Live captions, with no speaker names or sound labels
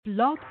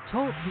Blog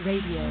Talk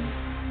Radio.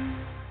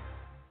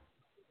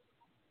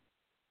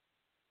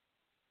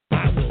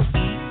 I will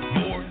eat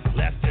your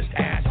leftist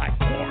ass like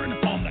corn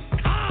on the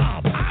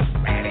cob.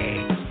 I'm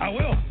ready. I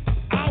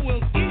will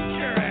eat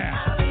your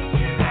ass.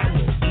 I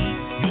will eat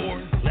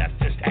your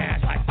leftist ass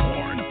like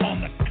corn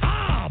on the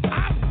cob.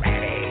 I'm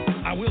ready.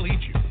 I will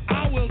eat you.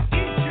 I will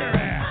eat your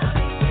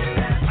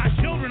ass.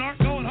 My children aren't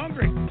going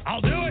hungry.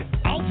 I'll do it.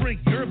 I'll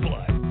drink your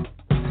blood.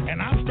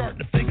 And I'm starting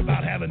to think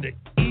about having to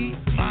eat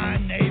my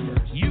neighbors.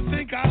 You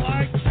think I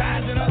like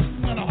size it up?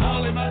 I'm gonna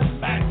haul him up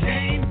back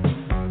chain.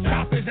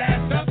 Chop his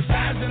ass up,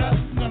 size it up.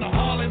 I'm gonna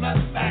haul him up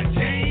back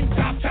chain.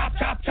 Chop, chop,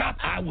 chop, chop.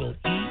 I will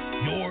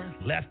eat your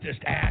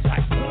leftist ass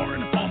like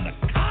corn on the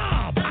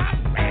cob.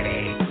 I'm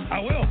ready. I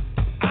will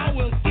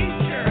eat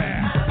your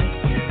ass.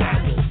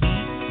 I will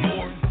eat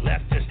your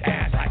leftist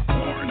ass like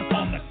corn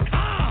on the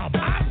cob.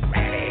 I'm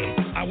ready.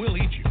 I will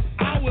eat you.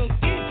 I will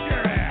eat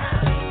your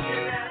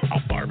ass.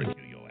 I'll barbecue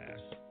your ass.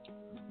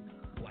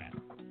 Flat.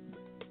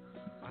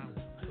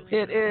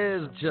 It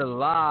is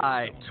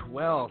July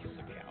 12th,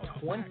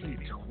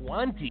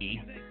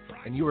 2020,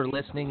 and you are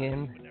listening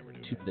in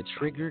to the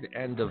Triggered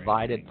and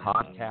Divided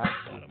podcast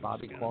with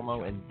Bobby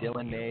Cuomo and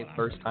Dylan Nave,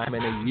 first time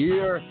in a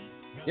year.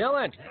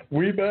 Dylan!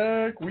 We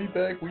back.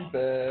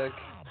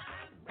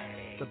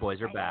 The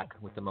boys are back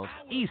with the most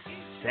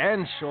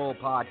essential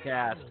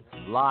podcast,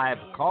 live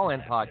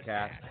call-in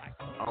podcast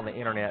on the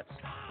internet.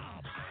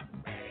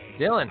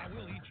 Dylan,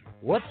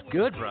 what's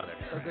good, brother?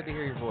 So good to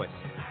hear your voice.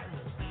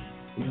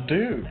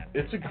 Dude,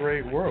 it's a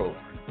great world.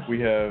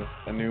 We have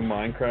a new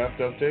Minecraft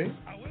update.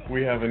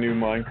 We have a new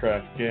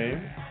Minecraft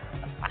game.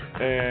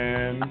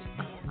 And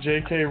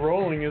J.K.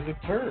 Rowling is a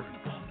turd.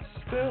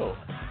 Still,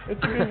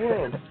 it's a good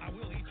world.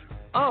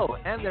 Oh,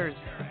 and there's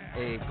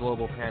a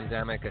global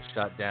pandemic, a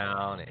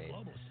shutdown,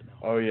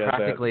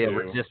 practically a that too.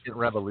 resistant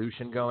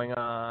revolution going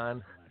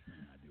on.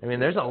 I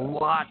mean, there's a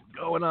lot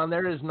going on.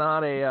 There is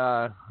not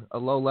a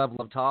low level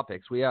of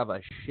topics. We have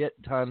a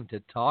shit ton to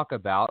talk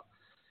about.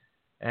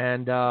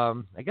 And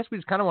I guess we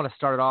just kind of want to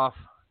start off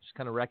just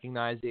kind of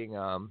recognizing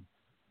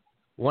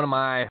one of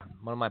my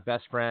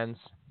best friends,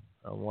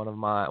 one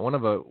of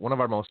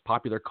our most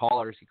popular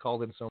callers. He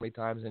called in so many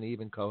times, and he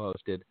even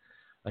co-hosted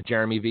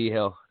Jeremy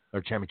Villeneuve.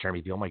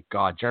 Oh my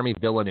God, Jeremy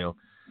Villeneuve.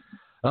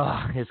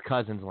 His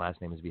cousin's last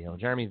name is Villeneuve.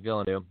 Jeremy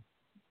Villeneuve,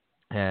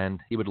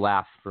 and he would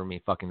laugh for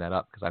me fucking that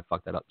up because I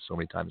fucked that up so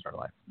many times in our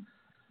life.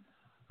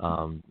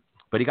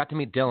 But he got to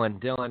meet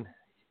Dylan. Dylan,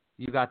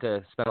 you got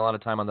to spend a lot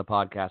of time on the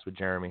podcast with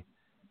Jeremy.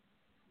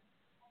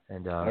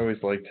 And I always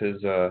liked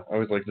his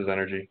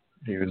energy.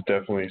 He was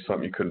definitely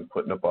something you couldn't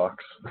put in a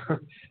box.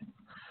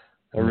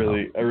 I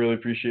really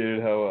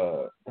appreciated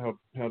how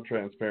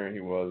transparent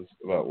he was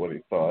about what he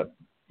thought,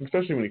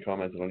 especially when he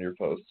commented on your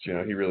posts. You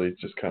know, he really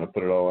just kind of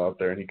put it all out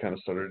there, and he kind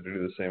of started to do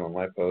the same on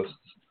my posts.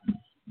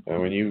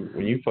 And when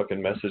you fucking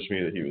messaged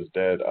me that he was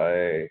dead,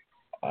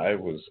 I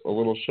was a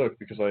little shook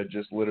because I had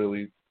just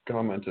literally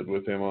commented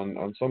with him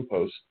on some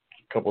post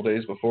a couple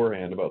days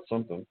beforehand about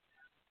something.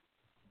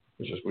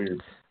 It's just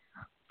weird.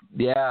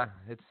 Yeah,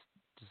 it's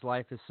just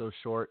life is so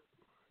short,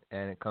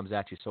 and it comes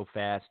at you so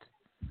fast.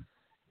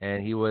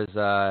 And he was just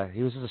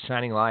a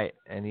shining light,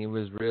 and he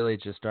was really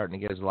just starting to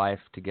get his life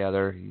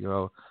together. You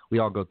know, we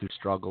all go through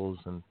struggles,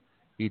 and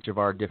each of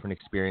our different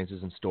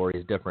experiences and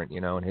stories is different.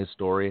 You know, and his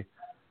story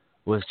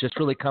was just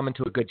really coming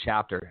to a good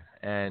chapter.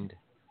 And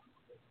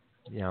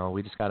you know,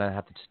 we just gotta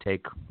have to just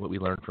take what we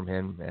learned from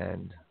him,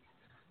 and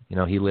you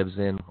know, he lives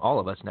in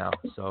all of us now.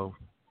 So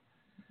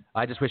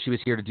I just wish he was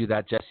here to do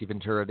that Jesse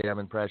Ventura damn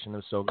impression. It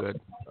was so good.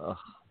 Ugh.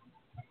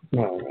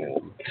 Oh,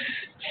 man.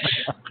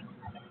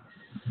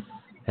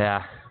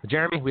 Yeah.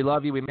 Jeremy, we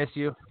love you. We miss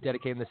you.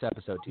 Dedicating this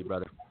episode to you,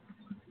 brother.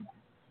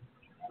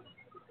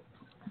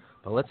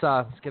 But let's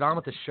get on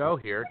with the show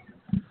here.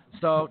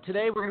 So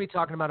today we're going to be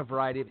talking about a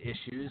variety of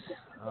issues,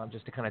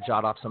 just to kind of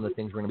jot off some of the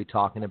things we're going to be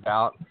talking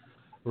about.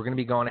 We're going to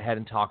be going ahead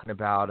and talking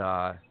about,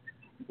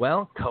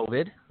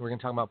 COVID. We're going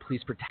to talk about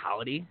police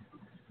brutality.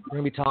 We're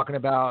going to be talking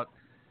about,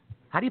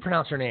 how do you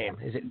pronounce her name?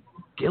 Is it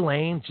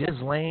Ghislaine?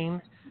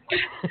 Ghislaine.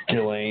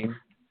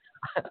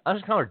 I'll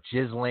just call her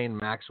Ghislaine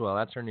Maxwell.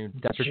 That's her TAD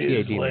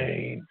name.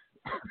 Ghislaine.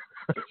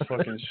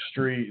 Fucking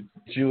street.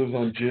 She lives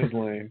on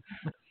Ghislaine.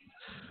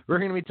 We're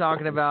going to be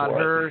talking about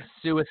her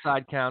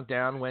suicide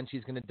countdown, when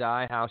she's going to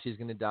die, how she's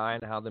going to die,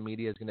 and how the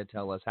media is going to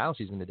tell us how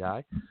she's going to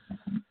die,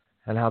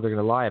 and how they're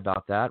going to lie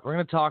about that. We're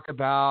going to talk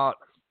about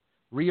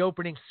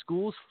reopening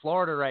schools.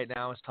 Florida right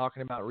now is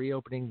talking about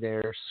reopening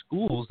their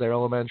schools, their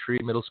elementary,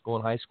 middle school,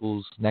 and high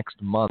schools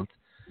next month,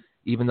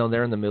 even though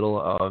they're in the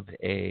middle of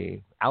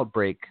a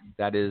outbreak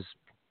that is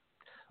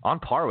on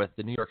par with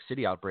the New York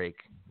City outbreak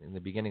in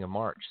the beginning of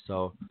March.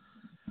 So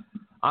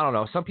I don't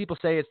know. Some people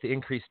say it's the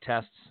increased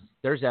tests.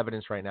 There's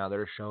evidence right now that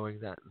are showing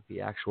that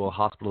the actual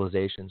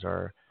hospitalizations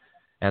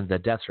and the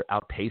deaths are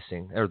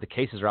outpacing, or the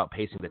cases are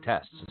outpacing the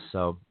tests.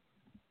 So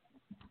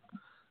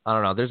I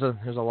don't know.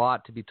 There's a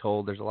lot to be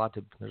told. There's a lot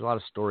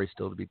of stories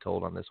still to be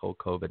told on this whole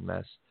COVID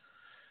mess.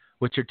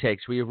 What's your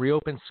takes? Will you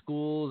reopen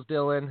schools,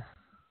 Dylan?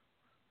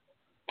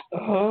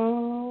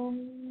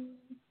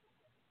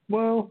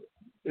 Well,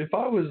 if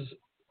I was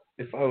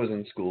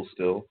in school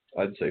still,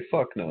 I'd say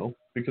fuck no,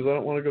 because I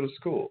don't want to go to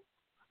school.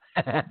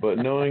 But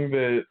knowing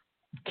that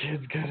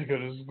kids gotta go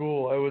to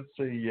school, I would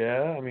say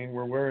yeah. I mean,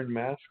 we're wearing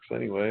masks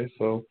anyway,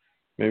 so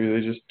maybe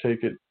they just take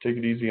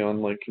it easy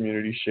on like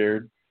community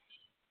shared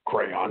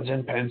crayons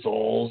and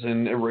pencils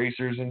and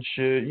erasers and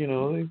shit. You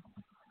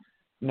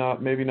know,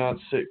 maybe not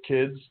sit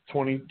kids,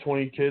 20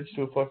 kids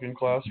to a fucking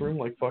classroom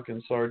like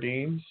fucking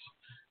sardines.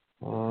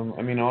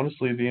 I mean,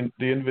 honestly, the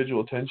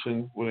individual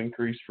attention would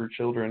increase for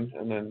children,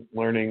 and then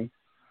learning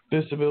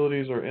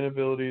disabilities or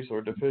inabilities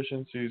or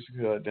deficiencies could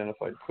be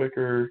identified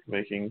quicker,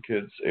 making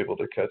kids able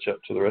to catch up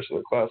to the rest of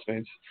their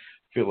classmates,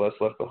 feel less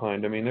left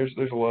behind. I mean,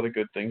 there's a lot of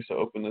good things to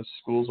open the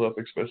schools up,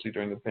 especially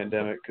during the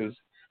pandemic, because,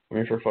 I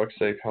mean, for fuck's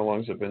sake, how long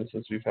has it been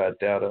since we've had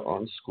data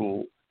on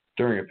school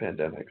during a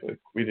pandemic? Like,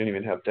 we didn't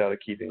even have data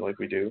keeping like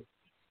we do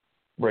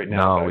right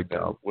now. No, we then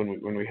don't.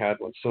 when we had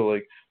one. So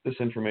like this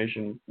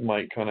information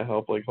might kind of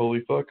help. Like,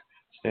 holy fuck,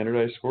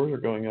 standardized scores are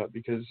going up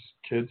because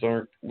kids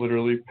aren't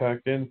literally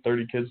packed in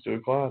 30 kids to a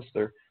class.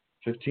 They're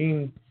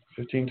 15,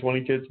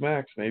 20 kids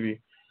max maybe.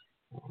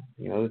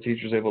 You know, the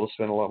teacher's able to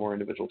spend a lot more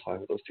individual time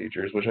with those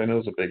teachers, which I know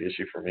is a big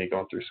issue for me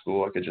going through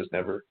school. I could just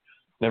never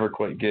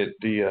quite get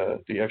the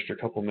extra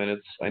couple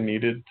minutes I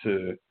needed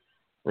to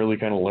really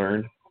kind of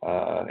learn.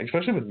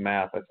 Especially with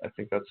math, I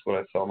think that's what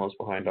I fell most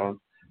behind on.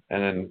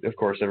 And then, of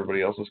course,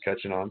 everybody else was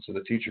catching on, so the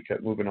teacher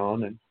kept moving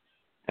on,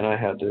 and I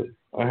had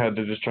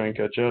to just try and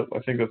catch up. I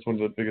think that's one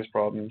of the biggest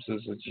problems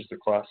is it's just the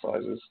class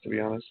sizes, to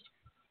be honest.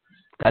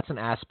 That's an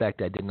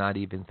aspect I did not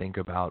even think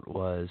about,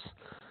 was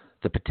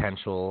the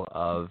potential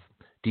of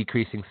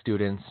decreasing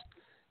students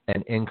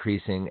and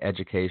increasing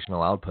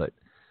educational output.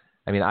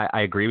 I mean,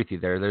 I agree with you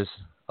there. There's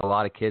a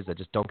lot of kids that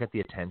just don't get the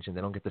attention, they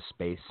don't get the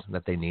space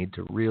that they need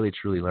to really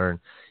truly learn.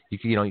 You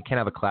can't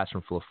have a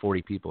classroom full of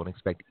 40 people and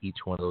expect each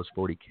one of those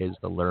 40 kids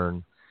to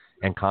learn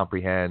and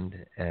comprehend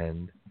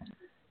and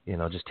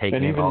just take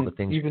in all the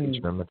things you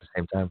teach them at the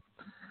same time.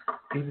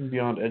 Even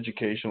beyond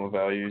educational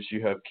values,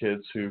 you have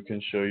kids who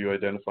can show you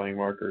identifying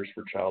markers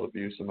for child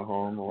abuse in the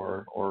home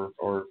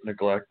or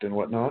neglect and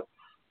whatnot.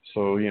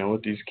 So,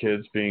 with these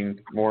kids being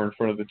more in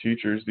front of the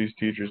teachers, these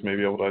teachers may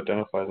be able to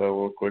identify that a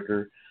little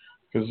quicker.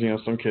 Because,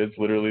 some kids,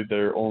 literally,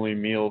 their only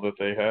meal that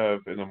they have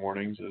in the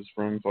mornings is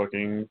from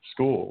fucking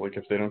school. Like,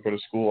 if they don't go to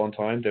school on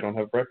time, they don't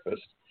have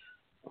breakfast.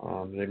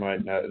 They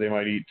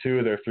might eat 2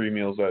 of their 3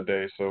 meals that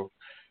day. So,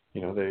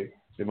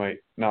 they might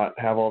not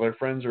have all their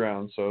friends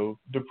around. So,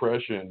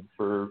 depression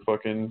for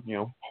fucking,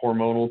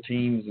 hormonal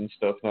teens and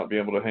stuff, not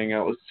being able to hang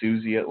out with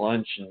Susie at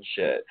lunch and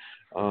shit.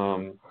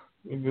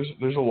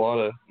 There's a lot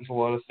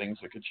of things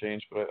that could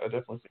change, but I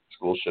definitely think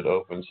school should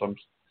open.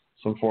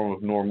 Some form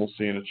of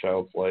normalcy in a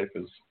child's life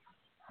is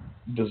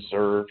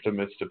deserved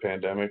amidst a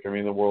pandemic. I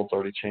mean, the world's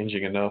already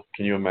changing enough.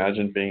 Can you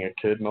imagine being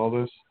a kid in all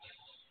this?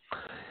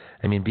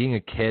 I mean, being a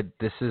kid,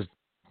 this is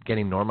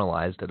getting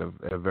normalized at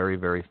a very,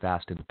 very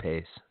fast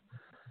pace.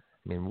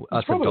 I mean,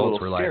 us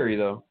adults were like, scary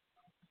though.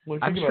 Like,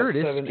 I'm sure it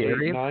is 7,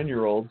 scary. 8,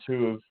 9-year-olds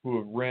who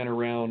have ran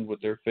around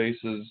with their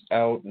faces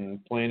out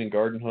and playing in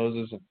garden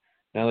hoses, and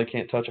now they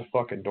can't touch a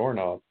fucking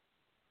doorknob.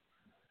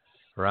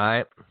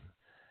 Right.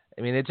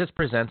 I mean, it just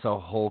presents a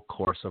whole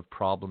course of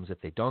problems if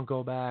they don't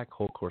go back,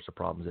 whole course of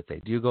problems if they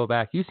do go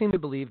back. You seem to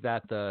believe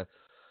that the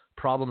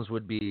problems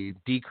would be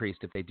decreased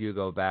if they do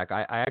go back.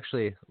 I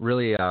actually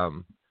really,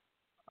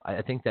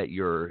 I think that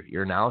your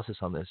analysis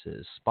on this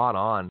is spot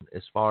on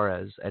as far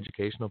as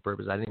educational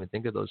purpose. I didn't even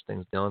think of those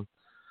things, Dylan.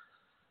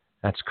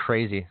 That's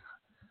crazy.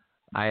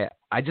 I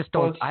just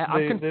don't.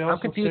 I'm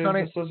confused on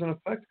it. This doesn't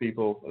affect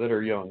people that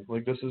are young.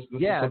 Like this is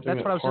something that's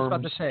what I was just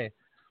about to say.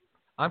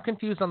 I'm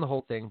confused on the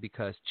whole thing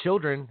because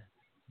children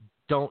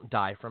don't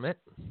die from it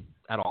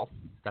at all.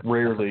 That's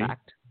rarely. That's a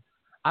fact.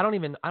 I don't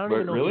even know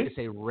really? if you could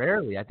say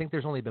rarely. I think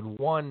there's only been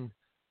one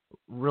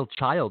real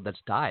child that's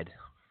died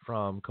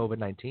from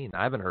COVID-19.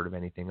 I haven't heard of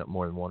anything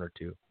more than 1 or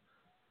 2.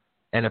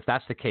 And if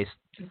that's the case,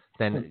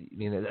 then I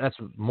mean that's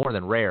more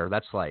than rare.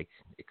 That's like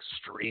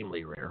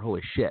extremely rare.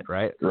 Holy shit,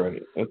 right?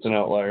 Right. That's an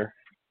outlier.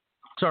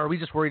 So are we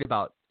just worried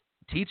about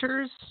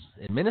teachers,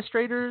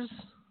 administrators?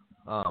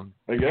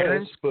 I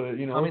guess, but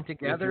coming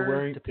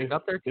together to pick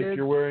up their kids. If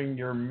you're wearing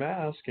your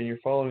mask and you're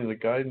following the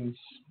guidance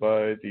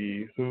by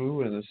the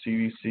WHO and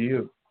the CDC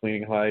of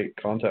cleaning high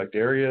contact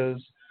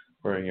areas,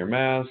 wearing your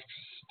masks,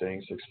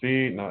 staying 6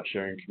 feet, not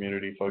sharing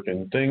community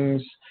fucking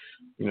things,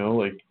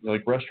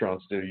 like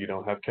restaurants do. You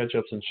don't have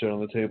ketchups and shit on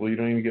the table. You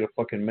don't even get a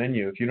fucking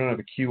menu. If you don't have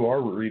a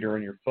QR reader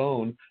on your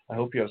phone, I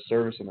hope you have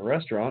service in the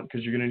restaurant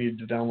because you're gonna need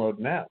to download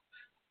an app.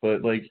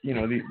 But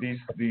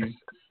these.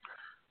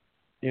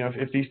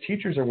 If these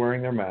teachers are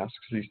wearing their masks,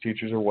 these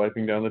teachers are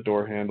wiping down the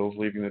door handles,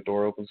 leaving the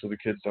door open so the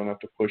kids don't have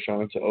to push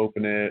on it to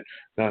open it,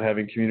 not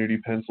having community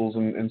pencils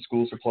and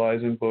school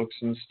supplies and books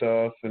and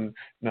stuff, and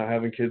not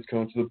having kids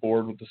come to the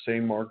board with the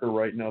same marker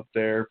writing up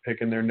there,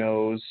 picking their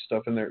nose,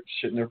 stuffing their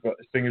shit in their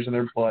fingers in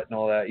their butt and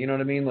all that. You know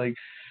what I mean? Like,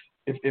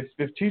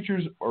 if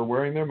teachers are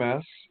wearing their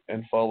masks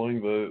and following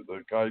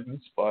the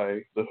guidance by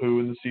the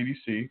WHO and the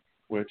CDC,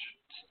 which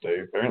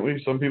they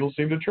apparently some people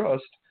seem to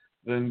trust,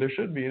 then there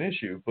should be an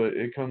issue. But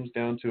it comes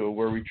down to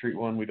where we treat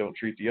one, we don't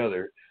treat the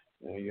other.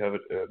 You have a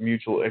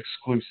mutual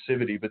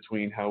exclusivity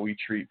between how we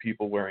treat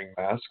people wearing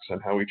masks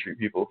and how we treat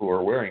people who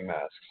are wearing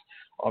masks.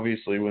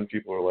 Obviously, when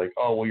people are like,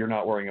 oh, well, you're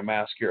not wearing a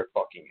mask, you're a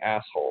fucking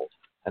asshole.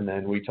 And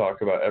then we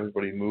talk about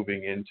everybody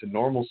moving into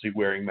normalcy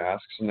wearing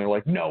masks, and they're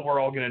like, no, we're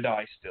all going to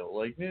die still.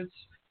 Like,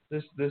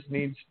 this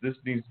needs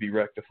to be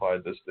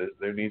rectified.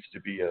 There needs to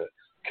be a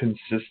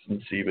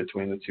consistency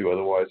between the two.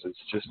 Otherwise, it's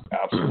just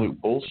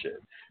absolute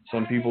bullshit.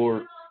 Some people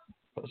are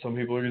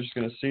just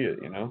going to see it,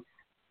 you know?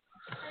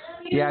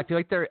 Yeah, I feel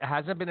like there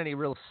hasn't been any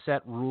real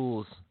set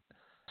rules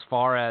as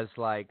far as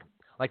like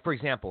for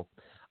example,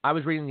 I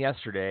was reading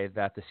yesterday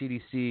that the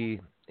CDC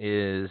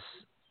is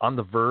on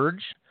the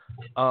verge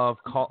of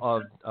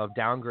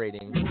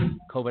downgrading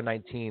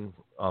COVID-19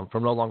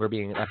 from no longer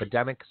being an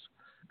epidemic,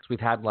 because we've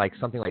had like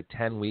something like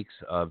 10 weeks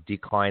of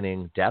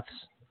declining deaths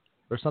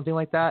or something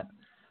like that.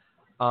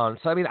 So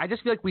I mean, I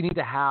just feel like we need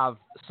to have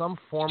some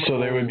form. So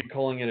they would be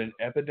calling it an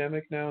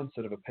epidemic now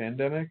instead of a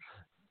pandemic?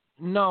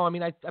 No, I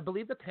mean, I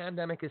believe the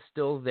pandemic is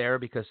still there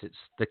because it's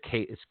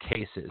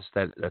cases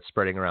that's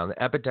spreading around.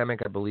 The epidemic,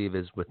 I believe,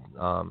 is with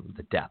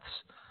the deaths.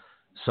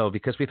 So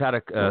because we've had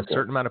a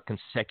certain amount of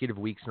consecutive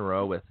weeks in a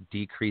row with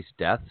decreased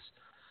deaths,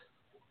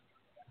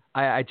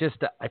 I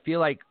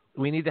feel like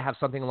we need to have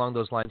something along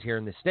those lines here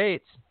in the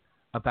States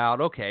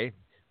about, okay,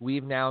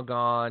 we've now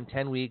gone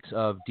 10 weeks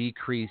of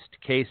decreased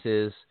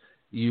cases.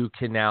 You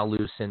can now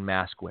loosen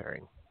mask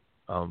wearing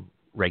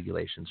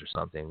regulations or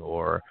something,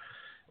 or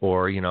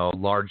you know,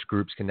 large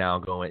groups can now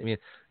go in. I mean,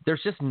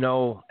 there's just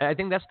no. I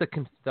think that's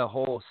the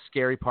whole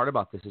scary part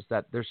about this, is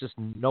that there's just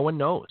no one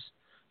knows.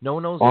 No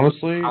one knows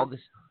honestly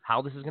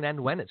how this is going to end,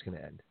 when it's going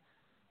to end.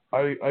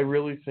 I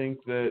really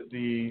think that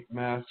the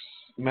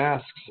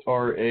masks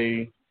are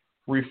a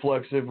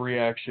reflexive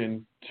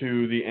reaction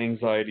to the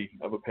anxiety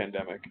of a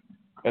pandemic.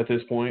 At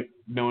this point,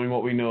 knowing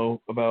what we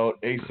know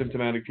about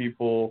asymptomatic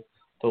people,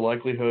 the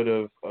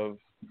likelihood of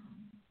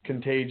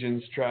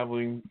contagions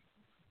traveling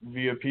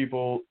via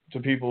people to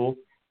people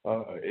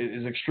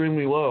is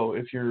extremely low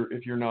if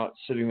you're not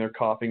sitting there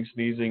coughing,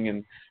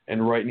 sneezing,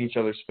 and right in each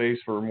other's face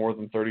for more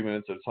than 30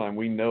 minutes at a time.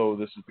 We know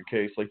this is the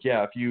case. Like,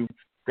 yeah, if you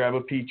grab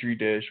a petri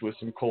dish with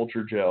some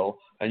culture gel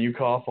and you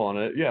cough on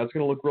it, yeah, it's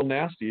gonna look real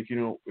nasty if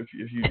you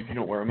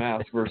don't wear a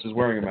mask versus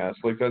wearing a mask.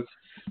 Like,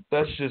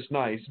 that's just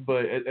nice.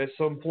 But at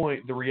some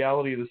point, the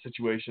reality of the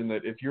situation,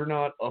 that if you're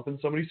not up in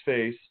somebody's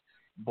face,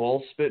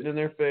 balls spitting in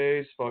their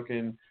face,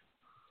 fucking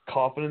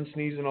coughing and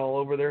sneezing all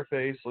over their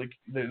face, like,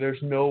 there's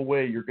no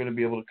way you're going to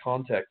be able to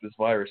contact this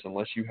virus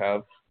unless you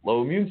have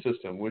low immune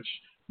system. Which,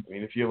 I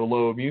mean, if you have a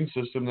low immune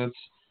system,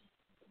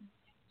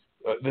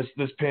 that's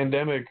this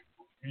pandemic,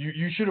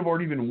 you should have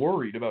already been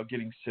worried about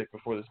getting sick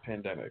before this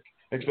pandemic,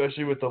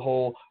 especially with the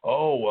whole,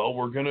 oh, well,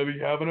 we're going to be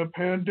having a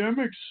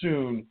pandemic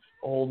soon,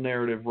 whole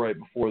narrative right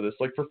before this.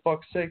 Like, for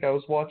fuck's sake, I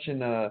was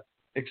watching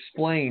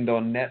Explained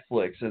on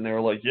Netflix, and they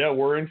were like, yeah,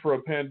 we're in for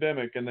a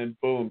pandemic, and then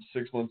boom,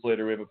 6 months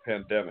later we have a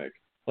pandemic.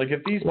 Like,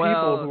 if these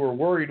people who were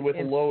worried with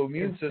a low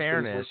immune system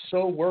were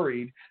so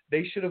worried,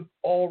 they should have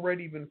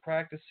already been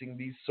practicing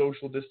these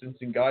social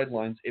distancing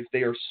guidelines if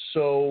they are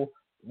so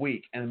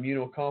weak and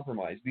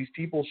immunocompromised. These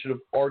people should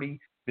have already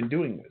been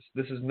doing this.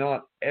 This is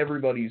not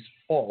everybody's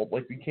fault.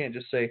 Like, we can't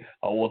just say,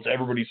 oh, well, it's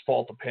everybody's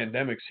fault the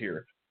pandemic's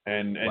here,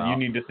 and you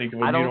need to think of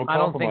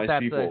immunocompromised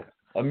people.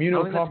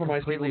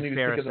 Immunocompromised people need to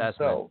think of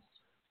themselves.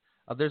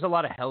 There's a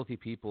lot of healthy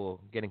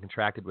people getting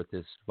contracted with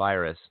this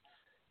virus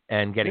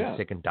and getting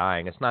sick and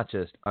dying. It's not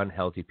just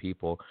unhealthy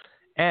people.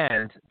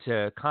 And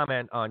to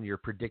comment on your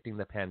predicting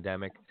the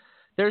pandemic,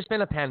 there's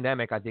been a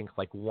pandemic, I think,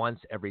 like once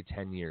every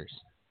 10 years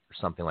or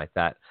something like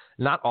that.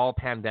 Not all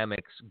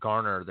pandemics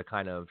garner the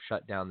kind of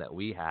shutdown that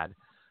we had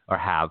or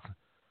have,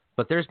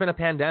 but there's been a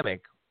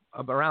pandemic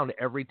around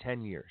every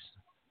 10 years.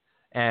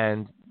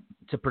 And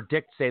to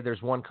predict, say,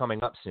 there's one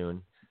coming up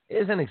soon,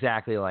 isn't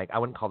exactly like, I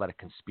wouldn't call that a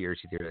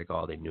conspiracy theory, like,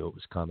 oh, they knew it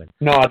was coming.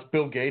 No, it's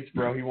Bill Gates,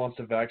 bro. He wants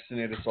to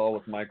vaccinate us all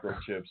with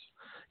microchips.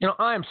 You know,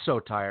 I'm so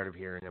tired of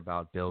hearing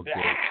about Bill Gates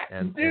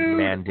and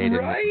mandated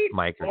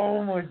microchips.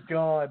 Oh, my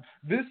God.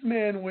 This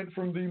man went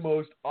from the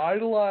most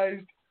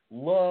idolized,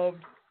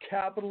 loved,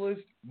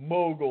 capitalist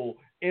mogul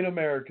in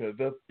America,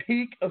 the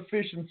peak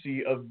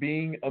efficiency of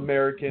being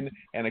American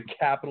and a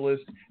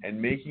capitalist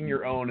and making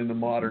your own in the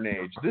modern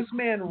age. This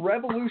man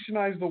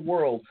revolutionized the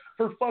world.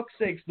 For fuck's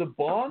sakes, the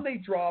bomb they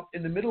dropped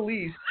in the Middle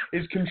East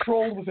is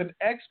controlled with an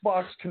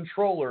Xbox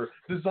controller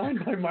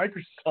designed by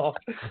Microsoft.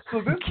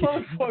 So this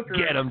motherfucker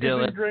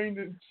is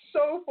ingrained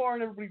so far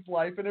in everybody's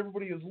life, and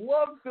everybody has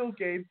loved Bill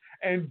Gates,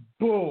 and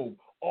boom,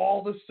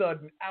 all of a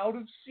sudden, out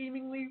of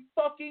seemingly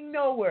fucking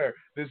nowhere,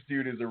 this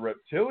dude is a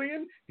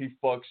reptilian. He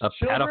fucks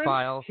children.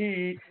 Pedophile.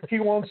 He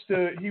wants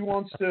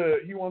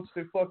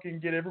to fucking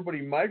get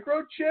everybody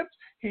microchipped.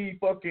 He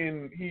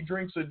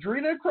drinks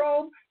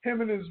adrenochrome.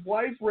 him and his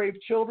wife rape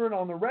children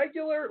on the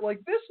regular. Like,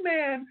 this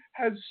man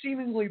has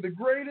seemingly the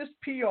greatest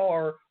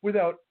PR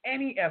without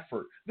any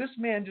effort. This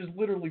man just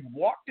literally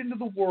walked into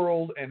the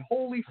world and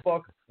holy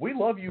fuck, we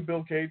love you,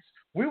 Bill Gates.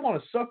 We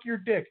want to suck your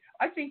dick.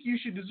 I think you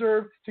should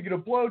deserve to get a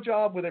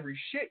blowjob with every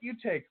shit you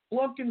take.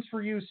 Blumpkins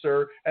for you,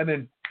 sir. And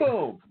then,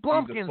 boom.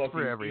 Blumpkins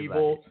for everybody.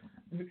 Evil.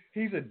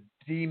 He's a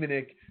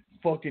demonic,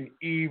 fucking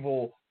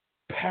evil,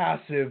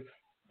 passive,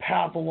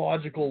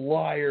 pathological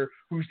liar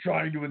who's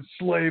trying to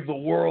enslave the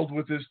world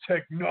with his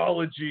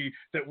technology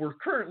that we're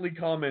currently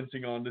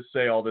commenting on to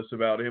say all this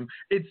about him.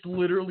 It's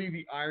literally,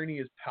 the irony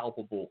is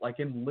palpable. I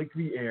can lick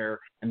the air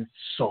and it's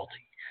salty.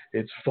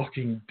 It's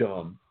fucking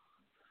dumb.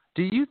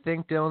 Do you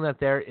think, Dylan, that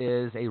there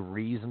is a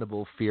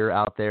reasonable fear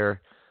out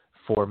there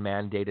for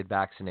mandated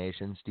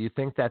vaccinations? Do you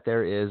think that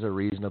there is a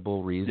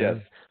reasonable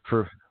reason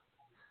for...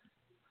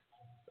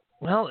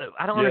 Well,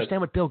 I don't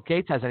understand what Bill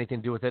Gates has anything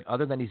to do with it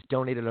other than he's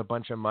donated a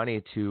bunch of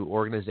money to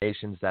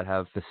organizations that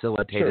have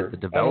facilitated the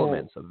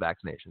developments of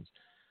vaccinations.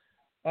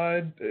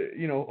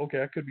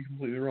 Okay, I could be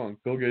completely wrong.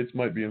 Bill Gates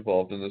might be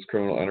involved in this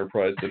criminal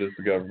enterprise that is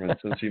the government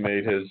since he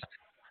made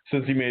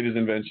his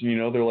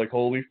invention. They're like,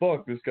 holy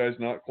fuck, this guy's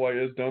not quite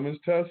as dumb as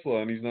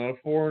Tesla and he's not a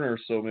foreigner,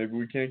 so maybe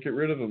we can't get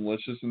rid of him.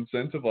 Let's just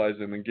incentivize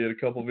him and get a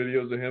couple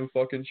videos of him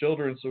fucking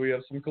children so we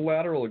have some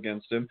collateral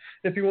against him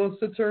if he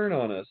wants to turn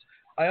on us.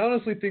 I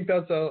honestly think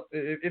that's how,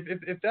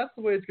 if that's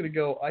the way it's going to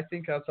go, I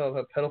think that's how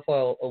the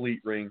pedophile elite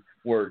ring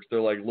works.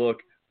 They're like, look,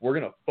 we're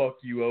going to fuck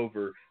you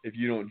over if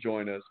you don't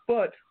join us,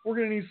 but we're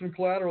going to need some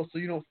collateral so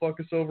you don't fuck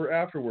us over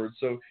afterwards.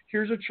 So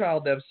here's a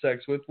child to have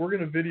sex with. We're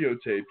going to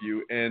videotape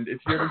you, and if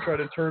you ever try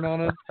to turn on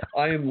us,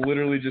 I am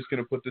literally just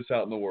going to put this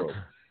out in the world.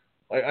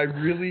 I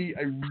really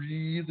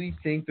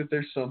think that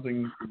there's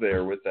something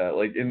there with that.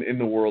 Like, in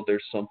the world,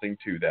 there's something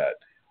to that.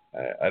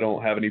 I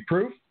don't have any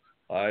proof.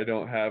 I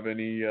don't have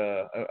any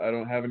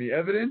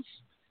evidence,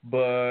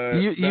 but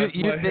you think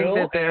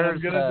that there's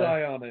I'm gonna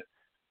die on it.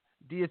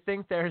 Do you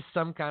think there's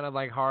some kind of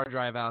like hard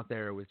drive out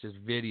there with just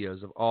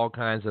videos of all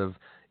kinds of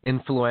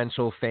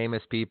influential,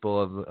 famous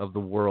people of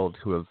the world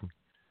who have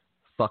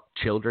fucked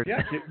children?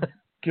 Yeah,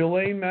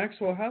 Ghislaine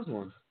Maxwell has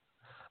one.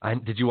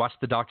 Did you watch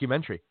the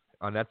documentary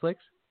on Netflix?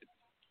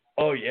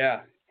 Oh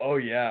yeah.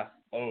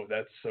 Oh,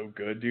 that's so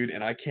good, dude.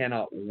 And I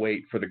cannot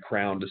wait for the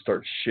Crown to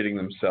start shitting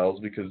themselves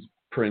because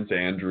Prince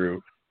Andrew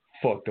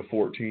fucked a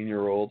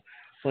 14-year-old.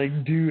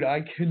 Like, dude,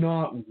 I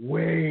cannot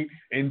wait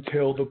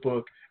until the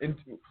book. And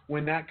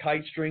when that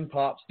kite string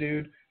pops,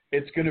 dude,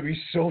 it's going to be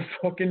so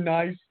fucking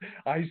nice.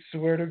 I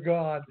swear to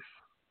God.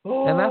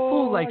 Oh, and that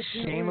fool, like,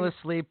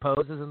 shamelessly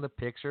poses in the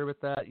picture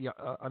with that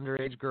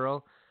underage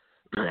girl.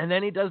 And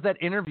then he does that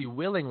interview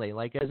willingly,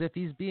 like as if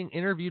he's being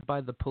interviewed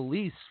by the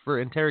police for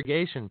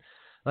interrogation.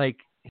 Like,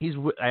 I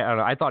don't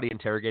know. I thought he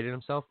interrogated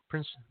himself.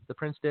 The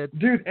prince did.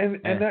 Dude,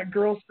 and that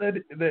girl said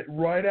that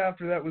right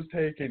after that was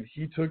taken,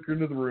 he took her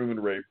to the room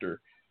and raped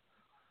her.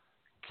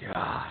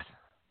 God.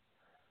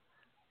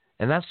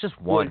 And that's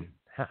just one.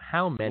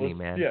 How many,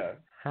 man? Yeah.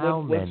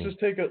 How many?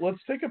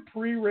 Let's take a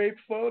pre-rape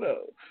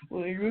photo.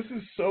 Like, this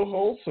is so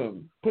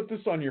wholesome. Put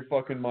this on your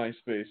fucking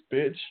MySpace,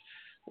 bitch.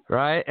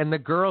 Right. And the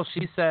girl,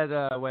 she said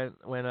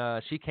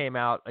when she came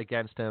out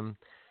against him.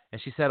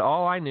 And she said,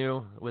 all I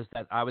knew was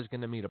that I was going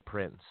to meet a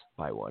prince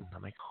by one.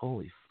 I'm like,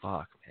 holy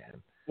fuck,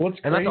 man. What's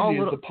crazy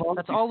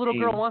that's all little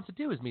girl wants to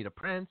do is meet a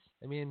prince.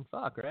 I mean,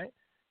 fuck, right?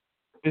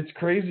 It's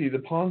crazy, the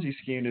Ponzi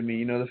scheme to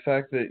me. The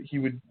fact that he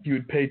would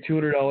pay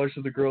 $200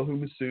 to the girl who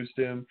massaged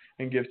him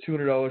and give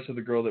 $200 to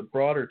the girl that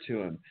brought her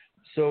to him.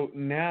 So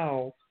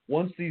now,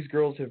 once these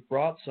girls have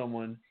brought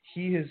someone,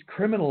 he has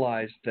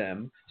criminalized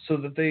them so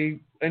that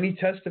any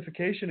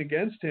testification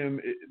against him,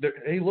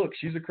 hey, look,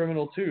 she's a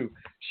criminal too.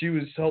 She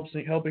was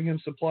helping him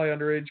supply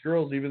underage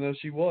girls, even though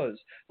she was.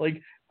 Like,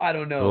 I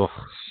don't know.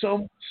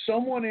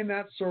 Someone in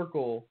that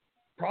circle,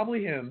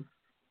 probably him,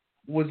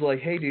 was like,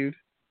 hey, dude,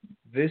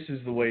 this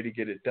is the way to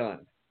get it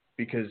done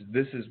because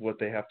this is what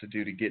they have to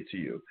do to get to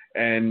you.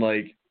 And,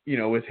 like,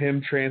 with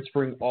him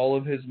transferring all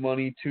of his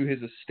money to his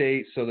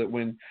estate so that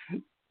when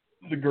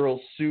the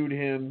girls sued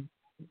him,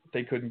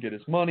 they couldn't get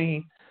his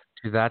money.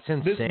 Dude, that's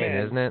insane,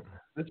 isn't it?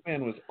 This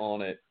man was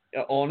on it.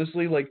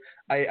 Honestly, like,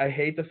 I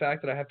hate the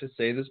fact that I have to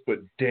say this, but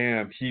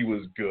damn, he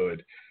was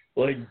good.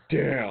 Like,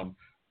 damn.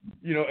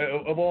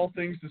 Of all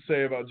things to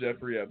say about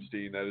Jeffrey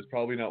Epstein, that is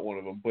probably not one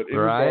of them. But in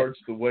regards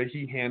to the way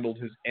he handled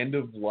his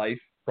end-of-life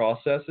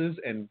processes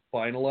and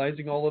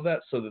finalizing all of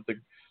that so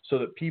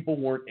that people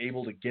weren't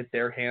able to get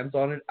their hands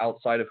on it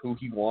outside of who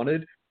he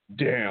wanted,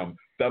 damn,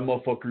 that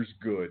motherfucker's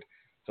good.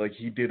 Like,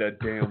 he did a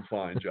damn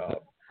fine job.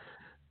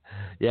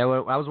 Yeah,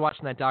 well, I was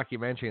watching that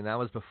documentary, and that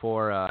was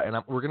before,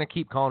 we're going to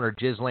keep calling her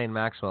Ghislaine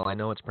Maxwell. I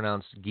know it's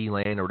pronounced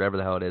Ghislaine or whatever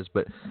the hell it is,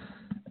 but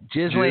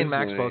Ghislaine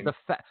Maxwell,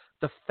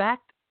 the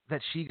fact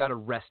that she got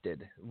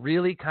arrested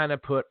really kind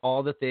of put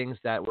all the things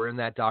that were in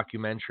that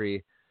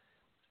documentary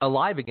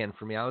alive again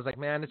for me. I was like,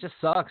 man, it just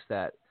sucks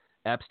that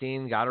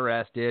Epstein got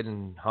arrested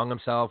and hung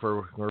himself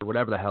or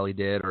whatever the hell he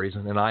did, or he's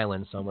on an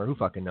island somewhere. Who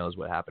fucking knows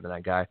what happened to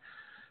that guy?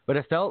 But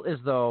it felt as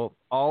though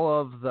all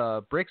of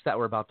the bricks that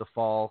were about to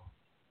fall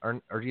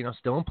are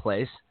still in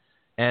place,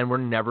 and we're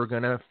never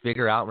going to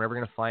figure out, we're never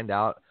going to find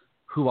out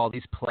who all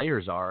these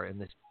players are in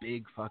this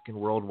big fucking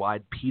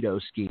worldwide pedo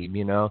scheme,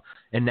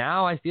 And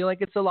now I feel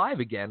like it's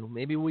alive again.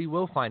 Maybe we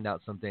will find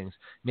out some things.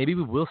 Maybe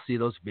we will see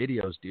those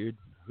videos, dude.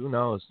 Who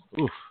knows?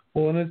 Oof.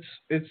 Well, and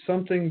it's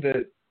something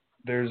that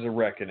there's a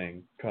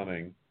reckoning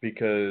coming,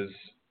 because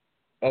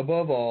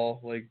above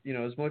all,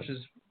 as much as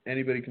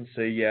anybody can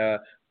say, yeah,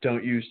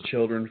 don't use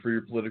children for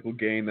your political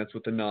gain, that's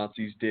what the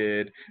Nazis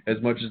did, as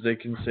much as they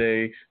can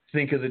say,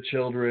 think of the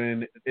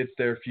children, it's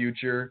their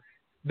future,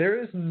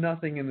 there is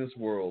nothing in this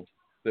world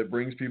that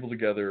brings people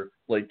together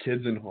like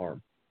kids in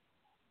harm.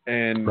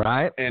 And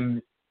right.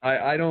 And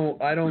I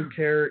don't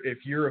care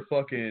if you're a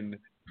fucking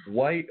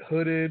white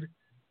hooded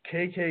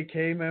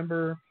KKK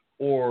member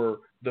or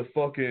the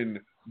fucking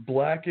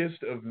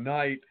blackest of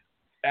night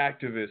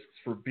activists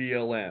for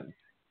BLM.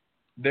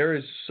 There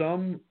is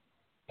some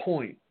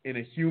point in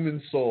a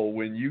human soul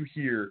when you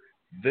hear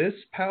this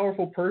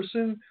powerful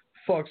person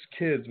fucks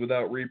kids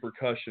without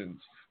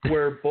repercussions,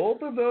 where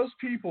both of those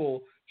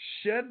people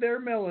shed their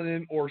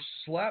melanin or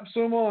slap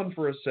some on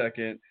for a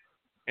second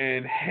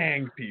and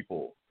hang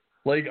people.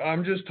 Like,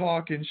 I'm just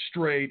talking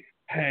straight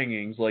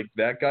hangings. Like,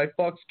 that guy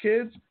fucks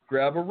kids,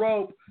 grab a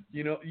rope.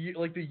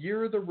 Like, the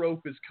year of the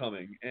rope is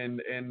coming,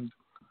 and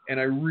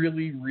I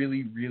really,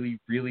 really, really,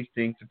 really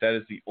think that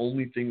is the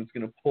only thing that's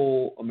going to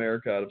pull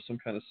America out of some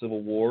kind of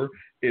civil war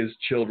is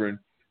children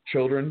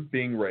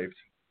being raped.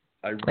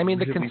 I mean,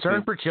 the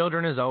concern for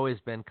children has always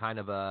been kind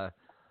of a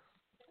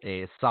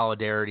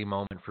solidarity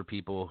moment for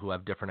people who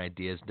have different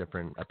ideas,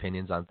 different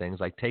opinions on things.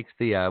 Like, takes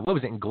the what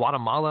was it in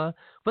Guatemala?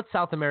 What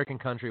South American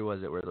country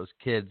was it where those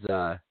kids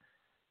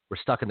were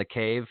stuck in the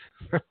cave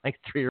for like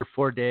 3 or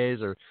 4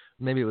 days, or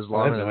maybe it was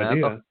longer than that?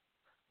 Idea.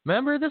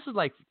 Remember, this is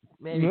like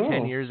maybe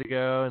 10 years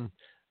ago, and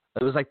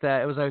it was like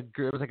that. It was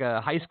like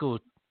a high school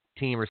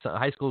team or some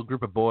high school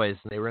group of boys,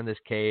 and they were in this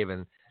cave,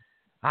 and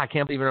I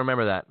can't even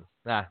remember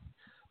that.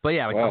 But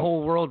yeah, wow. The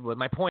whole world.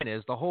 My point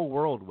is, the whole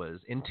world was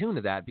in tune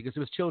to that because it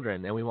was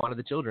children, and we wanted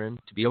the children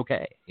to be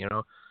okay.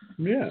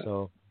 Yeah.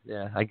 So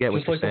yeah, I get what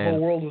just you're like saying. The whole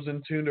world was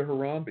in tune to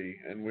Harambe,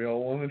 and we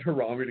all wanted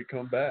Harambe to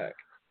come back.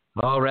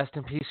 Oh, rest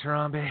in peace,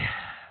 Harambe.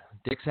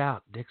 Dick's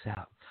out.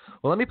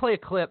 Well, let me play a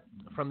clip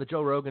from the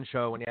Joe Rogan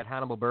show when he had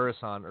Hannibal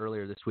Buress on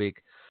earlier this week,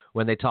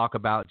 when they talk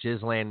about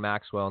Ghislaine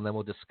Maxwell, and then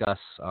we'll discuss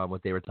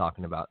what they were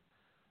talking about.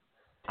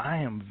 I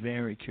am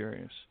very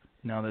curious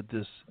now that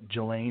this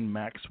Ghislaine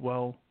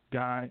Maxwell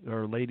guy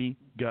or lady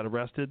got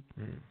arrested.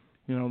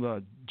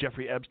 The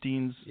Jeffrey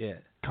Epstein's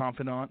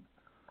confidant.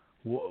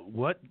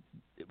 What?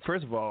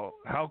 First of all,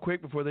 how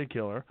quick before they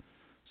kill her?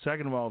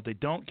 Second of all, if they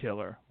don't kill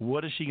her,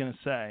 what is she going to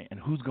say, and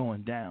who's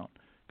going down?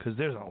 Because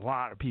there's a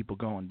lot of people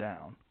going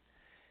down.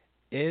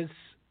 It's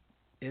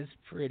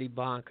pretty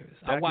bonkers.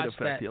 That could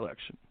affect the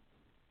election.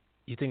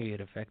 You think it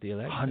could affect the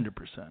election?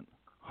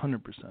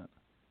 100%.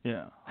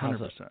 Yeah,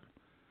 100%.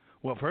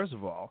 Well, first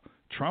of all,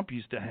 Trump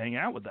used to hang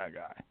out with that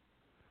guy.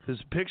 His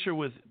picture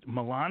with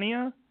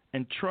Melania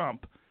and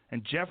Trump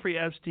and Jeffrey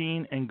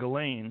Epstein and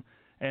Ghislaine,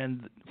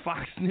 and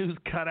Fox News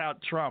cut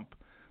out Trump.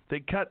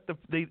 They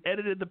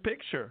edited the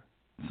picture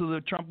so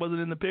that Trump wasn't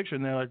in the picture,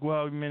 and they're like,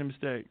 well, we made a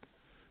mistake.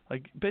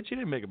 Like, bitch, you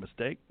didn't make a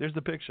mistake. There's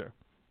the picture.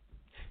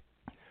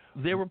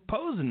 They were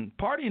posing,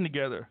 partying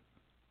together.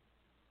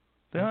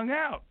 They hung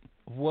out.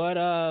 What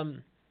I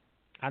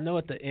know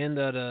at the end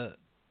of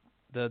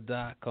the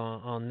doc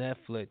on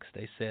Netflix,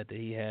 they said that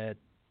he had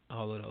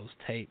all of those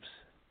tapes,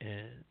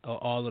 and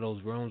all of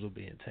those rooms were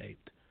being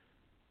taped.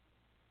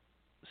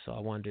 So I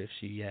wonder if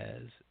she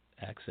has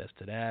access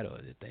to that, or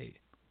did they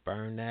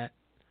burn that?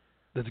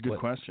 That's a good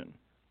question.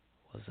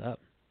 What's up?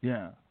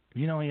 Yeah.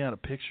 He had a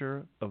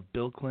picture of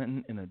Bill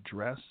Clinton in a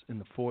dress in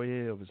the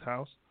foyer of his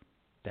house?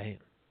 Damn.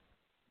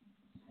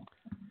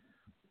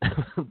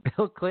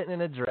 Bill Clinton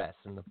in a dress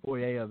in the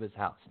foyer of his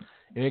house.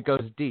 And it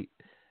goes deep.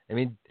 I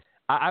mean,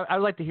 I'd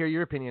like to hear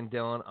your opinion,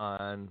 Dylan,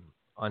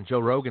 on Joe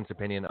Rogan's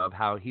opinion of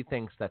how he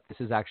thinks that this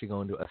is actually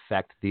going to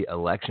affect the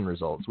election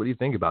results. What do you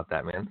think about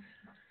that, man?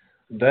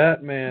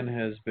 That man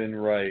has been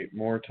right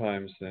more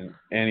times than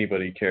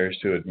anybody cares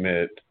to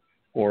admit,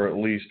 or at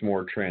least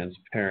more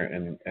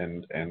transparent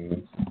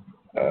and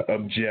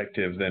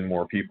objective than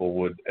more people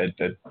would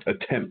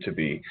attempt to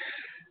be.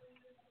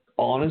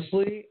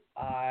 Honestly,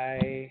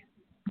 I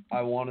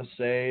want to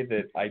say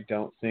that I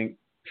don't think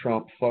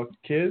Trump fucked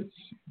kids,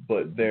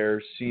 but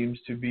there seems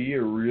to be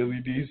a really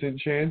decent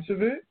chance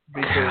of it,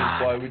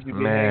 because why would you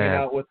be hanging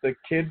out with the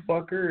kid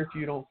fucker if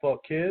you don't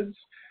fuck kids?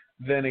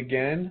 Then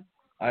again,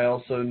 I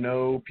also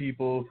know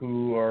people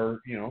who are,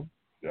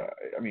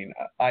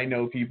 I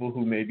know people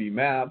who may be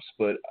maps,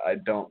 but I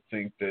don't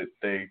think that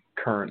they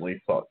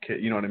currently fuck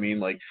kids. You know what I mean?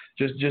 Like,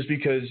 just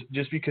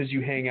because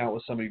you hang out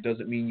with somebody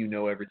doesn't mean you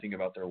know everything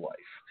about their life.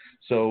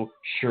 So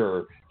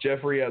sure,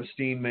 Jeffrey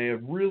Epstein may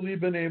have really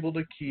been able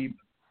to keep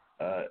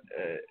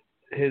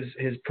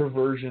his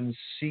perversion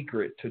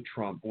secret to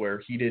Trump,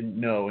 where he didn't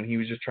know, and he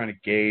was just trying to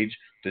gauge,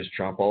 does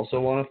Trump also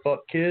want to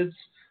fuck kids?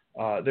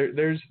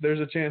 There's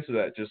a chance of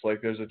that, just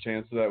like there's a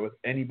chance of that with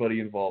anybody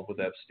involved with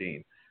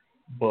Epstein.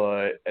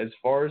 But as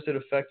far as it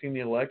affecting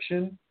the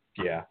election,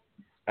 yeah,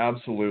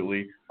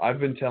 absolutely. I've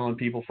been telling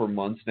people for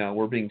months now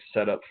we're being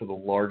set up for the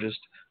largest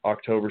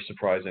October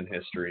surprise in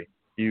history.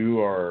 You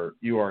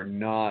are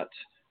not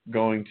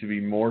going to be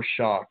more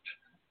shocked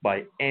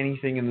by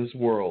anything in this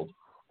world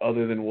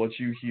other than what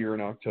you hear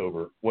in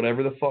October.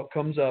 Whatever the fuck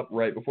comes up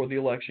right before the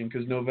election,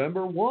 because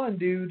November 1,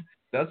 dude,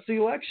 that's the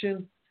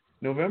election.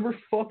 November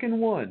fucking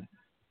 1.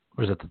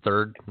 Or is it the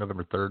 3rd?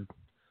 November 3rd?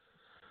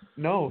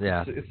 No,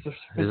 yeah. it's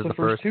the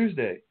first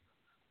Tuesday.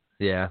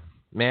 Yeah.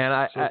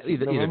 Man,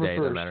 either day,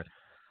 doesn't matter.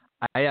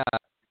 I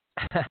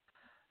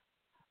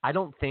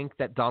don't think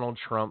that Donald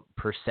Trump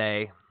per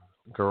se,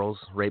 girls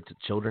raped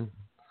children,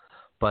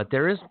 but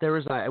there is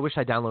I wish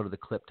I downloaded the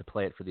clip to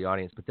play it for the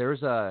audience, but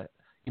there's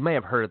you may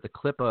have heard of the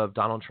clip of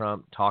Donald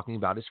Trump talking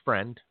about his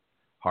friend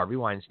Harvey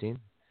Weinstein,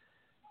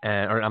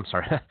 or I'm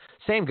sorry,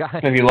 same guy.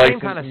 And he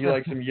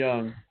likes him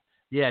young.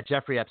 Yeah,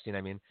 Jeffrey Epstein.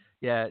 I mean,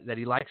 yeah, that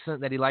he likes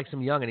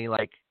him young, and he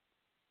like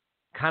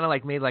kind of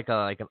like made like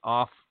an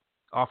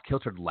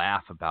off-kiltered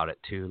laugh about it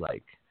too.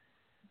 Like,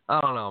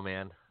 I don't know,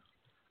 man.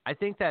 I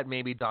think that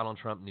maybe Donald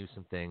Trump knew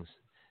some things.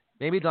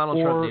 Maybe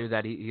Donald Trump knew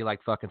that he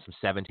liked fucking some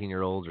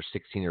 17-year-olds or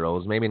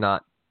 16-year-olds. Maybe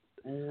not.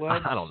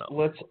 I don't know.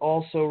 Let's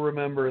also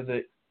remember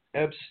that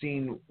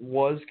Epstein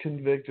was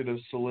convicted of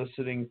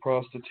soliciting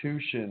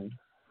prostitution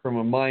from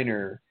a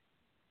minor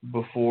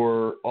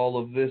before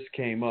all of this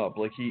came up.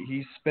 Like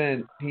he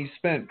spent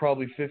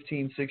probably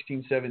 15,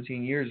 16,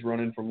 17 years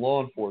running from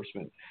law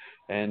enforcement,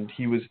 and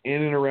he was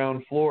in and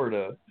around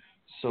Florida.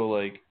 So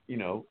like, you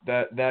know,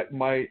 that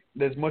might,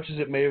 as much as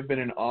it may have been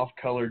an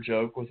off-color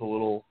joke with a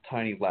little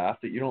tiny laugh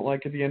that you don't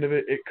like at the end of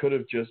it, it could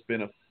have just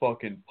been a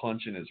fucking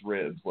punch in his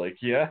ribs. Like,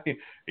 yeah,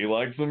 he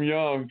likes them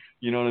young.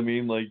 You know what I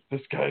mean? Like, this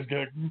guy's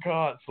getting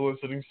caught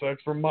soliciting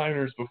sex from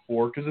minors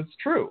before, because it's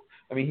true.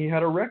 I mean, he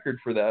had a record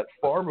for that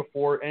far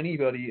before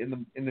anybody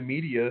in the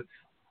media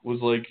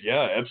was like,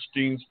 yeah,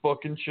 Epstein's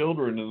fucking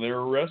children and they're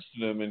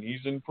arresting him and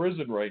he's in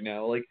prison right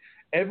now. Like,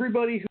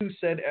 everybody who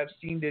said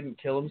Epstein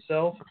didn't kill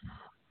himself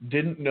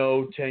didn't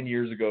know 10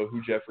 years ago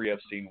who Jeffrey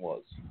Epstein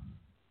was.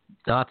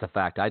 No, that's a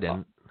fact. I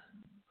didn't.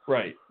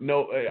 Right.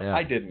 No, yeah.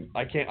 I didn't.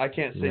 I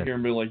can't sit here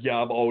and be like,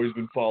 yeah, I've always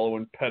been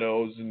following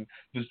pedos and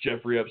this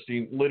Jeffrey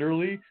Epstein.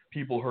 Literally,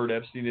 people heard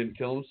Epstein didn't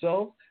kill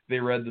himself.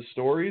 They read the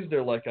stories.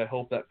 They're like, I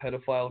hope that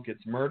pedophile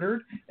gets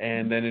murdered.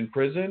 And then in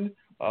prison,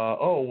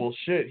 oh, well,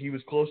 shit, he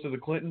was close to the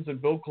Clintons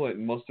and Bill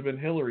Clinton. Must have been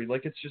Hillary.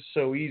 Like, it's just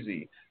so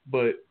easy.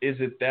 But is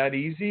it that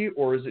easy,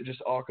 or is it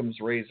just Occam's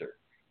razor?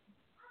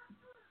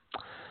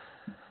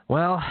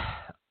 Well,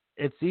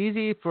 it's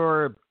easy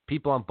for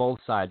people on both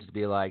sides to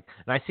be like,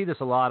 and I see this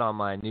a lot on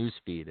my news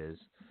feed, is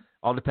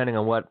all depending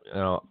on what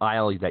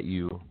aisle that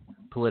you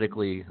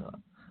politically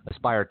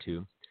aspire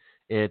to.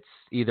 It's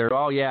either,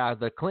 oh yeah,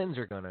 the Clintons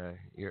you're gonna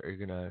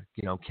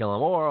kill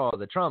him, or oh,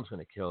 the Trump's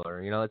gonna kill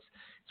her. You know, it's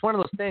one of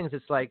those things.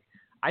 It's like,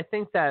 I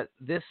think that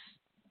this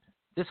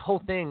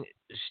whole thing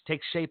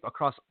takes shape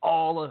across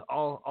all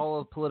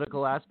of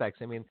political aspects.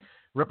 I mean,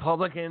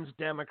 Republicans,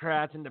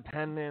 Democrats,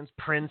 Independents,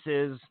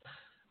 Princes.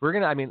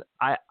 I'm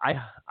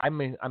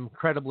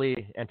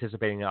incredibly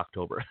anticipating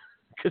October,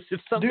 because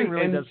if something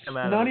really does come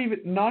out of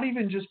it. Not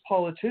even just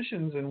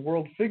politicians and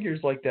world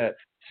figures like that.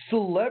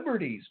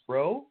 Celebrities,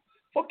 bro.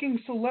 Fucking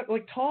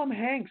like Tom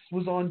Hanks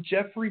was on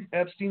Jeffrey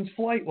Epstein's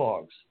flight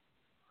logs.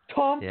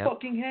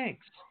 Fucking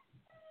Hanks.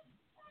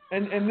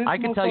 And this I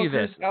can tell you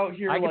this. Out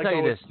here, I can like, tell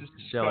you this, it's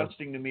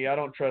disgusting to me. I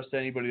don't trust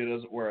anybody that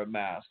doesn't wear a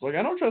mask. Like,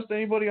 I don't trust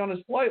anybody on his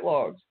flight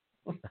logs.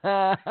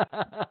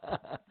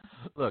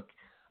 Look,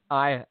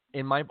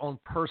 in my own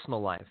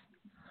personal life,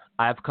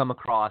 I've come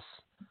across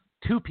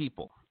two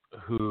people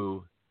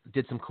who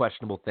did some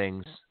questionable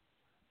things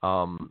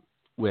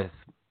with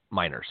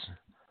minors.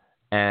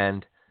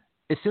 And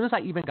as soon as I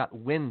even got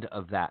wind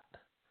of that,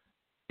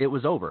 it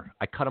was over.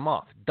 I cut them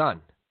off.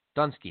 Done.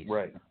 Dunskies.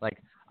 Right. Like,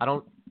 I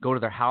don't go to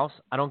their house.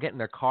 I don't get in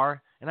their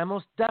car. And I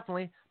most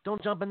definitely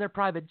don't jump in their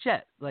private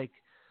jet. Like,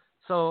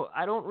 so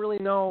I don't really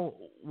know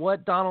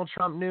what Donald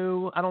Trump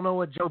knew. I don't know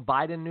what Joe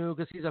Biden knew,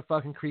 because he's a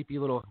fucking creepy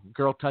little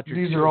girl toucher.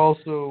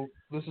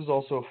 This is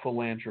also a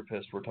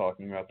philanthropist we're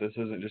talking about. This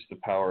isn't just the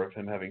power of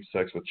him having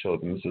sex with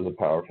children. This is the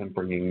power of him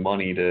bringing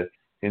money to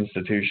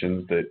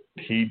institutions that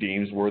he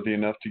deems worthy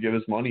enough to give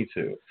his money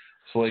to.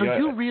 So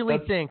you really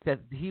think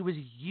that he was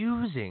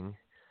using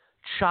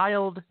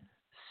child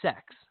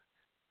sex,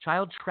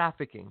 child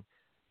trafficking,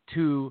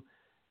 to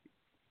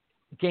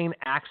gain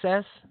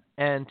access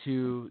and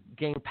to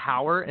gain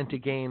power and to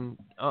gain,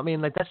 I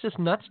mean, like, that's just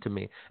nuts to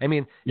me. I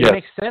mean, yes. It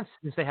makes sense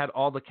since they had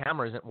all the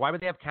cameras. Why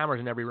would they have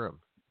cameras in every room?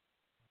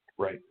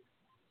 Right.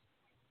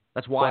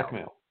 That's wild.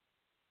 Blackmail.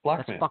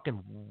 That's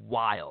fucking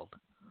wild.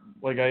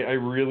 Like, I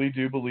really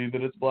do believe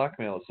that it's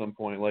blackmail at some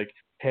point. Like,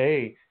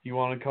 hey, you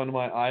want to come to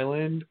my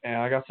island? And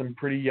I got some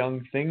pretty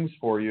young things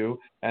for you.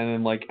 And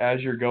then, like, as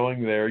you're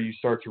going there, you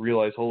start to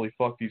realize, holy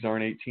fuck, these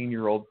aren't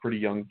 18-year-old pretty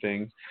young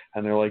things.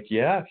 And they're like,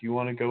 yeah, if you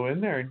want to go in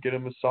there and get a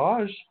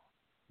massage,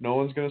 no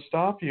one's going to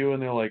stop you.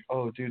 And they're like,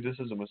 oh, dude, this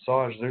is a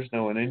massage. There's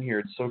no one in here.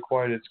 It's so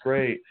quiet. It's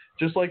great.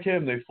 Just like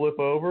him, they flip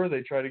over.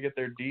 They try to get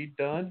their deed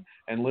done.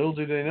 And little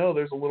do they know,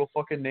 there's a little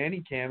fucking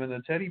nanny cam and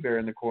a teddy bear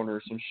in the corner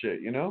or some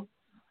shit, you know?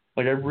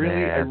 Like, I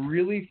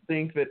really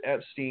think that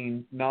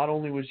Epstein not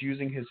only was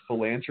using his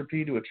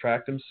philanthropy to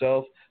attract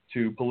himself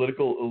to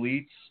political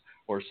elites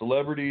or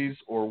celebrities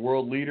or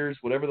world leaders,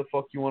 whatever the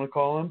fuck you want to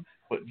call them,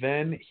 but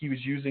then he was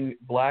using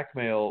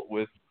blackmail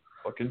with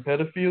fucking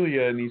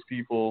pedophilia and these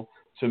people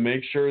to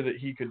make sure that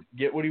he could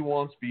get what he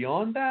wants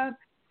beyond that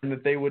and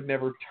that they would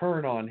never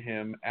turn on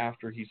him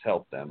after he's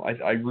helped them.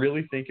 I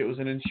really think it was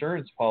an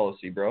insurance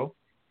policy, bro.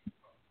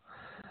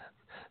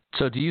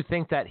 So do you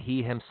think that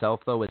he himself,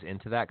 though, was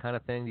into that kind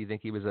of thing? Do you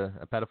think he was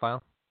a pedophile?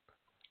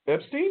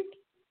 Epstein?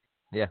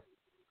 Yeah.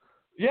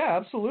 Yeah,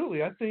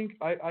 absolutely. I think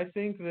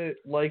that,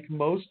 like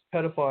most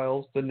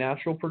pedophiles, the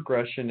natural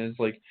progression is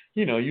like,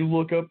 you know, you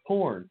look up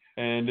porn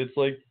and it's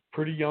like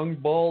pretty young,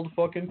 bald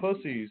fucking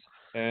pussies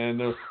and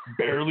they're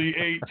barely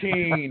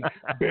 18,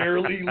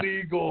 barely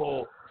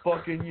legal,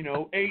 fucking, you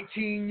know,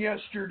 18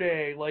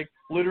 yesterday, like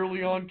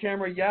literally on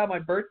camera. Yeah, my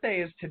birthday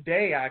is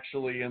today,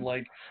 actually. And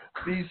like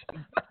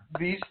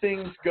these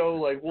things go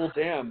like, well,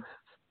 damn,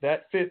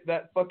 that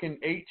fucking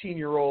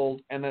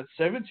 18-year-old and that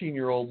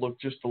 17-year-old look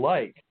just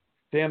alike.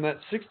 Damn, that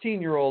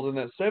 16-year-old and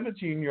that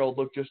 17-year-old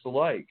look just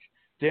alike.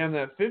 Damn,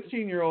 that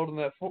 15-year-old and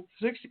that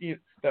 16,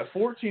 that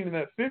 14 and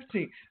that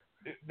 15.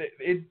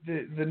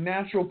 The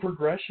natural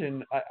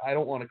progression, I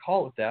don't want to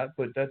call it that,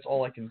 but that's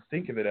all I can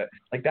think of it at.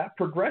 Like, that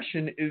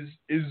progression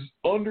is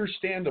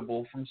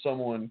understandable from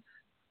someone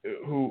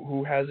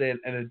who has an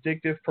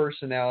addictive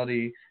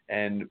personality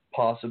and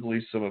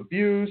possibly some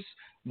abuse,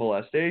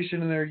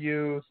 molestation in their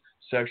youth,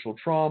 sexual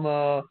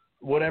trauma,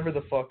 whatever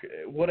the fuck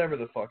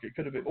it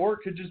could have been. Or it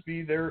could just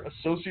be they're a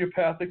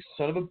sociopathic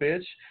son of a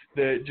bitch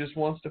that just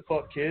wants to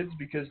fuck kids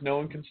because no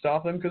one can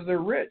stop them because they're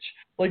rich.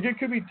 Like, it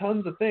could be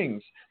tons of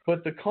things.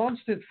 But the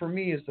constant for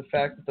me is the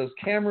fact that those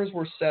cameras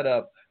were set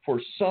up for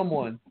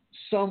someone,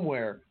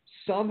 somewhere,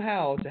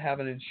 somehow to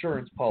have an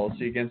insurance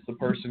policy against the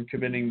person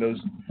committing those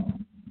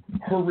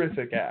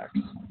horrific acts.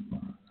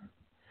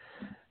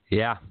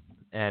 Yeah.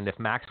 And if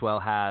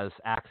Maxwell has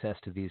access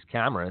to these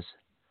cameras,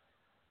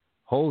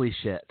 holy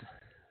shit.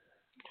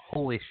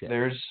 Holy shit.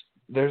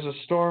 There's a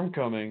storm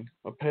coming,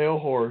 a pale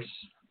horse,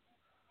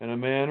 and a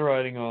man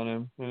riding on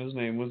him, and his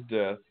name was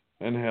Death,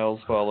 and hell's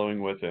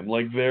following with him.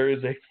 Like, there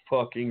is a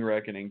fucking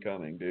reckoning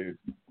coming, dude.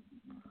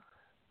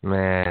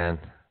 Man.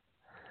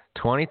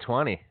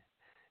 2020.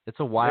 It's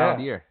a wild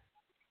year.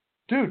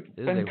 Dude,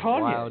 it and is a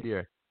Kanye. Wild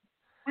year.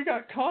 We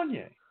got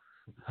Kanye.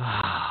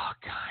 Oh,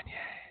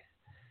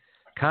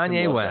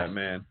 Kanye West. That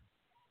man.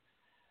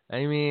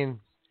 I mean,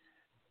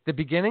 the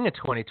beginning of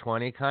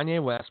 2020,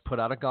 Kanye West put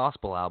out a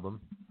gospel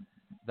album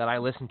that I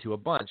listened to a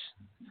bunch.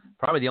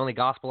 Probably the only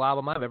gospel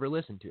album I've ever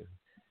listened to.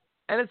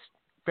 And it's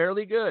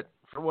fairly good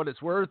for what it's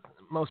worth.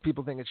 Most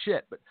people think it's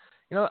shit. But,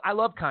 you know, I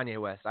love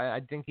Kanye West.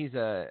 I think he's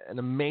an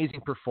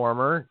amazing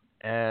performer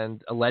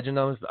and a legend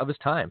of his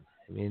time.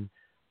 I mean,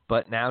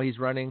 but now he's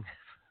running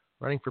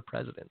for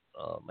president.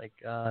 Oh, my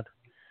God.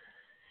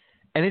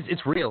 And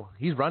it's real.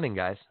 He's running,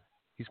 guys.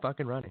 He's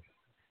fucking running.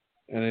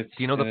 And it's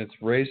it's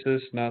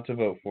racist not to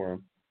vote for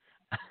him.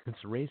 It's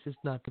racist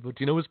not to vote.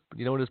 Do you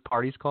know what his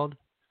party's called?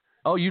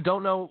 Oh, you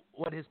don't know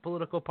what his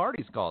political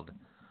party's called?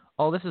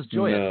 Oh, this is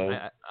joyous.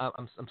 No.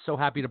 I'm so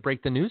happy to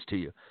break the news to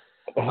you.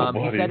 Oh,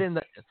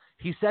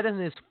 he said in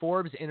this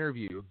Forbes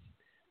interview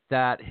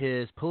that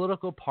his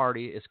political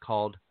party is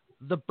called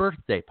the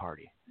Birthday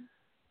Party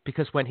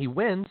because when he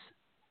wins,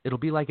 it'll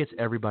be like it's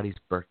everybody's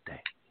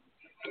birthday.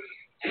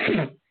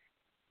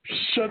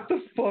 Shut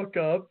the fuck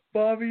up,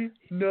 Bobby.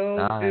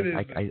 No, it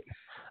isn't.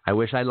 I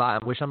wish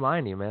I'm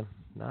lying to you, man.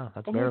 No,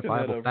 that's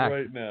verifiable looking that up fact.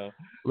 right now.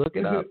 Look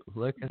it up.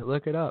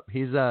 Look it up.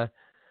 He's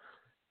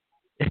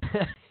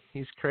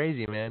he's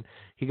crazy, man.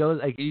 He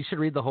goes like you should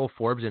read the whole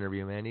Forbes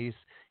interview, man.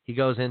 He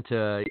goes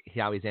into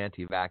how he's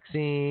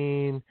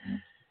anti-vaccine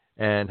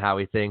and how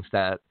he thinks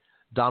that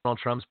Donald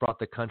Trump's brought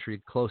the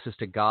country closest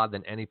to God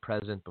than any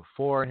president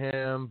before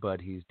him,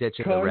 but he's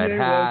ditching the red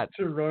hat.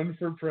 Kanye to run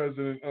for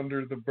president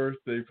under the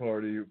birthday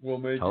party will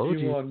make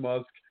Elon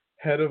Musk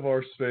head of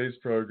our space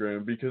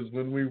program because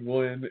when we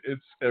win,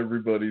 it's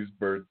everybody's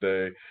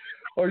birthday.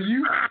 Are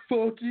you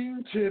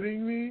fucking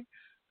kidding me?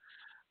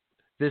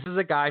 This is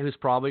a guy who's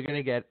probably going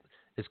to get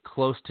as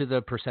close to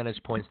the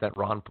percentage points that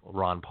Ron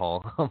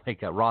Paul, oh my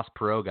God, Ross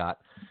Perot got.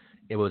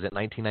 It was at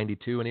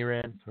 1992 when he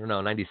ran, or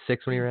no,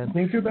 96 when he ran.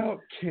 Think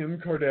about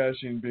Kim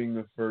Kardashian being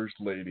the first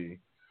lady,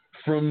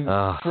 from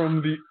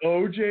the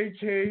OJ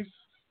case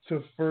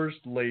to first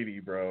lady,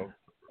 bro.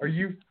 Are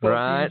you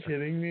fucking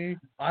kidding me?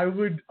 I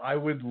would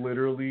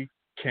literally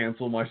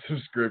cancel my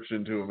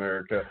subscription to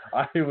America.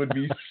 I would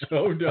be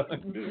so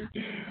done, dude.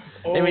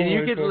 Oh, I mean,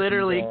 you could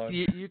literally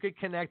you could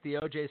connect the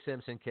O.J.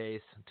 Simpson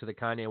case to the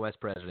Kanye West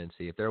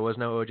presidency. If there was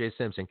no O.J.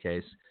 Simpson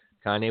case,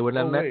 Kanye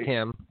wouldn't have met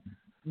Kim.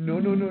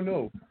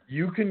 No.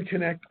 You can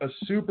connect a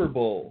Super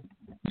Bowl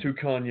to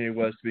Kanye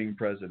West being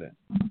president.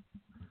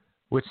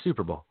 Which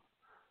Super Bowl?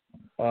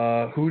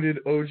 Who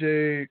did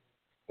OJ?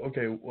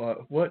 Okay,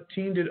 what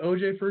team did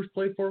OJ first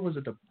play for? Was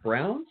it the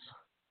Browns?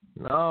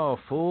 No,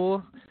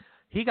 fool.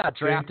 He got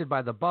drafted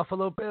by the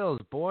Buffalo Bills,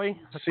 boy.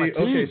 That's my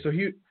team. Okay, so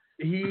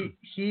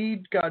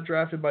he got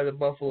drafted by the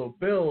Buffalo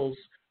Bills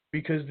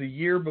because the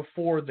year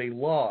before they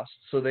lost,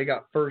 so they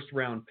got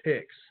first-round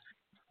picks.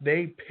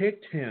 They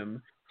picked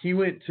him. He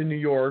went to New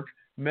York,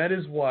 met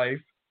his wife,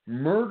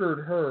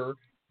 murdered her,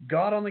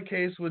 got on the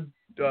case with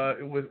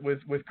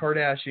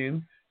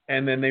Kardashian,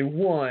 and then they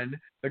won.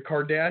 The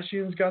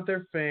Kardashians got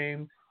their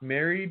fame,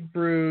 married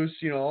Bruce,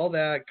 all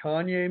that.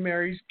 Kanye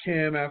marries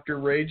Kim after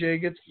Ray J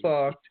gets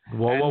fucked.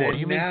 Whoa.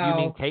 You mean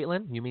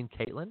Caitlyn? You mean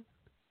Caitlyn?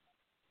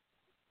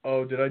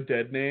 Oh, did I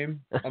dead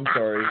name? I'm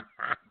sorry.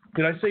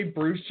 Did I say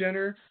Bruce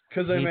Jenner?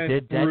 Because I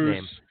meant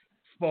Bruce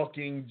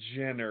fucking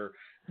Jenner.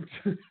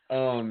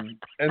 And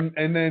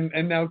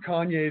now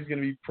Kanye is going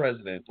to be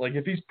president. Like,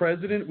 if he's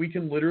president, we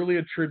can literally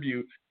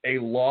attribute a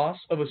loss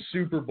of a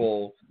Super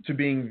Bowl to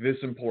being this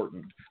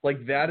important.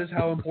 Like, that is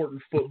how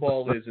important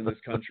football is in this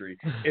country.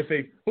 If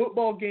a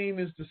football game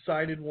is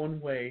decided one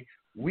way,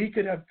 we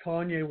could have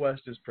Kanye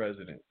West as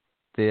president.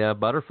 The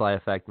butterfly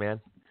effect, man.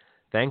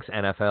 Thanks,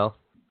 NFL.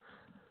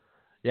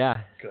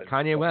 Yeah, Good.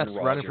 Kanye West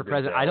Roger running for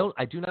president. Goodell.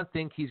 I do not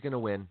think he's going to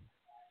win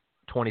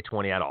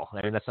 2020 at all.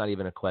 I mean, that's not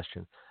even a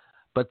question.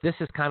 But this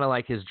is kind of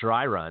like his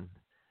dry run,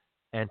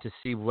 and to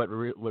see what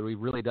he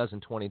really does in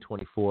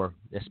 2024,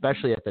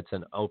 especially if it's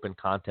an open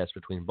contest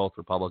between both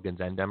Republicans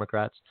and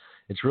Democrats,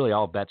 it's really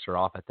all bets are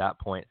off at that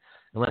point.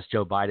 Unless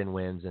Joe Biden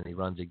wins and he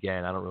runs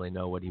again, I don't really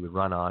know what he would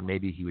run on.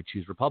 Maybe he would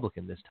choose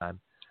Republican this time.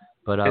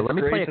 But it's let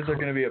me great play that they're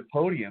going to be at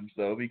podiums,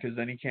 though, because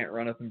then he can't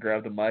run up and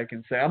grab the mic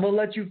and say, I'm going to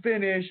let you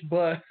finish,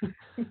 but...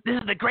 This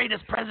is the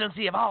greatest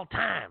presidency of all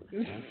time.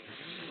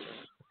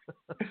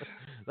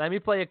 Let me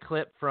play a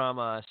clip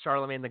from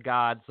Charlemagne the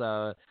God's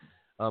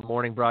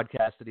morning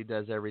broadcast that he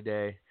does every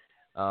day,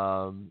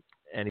 and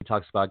he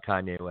talks about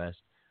Kanye West.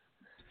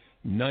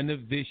 None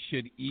of this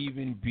should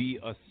even be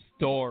a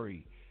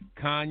story.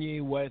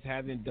 Kanye West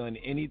hasn't done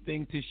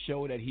anything to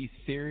show that he's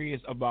serious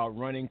about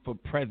running for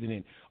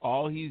president.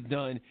 All he's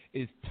done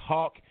is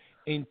talk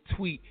and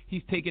tweet.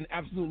 He's taken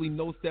absolutely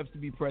no steps to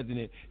be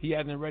president. He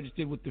hasn't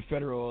registered with the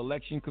Federal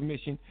Election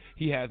Commission.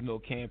 He has no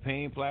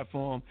campaign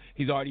platform.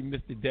 He's already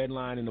missed the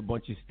deadline in a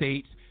bunch of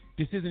states.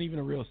 This isn't even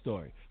a real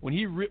story. When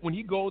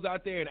he goes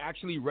out there and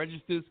actually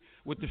registers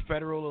with the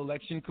Federal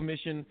Election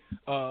Commission,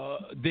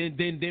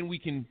 then we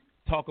can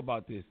talk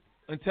about this.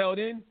 Until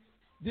then,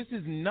 this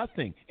is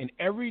nothing. And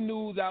every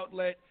news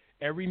outlet,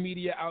 every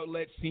media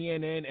outlet,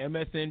 CNN,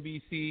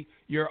 MSNBC,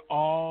 you're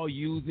all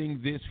using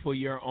this for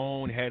your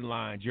own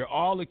headlines. You're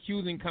all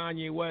accusing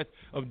Kanye West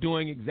of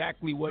doing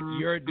exactly what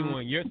you're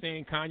doing. You're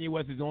saying Kanye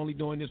West is only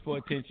doing this for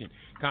attention.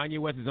 Kanye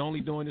West is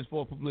only doing this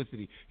for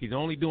publicity. He's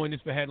only doing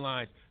this for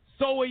headlines.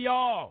 So are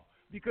y'all,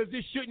 because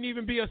this shouldn't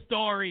even be a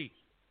story.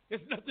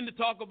 There's nothing to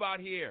talk about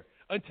here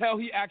until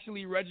he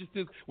actually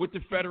registers with the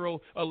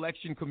Federal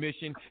Election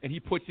Commission and he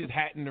puts his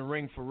hat in the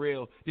ring for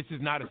real. This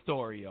is not a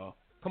story, y'all.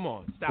 Come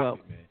on, stop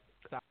it, man.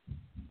 Stop.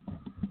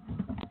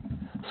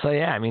 So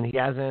yeah, I mean,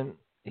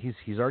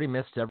 he's already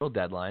missed several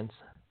deadlines.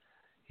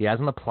 He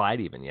hasn't applied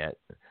even yet.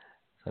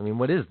 I mean,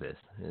 what is this?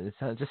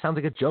 It just sounds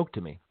like a joke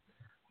to me.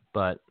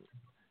 But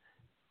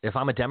if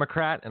I'm a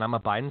Democrat and I'm a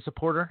Biden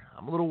supporter,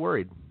 I'm a little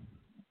worried.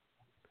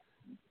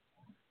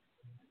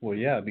 Well,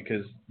 yeah,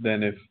 because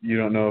then if you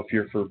don't know if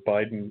you're for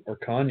Biden or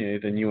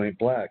Kanye, then you ain't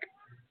black.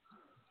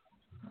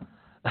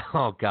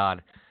 Oh,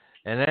 God.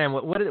 And then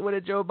what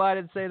did Joe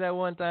Biden say that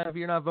one time? If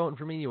you're not voting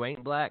for me, you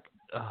ain't black?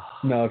 Oh.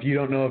 No, if you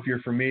don't know if you're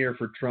for me or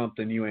for Trump,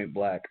 then you ain't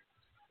black.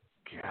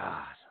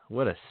 God,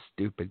 what a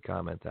stupid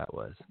comment that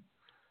was.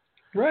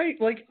 Right?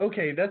 Like,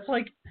 okay, that's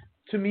like,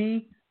 to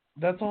me,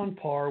 that's on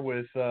par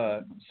with,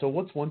 so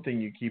what's one thing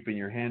you keep in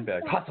your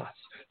handbag? Hot sauce.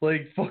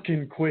 Like,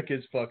 fucking quick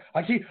as fuck.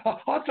 I keep,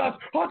 hot sauce,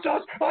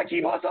 I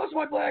keep hot sauce. Am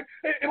I black?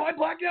 Am I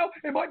black now?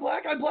 Am I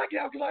black? I'm black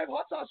now because I have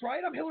hot sauce,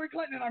 right? I'm Hillary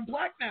Clinton and I'm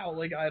black now.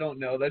 Like, I don't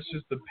know. That's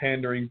just the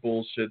pandering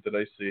bullshit that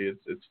I see.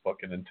 It's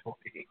fucking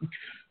annoying.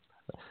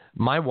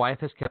 My wife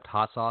has kept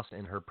hot sauce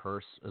in her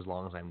purse as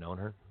long as I've known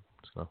her.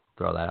 Just gonna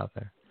throw that out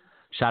there.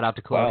 Shout out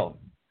to Chloe. Wow.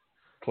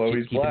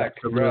 Chloe's black.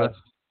 Congrats.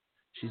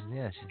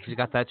 She's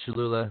got that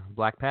Cholula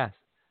Black Pass.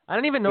 I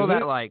didn't even know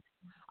that. Like,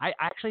 I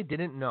actually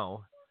didn't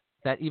know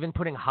that even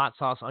putting hot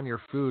sauce on your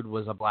food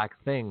was a black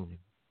thing,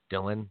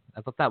 Dylan.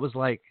 I thought that was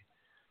like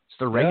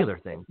just a regular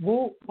thing.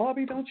 Well,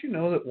 Bobby, don't you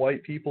know that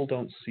white people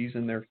don't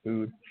season their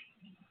food?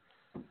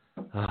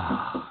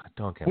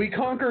 Don't get we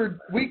conquered.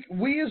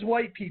 We as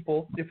white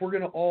people, if we're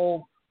gonna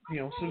all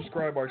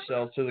subscribe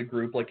ourselves to the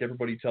group like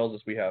everybody tells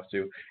us we have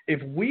to,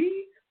 if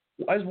we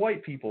as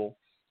white people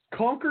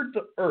conquered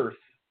the earth,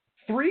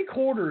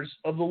 3/4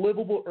 of the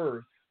livable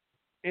earth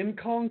in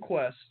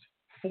conquest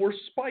for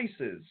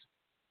spices,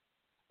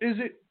 is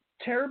it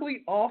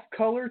terribly off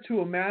color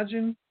to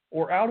imagine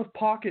or out of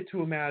pocket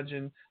to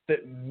imagine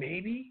that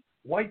maybe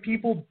white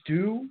people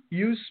do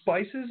use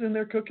spices in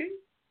their cooking?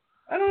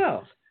 I don't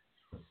know.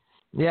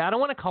 Yeah, I don't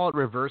want to call it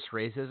reverse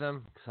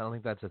racism because I don't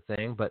think that's a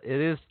thing, but it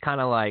is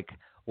kind of like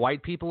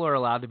white people are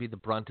allowed to be the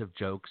brunt of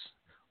jokes.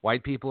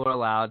 White people are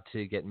allowed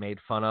to get made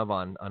fun of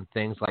on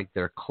things like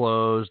their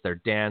clothes, their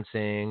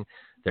dancing,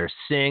 their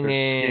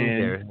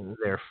singing,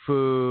 their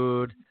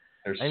food,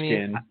 their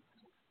skin.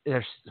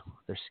 Their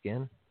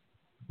skin.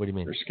 What do you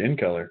mean? Their skin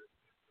color.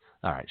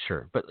 All right,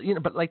 sure, but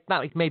but like not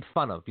like made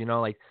fun of,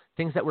 like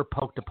things that were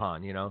poked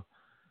upon,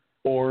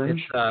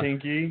 Orange,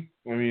 pinky.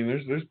 I mean,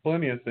 there's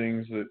plenty of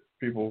things that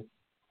people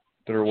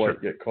that are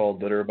white get called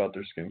that are about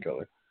their skin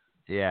color.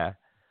 Yeah,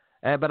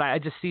 but I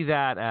just see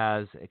that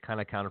as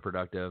kind of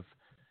counterproductive.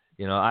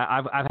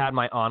 I've had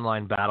my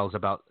online battles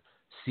about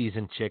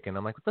seasoned chicken.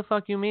 I'm like, what the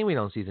fuck you mean we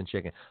don't season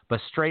chicken?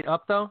 But straight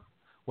up though,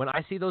 when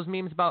I see those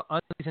memes about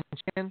unseasoned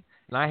chicken,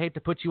 and I hate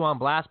to put you on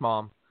blast,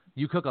 Mom,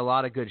 you cook a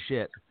lot of good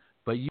shit,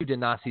 but you did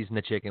not season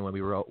the chicken when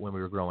we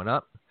were growing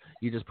up.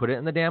 You just put it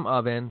in the damn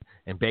oven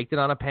and baked it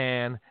on a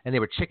pan, and they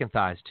were chicken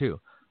thighs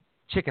too.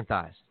 Chicken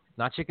thighs,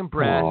 not chicken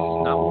breasts,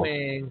 not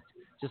wings,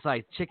 just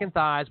like chicken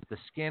thighs with the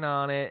skin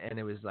on it, and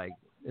it was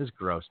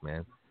gross,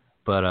 man.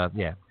 But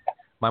yeah.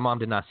 My mom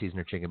did not season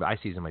her chicken, but I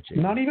seasoned my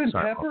chicken. Not even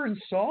Sorry, pepper and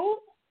salt?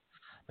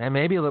 Man,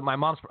 maybe my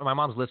mom's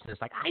listening. It's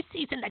like, I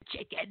seasoned the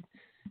chicken.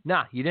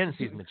 Nah, you didn't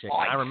season the chicken.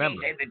 I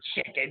remember. I seasoned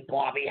the chicken,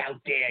 Bobby. How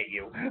dare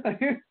you?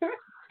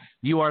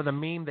 You are the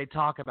meme they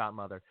talk about,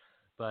 mother.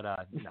 But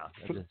no,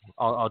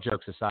 all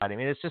jokes aside, I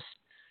mean, it's just,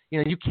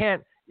 you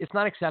can't. It's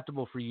not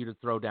acceptable for you to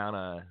throw down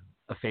a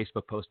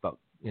Facebook post about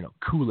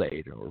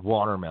Kool-Aid or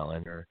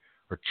watermelon or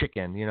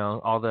chicken.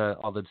 All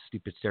the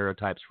stupid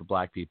stereotypes for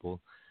black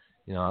people.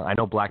 I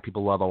know black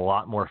people love a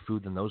lot more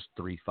food than those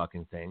three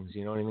fucking things.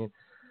 You know what I mean?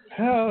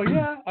 Hell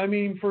yeah. I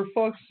mean, for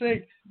fuck's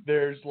sake,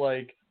 there's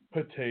like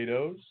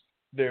potatoes.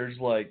 There's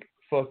like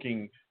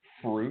fucking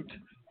fruit.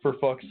 For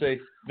fuck's sake,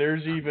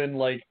 there's even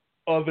like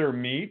other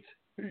meat,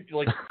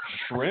 like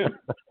shrimp.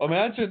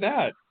 Imagine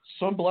that.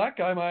 Some black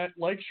guy might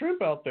like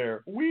shrimp out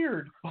there.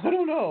 Weird. I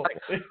don't know.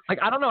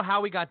 I don't know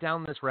how we got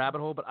down this rabbit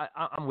hole, but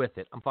I'm with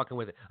it. I'm fucking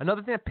with it.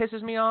 Another thing that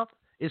pisses me off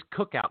is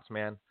cookouts,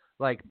 man.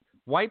 Like,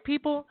 white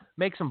people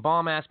make some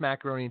bomb-ass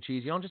macaroni and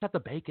cheese. You don't just have to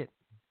bake it.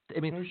 I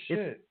mean, no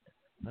shit.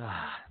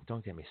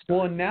 Don't get me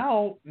started.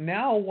 Well,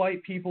 now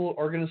white people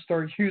are going to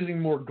start using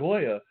more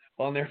Goya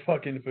on their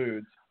fucking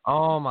foods.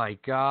 Oh, my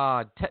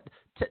God.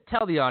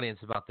 Tell the audience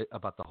about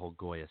the whole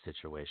Goya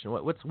situation.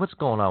 What's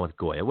going on with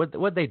Goya?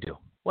 What'd they do?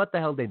 What the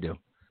hell did they do?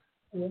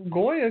 Well,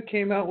 Goya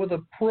came out with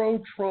a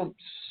pro-Trump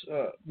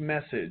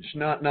message.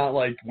 Not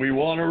like, we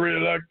want to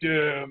reelect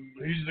him.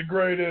 He's the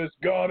greatest.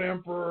 God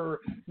Emperor.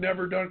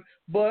 Never done.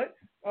 But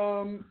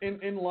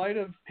in light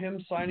of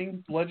him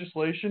signing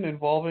legislation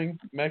involving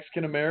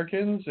Mexican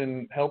Americans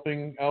and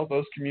helping out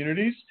those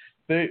communities,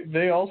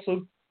 they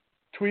also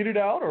tweeted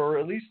out, or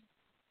at least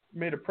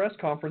made a press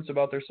conference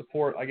about their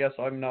support. I guess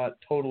I'm not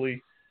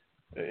totally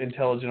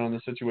intelligent on the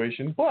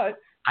situation, but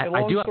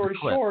long story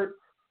short,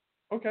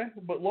 okay.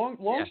 But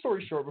long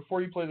story short,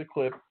 before you play the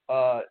clip,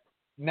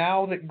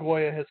 now that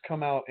Goya has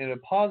come out in a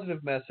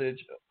positive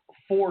message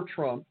for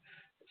Trump,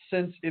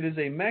 since it is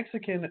a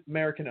Mexican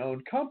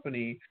American-owned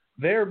company,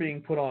 they're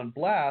being put on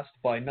blast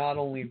by not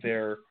only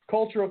their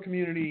cultural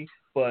community,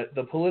 but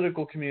the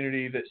political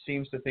community that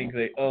seems to think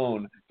they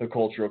own the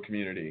cultural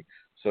community.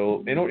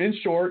 So, in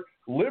short,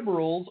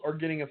 liberals are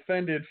getting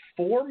offended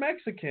for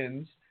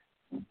Mexicans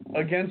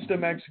against a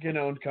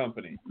Mexican-owned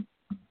company.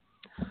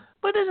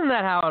 But isn't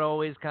that how it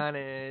always kind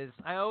of is?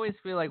 I always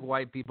feel like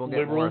white people get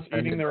liberals more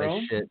eating offended their by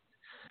own shit.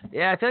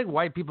 Yeah, I feel like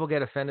white people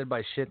get offended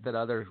by shit that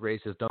other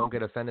races don't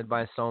get offended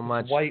by so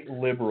much. White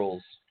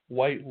liberals.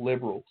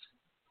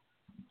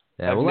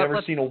 Yeah, I've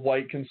never seen a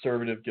white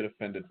conservative get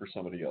offended for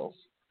somebody else.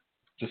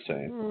 Just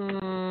saying.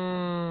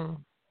 I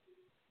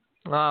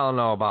don't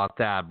know about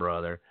that,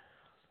 brother.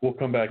 We'll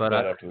come back to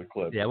that after the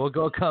clip. Yeah,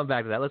 we'll come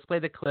back to that. Let's play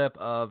the clip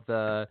of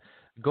the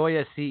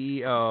Goya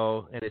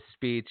CEO in his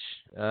speech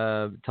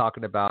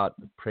talking about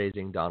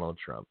praising Donald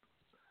Trump.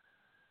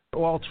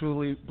 We're all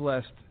truly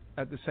blessed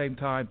at the same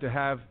time to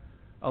have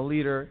a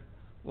leader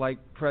like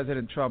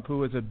President Trump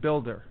who is a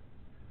builder.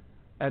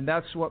 And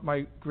that's what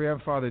my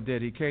grandfather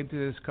did. He came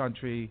to this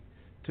country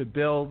to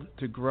build,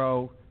 to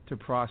grow, to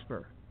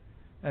prosper.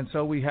 And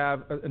so we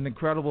have an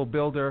incredible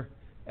builder,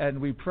 and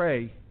we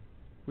pray.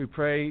 We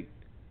pray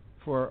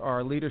for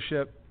our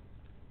leadership,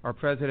 our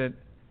president,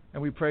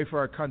 and we pray for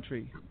our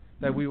country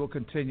that we will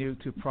continue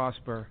to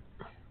prosper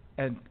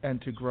and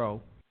to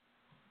grow.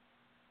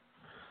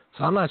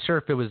 So I'm not sure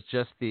if it was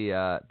just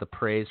the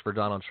praise for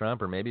Donald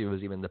Trump, or maybe it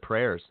was even the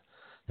prayers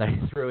that he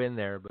threw in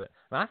there. But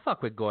I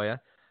fuck with Goya.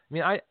 I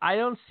mean, I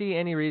don't see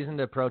any reason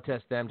to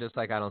protest them, just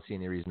like I don't see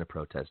any reason to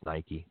protest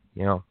Nike.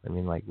 You know, I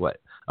mean, like, what?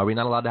 Are we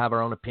not allowed to have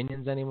our own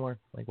opinions anymore?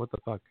 Like, what the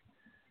fuck?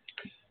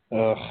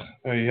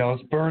 Yeah,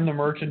 let's burn the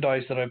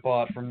merchandise that I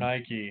bought from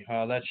Nike.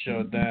 That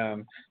showed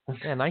them.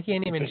 Yeah, Nike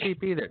ain't even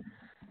cheap either.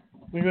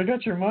 Like, I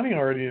got your money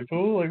already,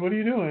 fool. Like, what are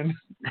you doing?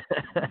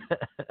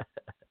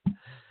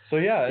 So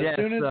yeah, as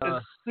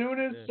soon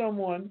as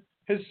someone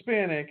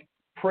Hispanic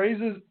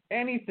praises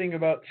anything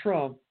about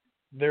Trump,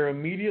 they're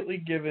immediately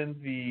given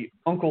the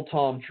Uncle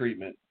Tom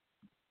treatment.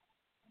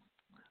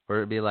 Or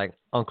it'd be like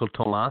Uncle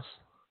Tomas.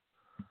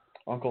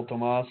 Uncle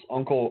Tomas,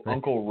 Uncle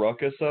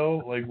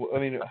Ruckuso. Like, I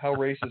mean, how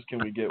racist can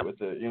we get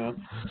with it, you know?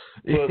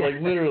 But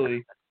like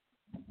literally,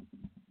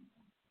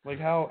 like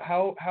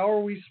how are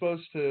we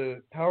supposed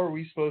to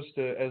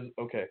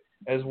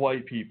as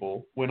white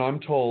people, when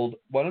I'm told,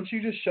 why don't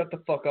you just shut the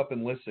fuck up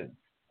and listen?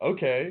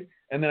 Okay,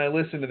 and then I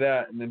listen to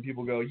that, and then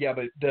people go, yeah,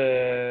 but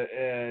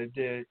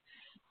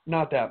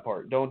not that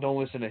part. Don't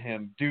listen to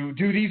him. Do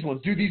these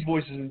ones. Do these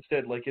voices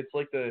instead. Like it's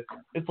like the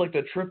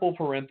triple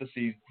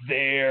parentheses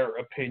their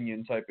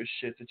opinion type of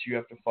shit that you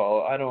have to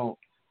follow. I don't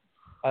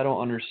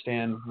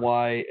understand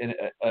why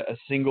a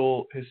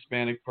single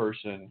Hispanic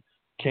person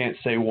can't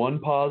say one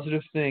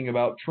positive thing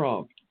about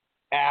Trump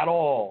at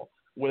all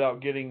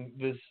without getting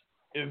this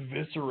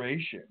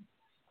evisceration.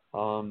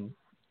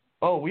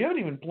 We haven't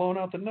even blown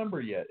out the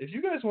number yet. If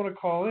you guys want to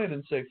call in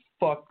and say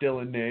fuck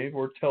Dylan Nave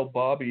or tell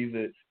Bobby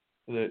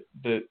that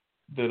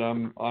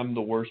I'm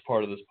the worst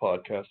part of this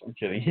podcast, I'm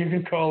kidding. You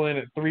can call in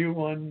at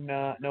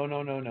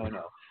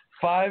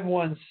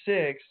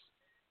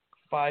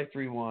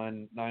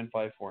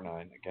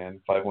 516-531-9549.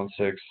 Again,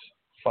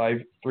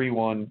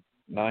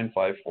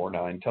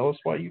 516-531-9549. Tell us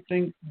why you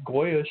think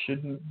Goya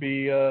shouldn't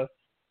be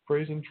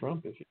praising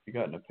Trump if you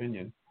got an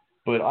opinion.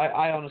 But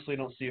I honestly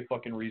don't see a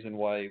fucking reason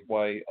why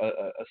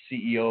a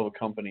CEO of a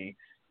company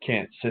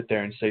can't sit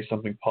there and say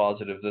something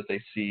positive that they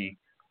see.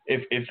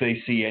 If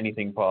they see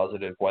anything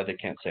positive, why they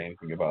can't say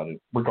anything about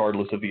it,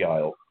 regardless of the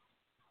aisle.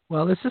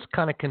 Well, this just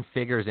kind of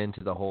configures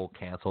into the whole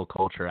cancel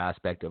culture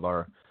aspect of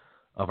our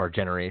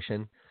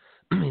generation.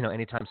 You know,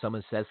 anytime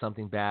someone says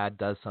something bad,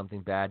 does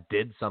something bad,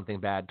 did something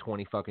bad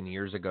 20 fucking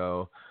years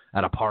ago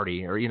at a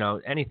party, or, you know,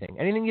 anything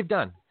you've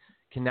done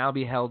can now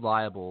be held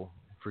liable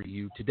for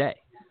you today.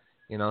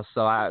 You know,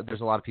 so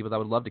there's a lot of people that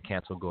would love to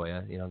cancel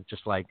Goya, you know,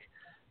 just like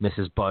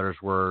Mrs.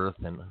 Buttersworth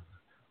and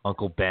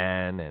Uncle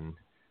Ben and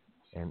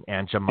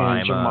Aunt Jemima.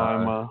 Aunt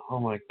Jemima. Oh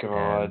my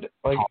God!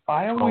 Like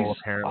I always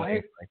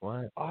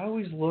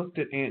looked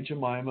at Aunt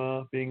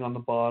Jemima being on the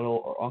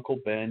bottle or Uncle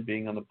Ben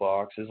being on the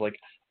box as like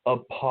a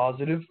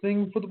positive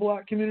thing for the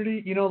black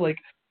community. You know, like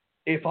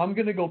if I'm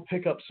gonna go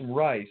pick up some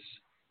rice,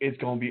 it's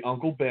gonna be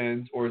Uncle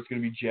Ben's or it's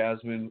gonna be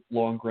Jasmine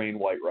long grain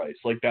white rice.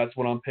 Like that's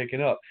what I'm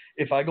picking up.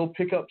 If I go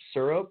pick up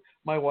syrup,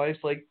 my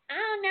wife's like,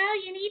 "Oh no,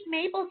 you need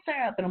maple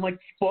syrup," and I'm like,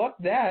 "Fuck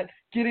that!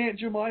 Get Aunt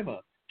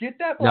Jemima." Get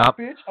that black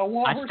bitch. I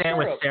want her syrup. I stand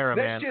with Sarah,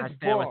 that man. shit's I stand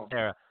bomb. with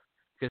Sarah.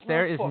 Because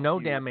there is no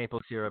you. damn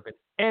maple syrup in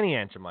any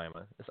Aunt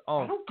Jemima. It's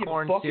all I don't give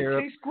corn a fuck. syrup.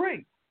 It tastes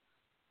great.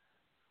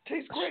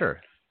 Tastes great.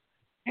 Sure.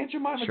 Aunt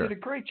Jemima did a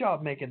great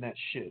job making that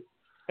shit.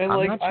 And I'm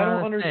like not I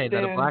don't trying to say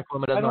understand that a black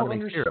woman doesn't want to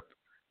make syrup.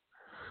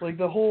 Like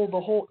the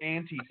whole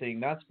auntie thing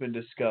that's been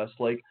discussed.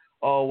 Like,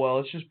 oh well,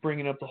 it's just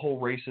bringing up the whole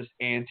racist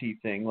auntie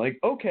thing. Like,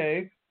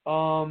 okay,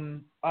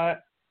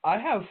 I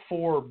have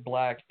 4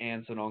 black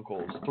aunts and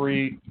uncles,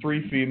 three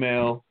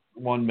female,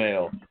 1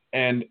 male,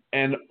 and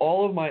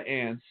all of my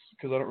aunts,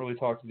 because I don't really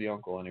talk to the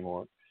uncle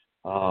anymore,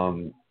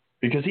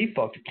 because he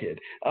fucked a kid.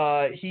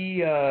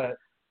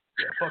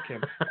 Fuck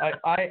him.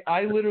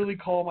 I literally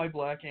call my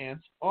black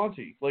aunts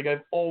auntie. Like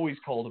I've always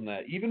called them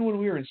that, even when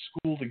we were in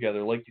school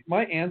together. Like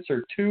my aunts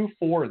are 2,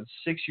 4, and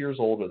 6 years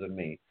older than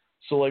me.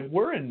 So like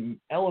we're in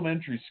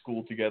elementary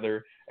school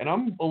together, and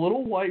I'm a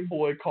little white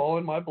boy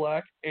calling my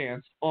black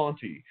aunts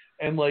auntie.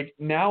 And like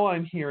now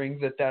I'm hearing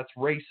that that's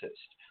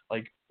racist.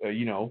 Like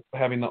you know,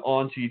 having the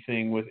auntie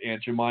thing with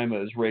Aunt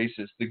Jemima is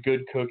racist. The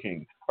good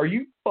cooking. Are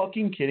you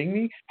fucking kidding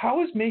me?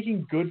 How is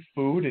making good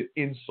food an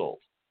insult?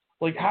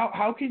 Like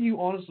how can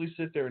you honestly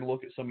sit there and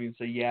look at somebody and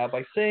say, yeah,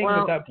 by saying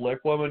that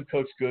black woman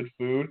cooks good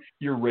food,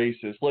 you're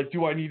racist? Like,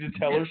 do I need to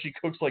tell her she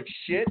cooks like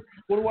shit?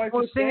 What do I have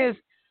to say? The thing is,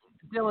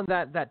 Dylan,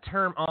 that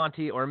term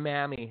auntie or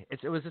mammy,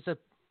 it was just a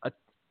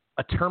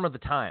term of the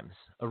times,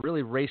 a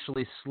really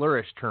racially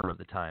slurish term of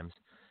the times.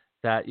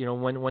 That, you know,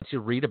 once you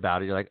read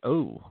about it, you're like,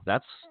 oh,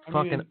 that's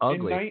fucking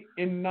ugly.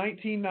 In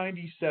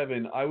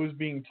 1997, I was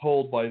being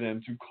told by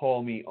them to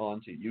call me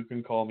auntie. You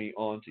can call me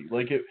auntie.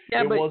 Like it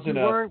wasn't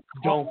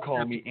don't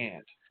call me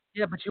aunt.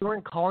 Yeah, but you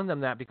weren't calling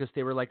them that because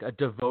they were like a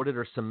devoted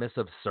or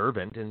submissive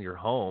servant in your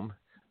home.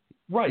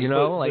 Right. You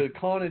know, but like the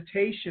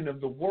connotation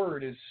of the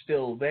word is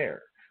still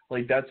there.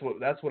 Like that's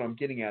what I'm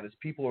getting at is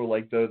people are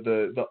like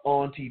the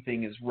auntie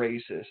thing is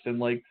racist, and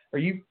like, are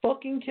you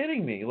fucking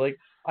kidding me? Like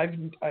I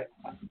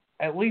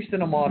at least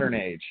in a modern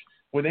age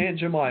with Aunt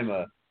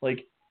Jemima,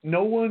 like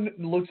no one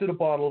looks at a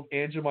bottle of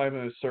Aunt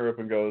Jemima syrup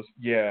and goes,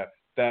 yeah,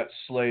 that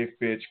slave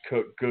bitch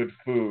cooked good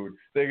food.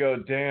 They go,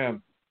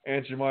 damn,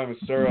 Aunt Jemima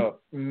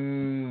syrup, give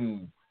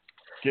me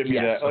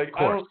that. Like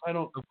I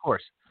don't. Of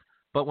course,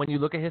 but when you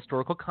look at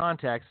historical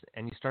context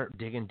and you start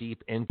digging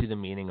deep into the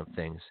meaning of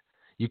things,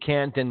 you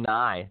can't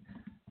deny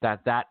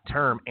that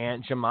term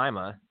Aunt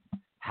Jemima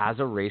has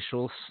a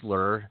racial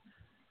slur.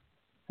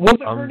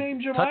 Wasn't her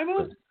name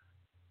Jemima?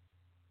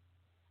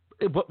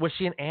 Was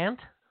she an aunt?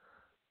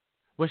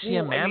 Was she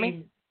a mammy? I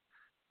mean,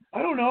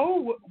 I don't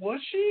know. Was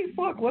she?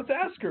 Fuck, let's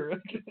ask her.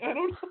 I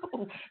don't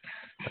know.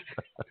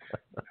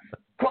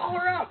 Call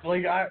her up.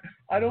 Like I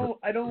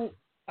don't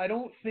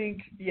think.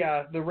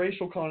 Yeah, the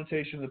racial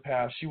connotation in the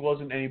past. She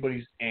wasn't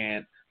anybody's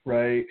aunt,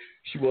 right?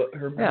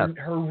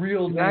 Her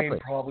real exactly. name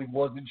probably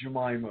wasn't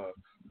Jemima.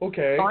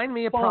 Okay, Find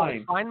me a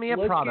fine. Find me a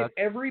Let's product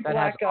get every that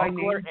black has guy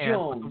uncle or named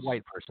aunt with Jones. a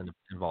white person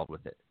involved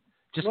with it.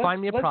 Just Let's-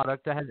 find me a let's-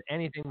 product that has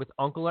anything with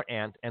uncle or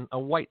aunt and a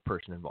white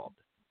person involved.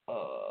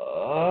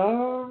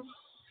 And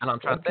I'm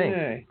trying to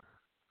think.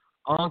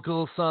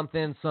 Uncle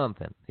something.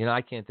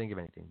 I can't think of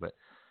anything, but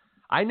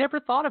I never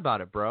thought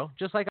about it, bro.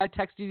 Just like I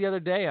texted you the other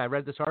day, I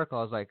read this article.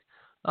 I was like,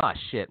 oh,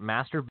 shit,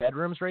 master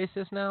bedroom's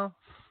racist now?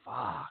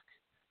 Fuck.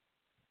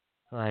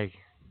 Like,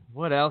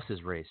 what else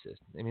is racist?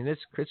 I mean,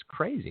 it's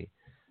crazy.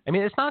 I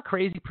mean, it's not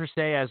crazy per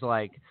se as,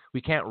 like,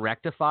 we can't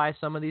rectify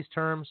some of these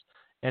terms,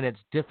 and it's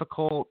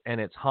difficult, and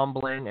it's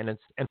humbling, and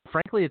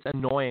frankly, it's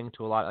annoying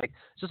to a lot. Like,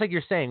 it's just like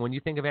you're saying, when you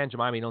think of Aunt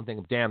Jemima, you don't think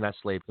of, damn, that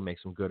slave can make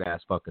some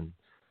good-ass fucking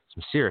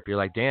some syrup. You're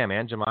like, damn,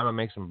 Aunt Jemima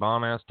makes some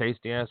bomb-ass,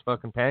 tasty-ass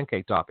fucking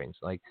pancake toppings.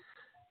 Like,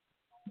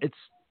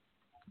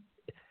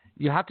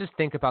 you have to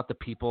think about the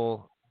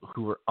people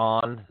who are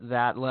on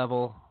that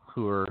level,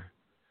 who are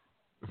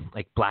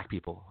like black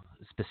people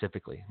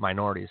specifically,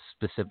 minorities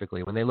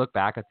specifically. When they look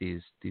back at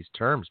these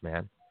terms,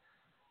 man,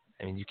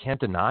 I mean, you can't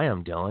deny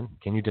them, Dylan.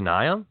 Can you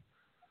deny them?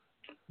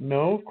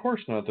 No, of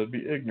course not. That'd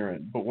be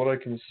ignorant. But what I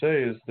can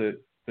say is that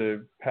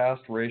the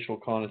past racial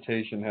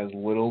connotation has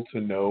little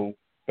to no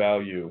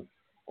value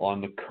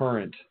on the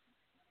current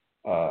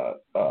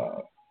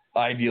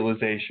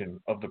idealization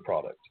of the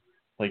product.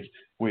 Like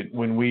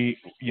when we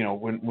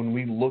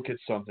look at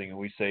something and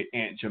we say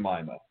Aunt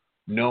Jemima,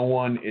 no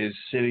one is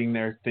sitting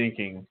there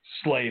thinking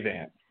slave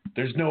aunt.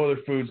 There's no other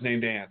foods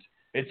named Aunt.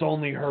 It's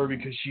only her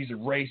because she's a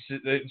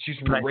racist. She's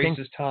from a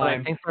racist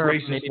time.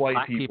 Racist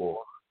white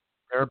people.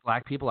 There are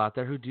black people out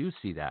there who do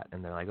see that,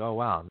 and they're like, "Oh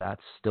wow,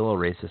 that's still a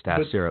racist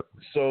ass syrup."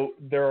 So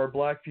there are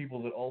black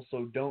people that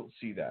also don't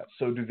see that.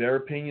 So do their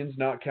opinions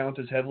not count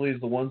as heavily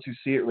as the ones who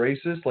see it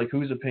racist? Like,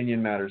 whose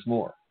opinion matters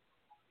more?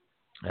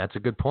 That's a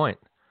good point.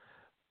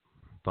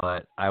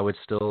 But I would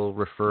still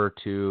refer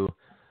to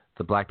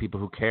the black people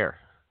who care.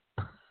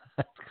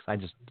 I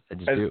just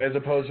do. As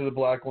opposed to the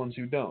black ones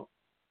who don't.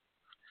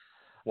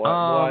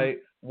 Why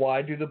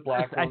do the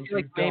black ones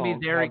who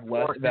don't have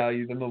less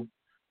value than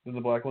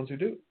the black ones who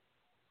do?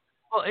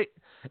 Well, it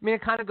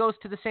kind of goes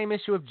to the same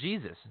issue of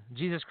Jesus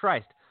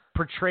Christ,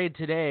 portrayed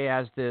today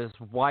as this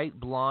white,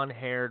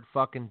 blonde-haired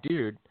fucking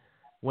dude,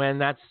 when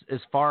that's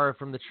as far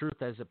from the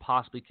truth as it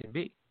possibly can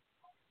be.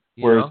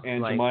 Whereas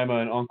Aunt Jemima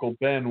and Uncle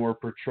Ben were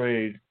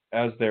portrayed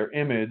as their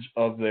image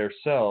of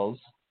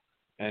themselves,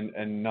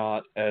 and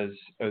not as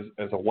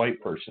a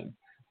white person.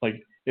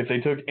 Like, if they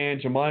took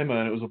Aunt Jemima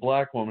and it was a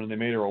black woman and they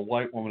made her a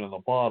white woman in the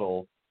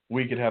bottle,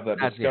 we could have that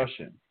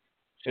discussion.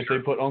 If they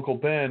put Uncle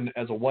Ben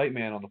as a white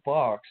man on the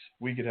box,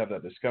 we could have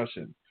that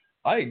discussion.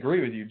 I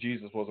agree with you.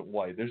 Jesus wasn't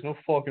white. There's no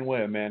fucking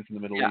way a man from the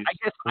Middle East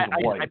was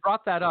white. I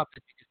brought that up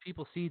because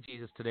people see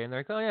Jesus today and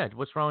they're like, oh yeah,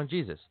 what's wrong with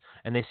Jesus?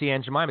 And they see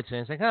Aunt Jemima today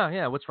and it's like, oh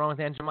yeah, what's wrong with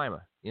Aunt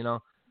Jemima? You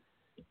know.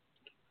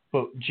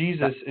 But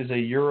Jesus is a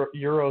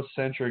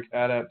Eurocentric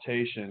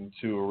adaptation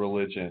to a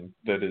religion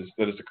that is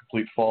a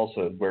complete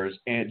falsehood, whereas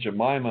Aunt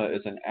Jemima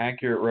is an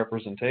accurate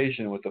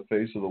representation with the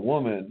face of the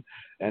woman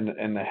and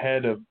the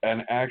head of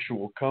an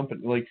actual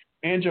company. Like,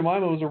 Aunt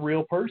Jemima was a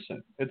real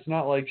person. It's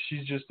not like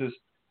she's just this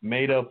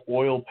made-up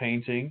oil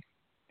painting.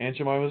 Aunt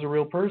Jemima is a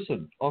real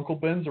person. Uncle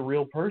Ben's a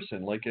real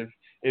person. Like,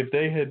 if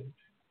they had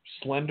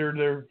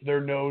slendered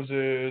their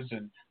noses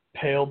and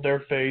paled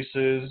their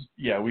faces,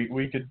 yeah,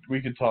 we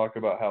could talk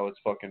about how it's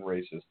fucking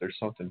racist. There's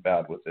something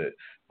bad with it.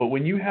 But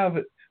when you have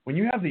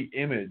the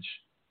image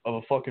of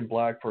a fucking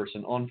black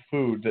person on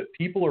food that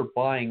people are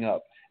buying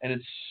up, and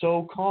it's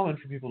so common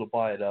for people to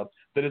buy it up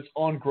that it's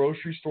on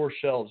grocery store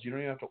shelves, you don't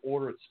even have to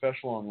order it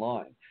special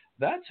online.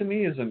 That to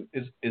me is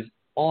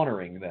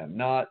honoring them,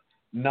 not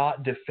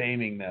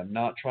defaming them,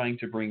 not trying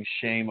to bring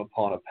shame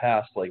upon a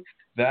past. Like,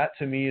 that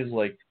to me is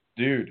like,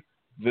 dude,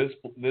 This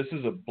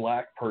is a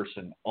black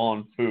person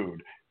on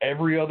food.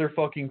 Every other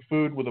fucking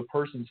food with a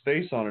person's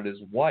face on it is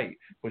white.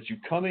 But you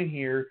come in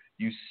here,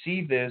 you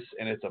see this,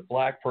 and it's a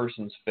black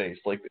person's face.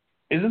 Like,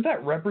 isn't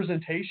that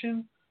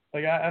representation?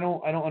 Like, I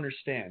don't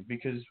understand,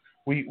 because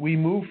we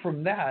move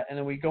from that and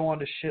then we go on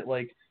to shit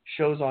like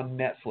shows on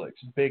Netflix.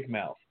 Big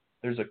Mouth.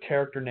 There's a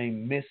character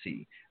named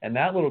Missy, and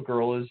that little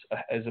girl is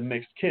a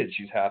mixed kid.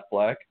 She's half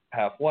black,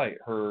 half white.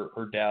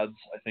 Her dad's,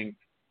 I think,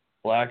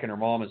 black and her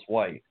mom is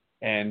white.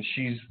 And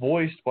she's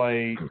voiced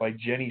by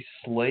Jenny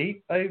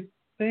Slate, I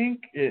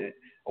think, a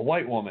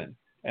white woman.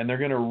 And they're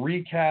going to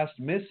recast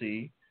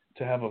Missy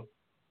to have an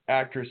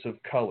actress of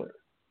color.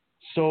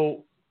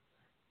 So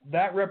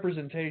that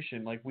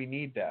representation, like, we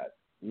need that.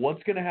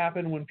 What's going to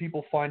happen when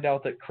people find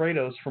out that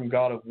Kratos from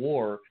God of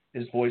War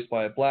is voiced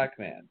by a black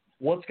man?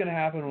 What's going to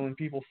happen when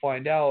people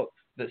find out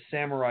that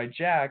Samurai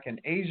Jack, an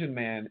Asian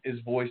man, is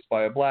voiced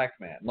by a black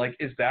man? Like,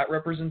 is that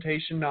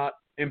representation not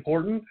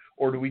important,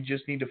 or do we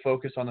just need to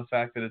focus on the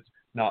fact that it's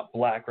not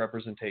black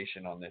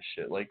representation on this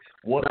shit? Like,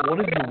 what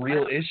is the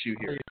real issue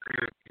here?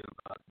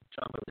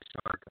 Jumping the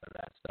shark and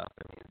that stuff.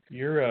 I mean,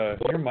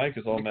 your mic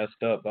is all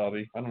messed up,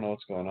 Bobby. I don't know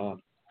what's going on.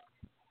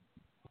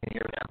 Can you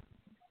hear me now?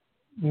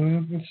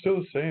 It's still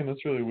the same.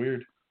 That's really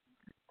weird.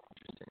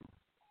 Interesting.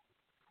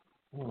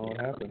 I don't know what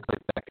happened.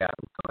 Click back out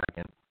and come back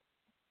in.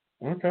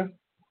 Okay.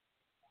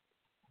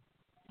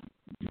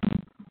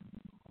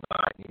 All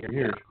right, you hear me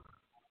Weird. now? Is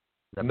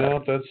that No,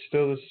 better? that's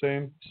still the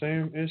same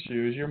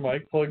issue. Is your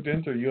mic plugged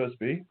in through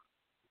USB?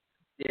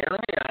 Yeah, let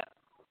me.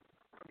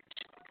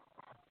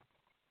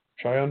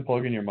 Try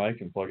unplugging your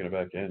mic and plugging it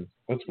back in.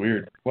 That's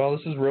weird. Well,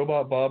 this is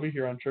Robot Bobby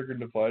here on Triggered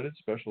Divided,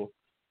 special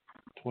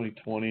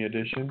 2020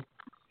 edition.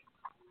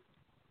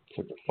 It's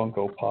like the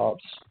Funko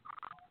Pops.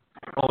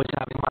 Always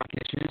having mic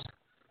issues.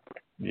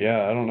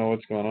 Yeah, I don't know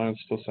what's going on. It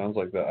still sounds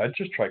like that. I'd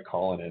just try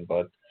calling in,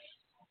 bud.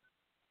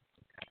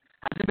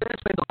 Has it been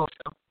this way the whole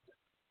show?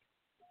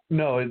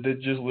 No, it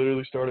just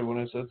literally started when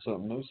I said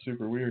something. That was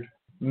super weird.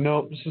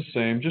 Nope, it's the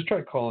same. Just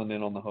try calling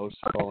in on the host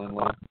call-in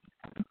line.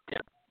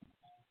 Yeah.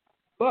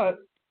 But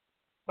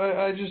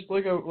I just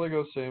like I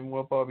was saying,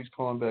 while Bobby's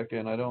calling back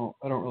in, I don't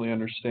really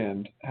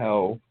understand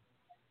how.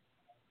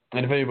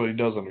 And if anybody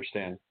does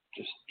understand,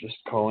 just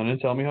call in and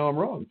tell me how I'm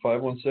wrong.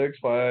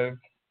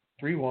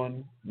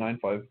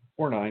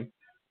 516-531-9549.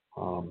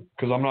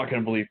 Because I'm not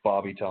gonna believe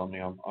Bobby telling me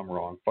I'm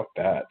wrong. Fuck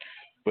that.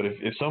 But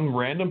if some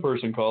random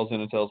person calls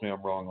in and tells me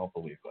I'm wrong, I'll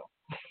believe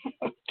them.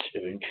 I'm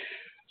kidding.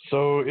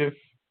 So if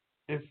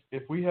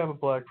we have a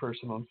black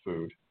person on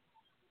food,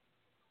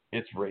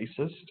 it's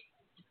racist.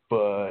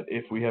 But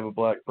if we have a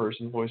black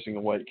person voicing a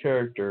white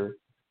character,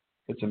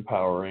 it's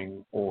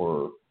empowering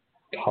or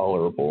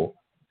tolerable.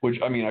 Which,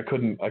 I mean, I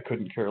couldn't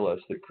care less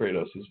that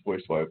Kratos is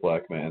voiced by a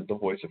black man. The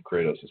voice of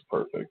Kratos is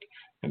perfect,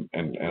 and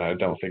I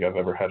don't think I've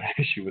ever had an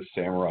issue with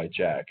Samurai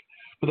Jack.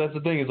 But that's the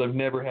thing, is I've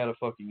never had a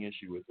fucking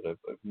issue with it.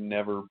 I've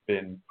never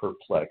been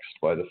perplexed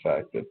by the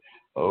fact that,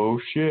 oh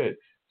shit,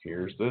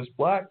 here's this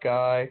black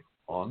guy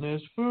on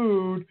this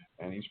food,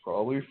 and he's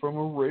probably from a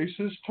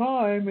racist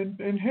time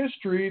in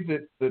history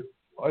that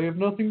I have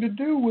nothing to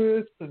do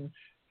with, and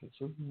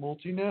it's a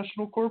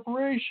multinational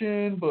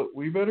corporation, but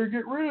we better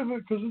get rid of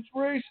it because it's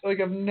race. Like,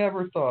 I've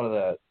never thought of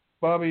that.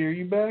 Bobby, are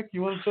you back?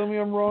 You want to tell me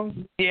I'm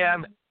wrong? Yeah,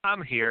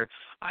 I'm here.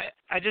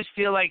 I just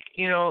feel like,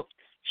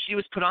 she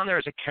was put on there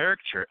as a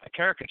caricature,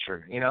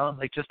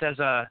 like just as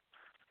a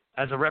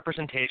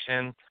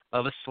representation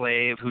of a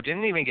slave who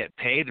didn't even get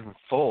paid in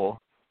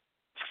full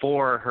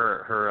for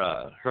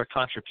her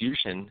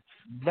contribution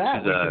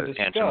That to we can the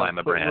discuss, Aunt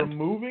Jemima but brand.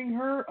 removing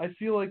her, I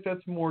feel like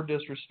that's more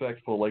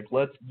disrespectful. Like,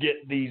 let's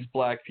get these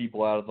black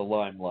people out of the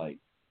limelight.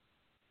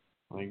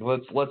 Like,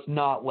 let's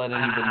not let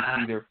anybody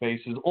see their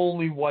faces.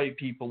 Only white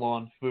people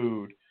on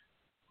food.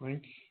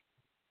 Like,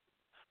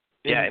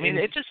 Yeah, I mean,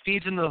 it just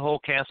feeds into the whole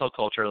cancel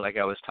culture, like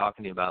I was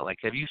talking to you about. Like,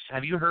 have you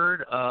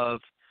heard of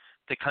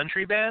the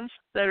country bands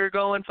that are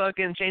going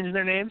fucking changing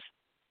their names?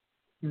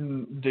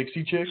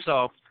 Dixie Chicks?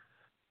 So,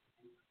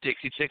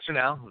 Dixie Chicks are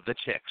now the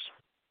Chicks,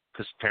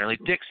 because apparently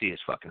Dixie is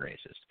fucking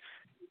racist.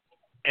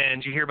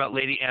 And you hear about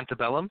Lady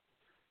Antebellum?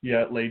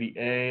 Yeah, Lady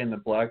A, and the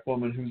black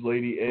woman who's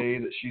Lady A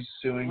that she's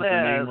suing for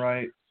name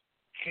rights.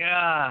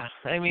 Yeah,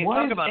 I mean, Why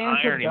talk is about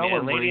irony, man.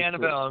 Antebellum Lady racist?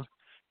 Antebellum.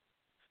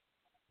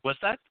 What's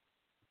that?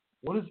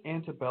 What is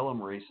Antebellum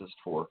racist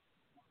for?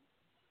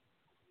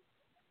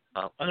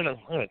 I'm gonna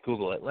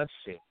Google it. Let's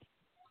see.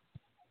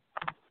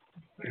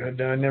 I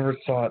never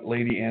thought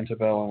Lady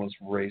Antebellum was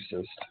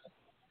racist.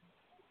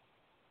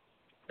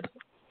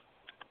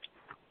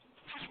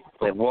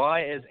 Wait,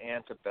 why is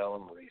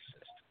Antebellum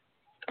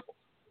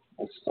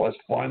racist? Let's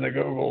find the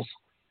Googles.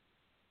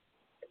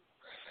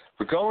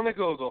 We're going to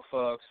Google,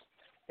 folks.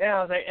 Yeah,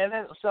 I was like, and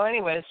then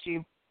anyways,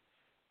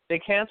 they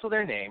cancel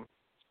their name,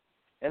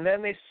 and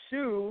then they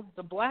sue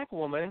the black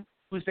woman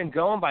who's been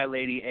going by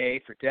Lady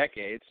A for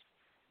decades.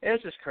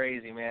 It's just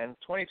crazy, man.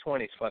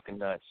 2020 is fucking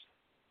nuts.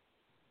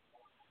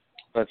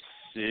 Let's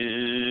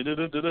see.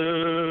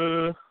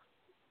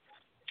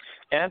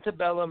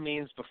 Antebellum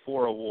means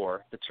before a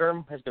war. The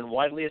term has been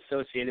widely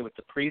associated with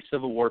the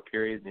pre-Civil War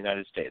period in the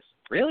United States.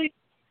 Really?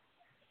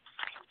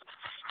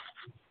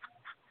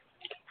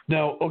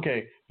 Now,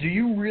 okay, do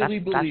you really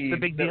believe the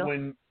big that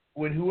deal?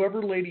 when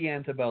whoever Lady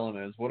Antebellum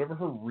is, whatever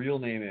her real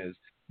name is,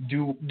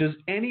 does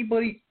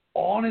anybody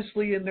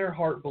honestly in their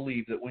heart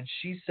believe that when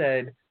she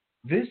said,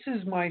 "This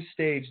is my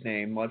stage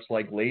name," much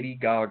like Lady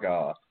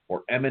Gaga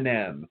or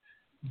Eminem,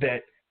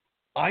 that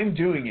I'm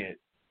doing it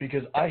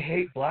because I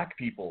hate black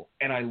people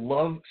and I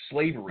love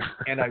slavery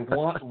and I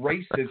want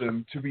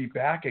racism to be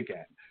back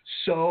again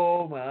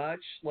so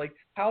much? Like,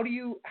 how do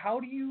you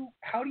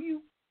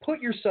put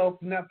yourself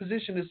in that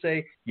position to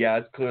say, yeah,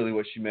 it's clearly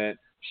what she meant.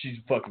 She's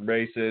fucking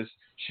racist.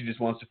 She just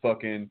wants to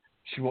fucking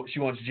she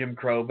wants Jim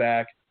Crow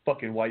back.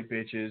 Fucking white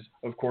bitches.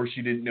 Of course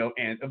you didn't know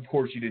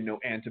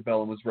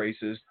Antebellum was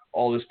racist.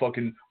 All this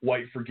fucking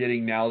white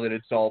forgetting now that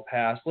it's all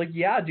past. Like,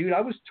 yeah, dude,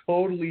 I was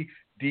totally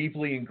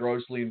deeply and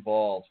grossly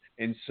involved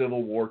in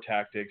Civil War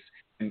tactics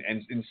and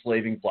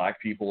enslaving black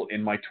people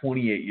in my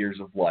 28 years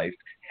of life.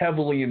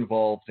 Heavily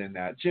involved in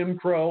that. Jim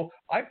Crow,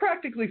 I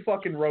practically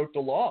fucking wrote the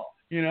law.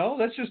 You know,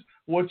 that's just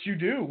what you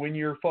do when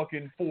you're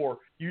fucking four.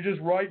 You just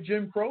write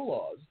Jim Crow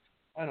laws.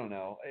 I don't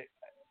know.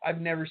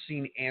 I've never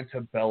seen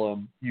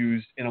antebellum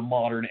used in a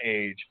modern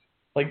age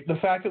Like, the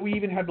fact that we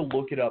even had to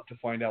look it up to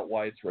find out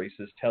why it's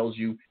racist tells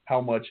you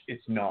how much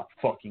it's not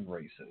fucking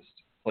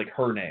racist. Like,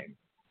 her name.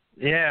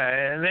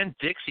 Yeah, and then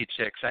Dixie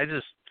Chicks.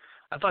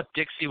 I thought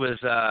Dixie was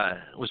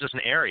just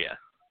an area.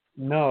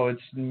 No,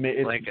 it's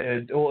Like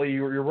well,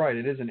 you're right.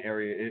 It is an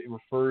area. It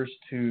refers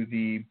to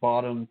the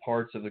bottom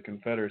parts of the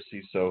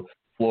Confederacy. So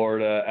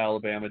Florida,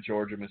 Alabama,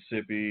 Georgia,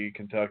 Mississippi,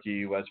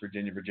 Kentucky, West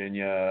Virginia,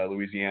 Virginia,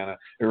 Louisiana.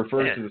 It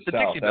refers to the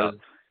South. Dixie Belt.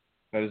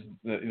 That is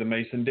the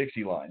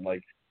Mason-Dixie line.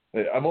 Like,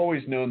 I've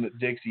always known that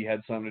Dixie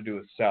had something to do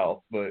with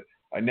South, but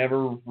I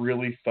never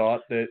really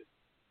thought that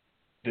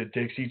the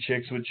Dixie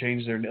Chicks would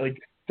change their name. Like,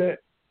 that.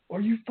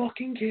 Are you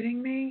fucking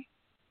kidding me?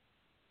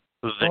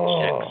 The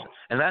Chicks.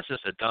 And that's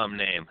just a dumb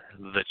name,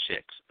 The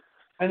Chicks.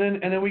 And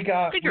then we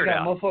got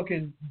out.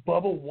 motherfucking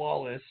Bubba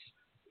Wallace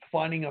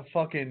finding a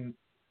fucking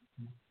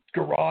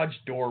garage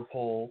door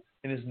pole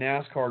in his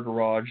NASCAR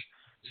garage,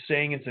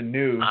 saying it's a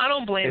noose. I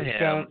don't blame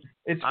him.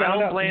 It's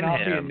found out to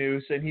not be a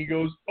noose, and he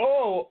goes,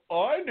 "Oh,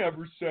 I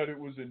never said it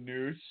was a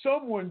noose.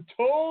 Someone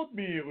told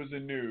me it was a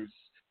noose."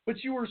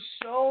 But you were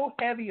so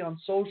heavy on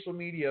social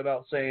media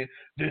about saying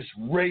this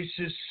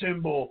racist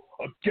symbol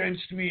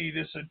against me,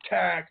 this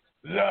attack.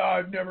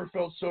 I've never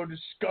felt so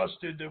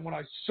disgusted than when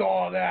I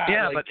saw that.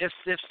 Yeah, like, but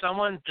if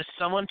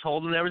someone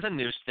told him there was a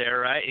noose there,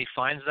 right? He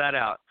finds that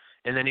out,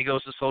 and then he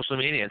goes to social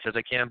media and says,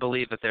 "I can't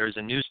believe that there is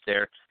a noose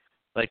there."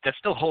 Like, that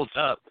still holds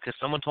up because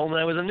someone told him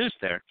there was a noose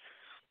there.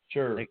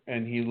 Sure, like,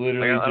 and he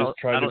literally just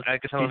tried to. I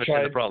guess I don't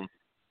understand the problem.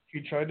 He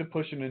tried to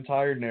push an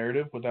entire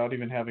narrative without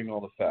even having all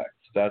the facts.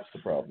 That's the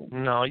problem.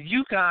 No,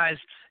 you guys,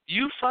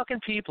 you fucking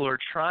people are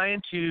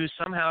trying to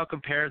somehow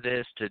compare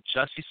this to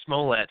Jussie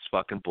Smollett's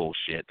fucking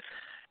bullshit.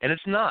 And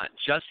it's not.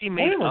 Jussie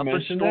made up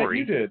a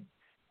story. That. You did.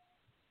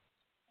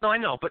 No, I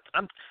know, but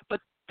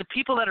the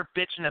people that are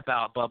bitching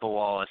about Bubba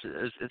Wallace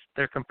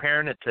they're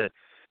comparing it to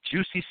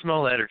Juicy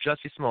Smollett or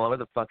Jussie Smollett,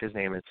 whatever the fuck his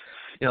name is.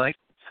 You know, like,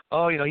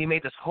 oh, you know, he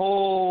made this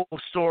whole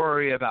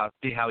story about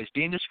how he's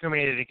being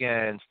discriminated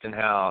against and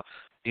how,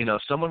 you know,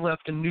 someone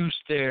left a noose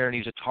there and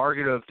he's a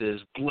target of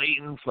this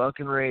blatant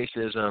fucking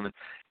racism. And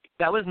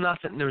that was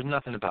nothing. There was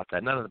nothing about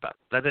that. None of that.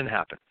 That didn't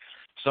happen.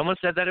 Someone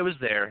said that it was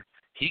there.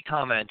 He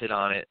commented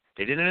on it.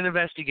 They did an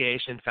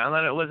investigation, found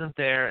out it wasn't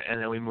there, and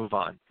then we move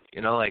on.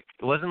 You know, like,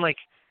 it wasn't like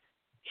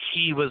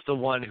he was the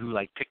one who,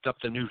 like, picked up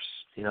the noose,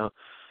 you know.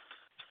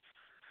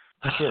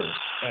 Sure.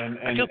 And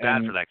I feel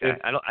bad for that guy.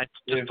 I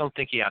just don't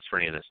think he asked for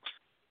any of this.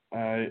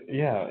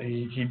 Yeah,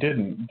 he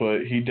didn't,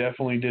 but he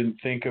definitely didn't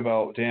think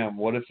about, damn,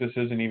 what if this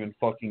isn't even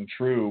fucking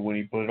true when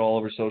he put it all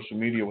over social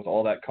media with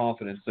all that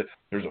confidence that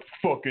there's a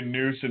fucking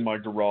noose in my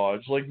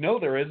garage. Like, no,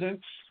 there isn't.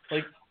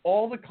 Like,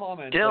 all the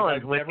comments. Dylan,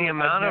 like, with the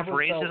amount of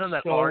racism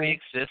that already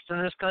exists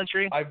in this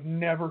country. I've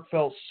never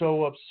felt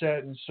so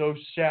upset and so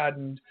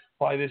saddened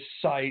by this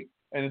site,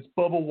 and it's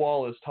Bubba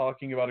Wallace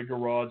talking about a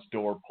garage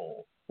door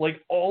pole.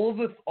 Like, all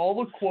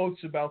the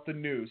quotes about the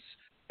noose,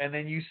 and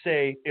then you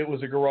say it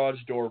was a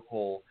garage door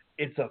pole.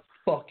 It's a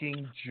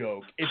fucking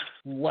joke. It's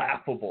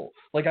laughable.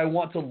 Like, I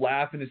want to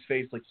laugh in his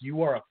face like,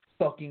 you are a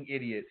fucking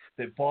idiot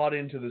that bought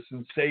into the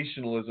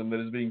sensationalism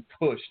that is being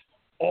pushed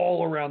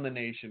all around the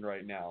nation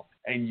right now,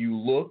 and you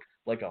look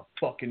like a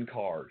fucking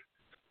card.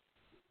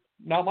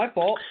 Not my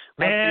fault.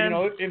 Man. You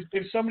know,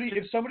 if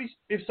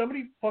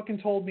somebody fucking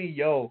told me,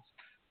 yo,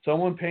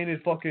 someone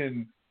painted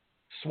fucking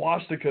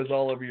swastikas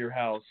all over your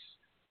house,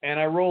 and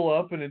I roll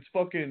up and it's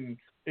fucking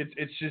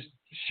it's just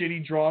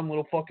shitty drawn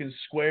little fucking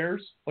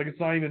squares. Like, it's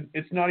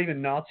not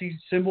even Nazi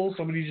symbols.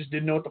 Somebody just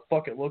didn't know what the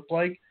fuck it looked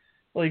like.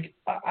 Like,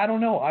 I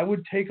don't know. I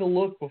would take a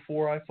look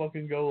before I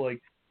fucking go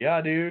like,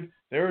 yeah, dude,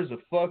 there was a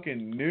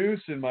fucking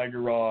noose in my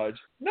garage.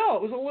 No,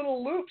 it was a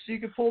little loop so you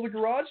could pull the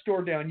garage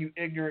door down, you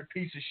ignorant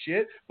piece of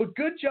shit. But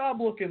good job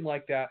looking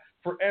like that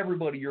for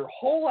everybody. Your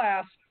whole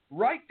ass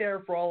right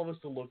there for all of us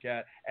to look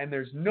at, and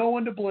there's no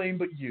one to blame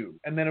but you.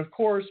 And then, of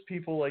course,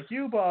 people like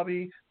you,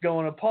 Bobby, go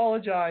and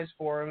apologize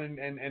for him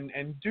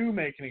and do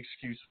make an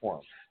excuse for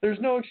him. There's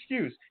no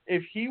excuse.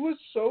 If he was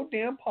so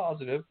damn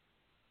positive,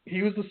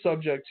 he was the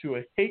subject to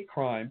a hate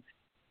crime,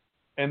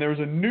 and there was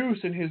a noose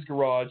in his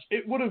garage,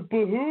 it would have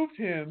behooved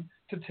him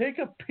to take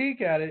a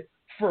peek at it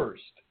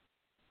first,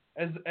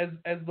 as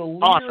the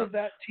leader awesome. of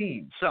that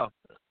team. So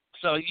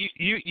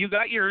you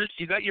got yours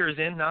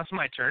in. Now it's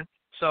my turn.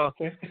 So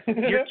okay.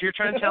 you're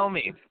trying to tell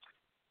me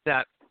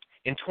that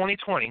in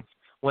 2020,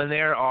 when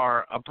there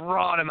are a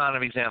broad amount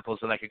of examples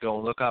that I could go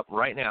and look up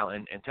right now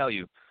and tell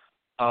you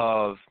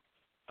of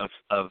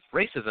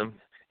racism,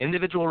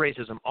 individual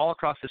racism all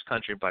across this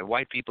country, by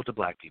white people to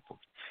black people,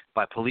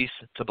 by police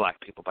to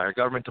black people, by our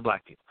government to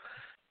black people.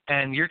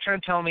 And you're trying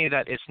to tell me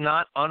that it's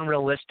not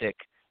unrealistic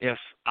if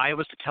I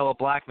was to tell a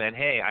black man,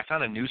 hey, I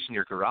found a noose in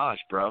your garage,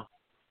 bro.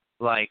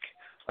 Like,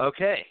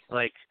 okay,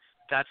 like,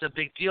 that's a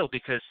big deal,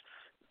 because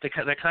the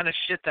kind of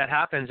shit that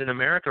happens in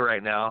America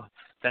right now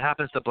that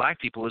happens to black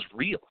people is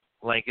real.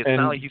 Like, it's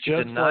not like you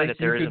can deny that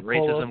there isn't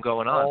racism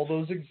going on. All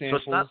those examples so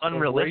it's not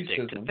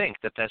unrealistic to think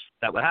that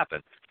that would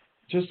happen.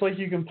 Just like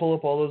you can pull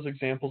up all those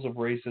examples of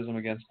racism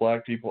against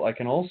black people, I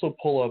can also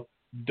pull up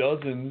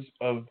dozens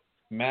of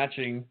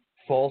matching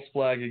false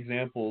flag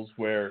examples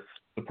where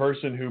the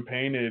person who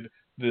painted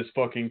this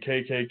fucking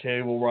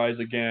KKK will rise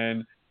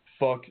again,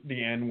 fuck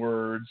the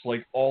N-words,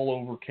 like all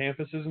over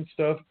campuses and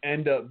stuff,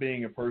 end up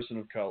being a person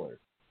of color.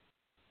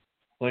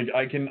 Like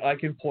I can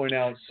point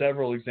out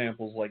several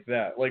examples like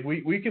that. Like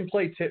we can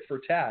play tit for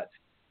tat.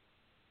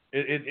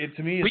 It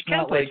to me it's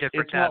not like tit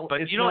for tat,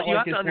 but you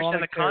have to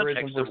understand the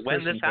context of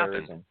when this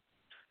happened.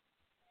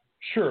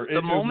 Sure.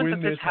 The moment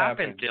that this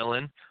happened,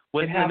 Dylan,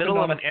 was in the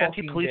middle of an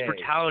anti-police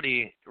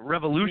brutality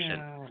revolution.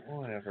 Yeah,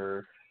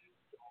 whatever.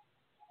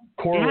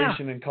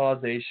 Correlation and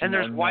causation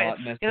are not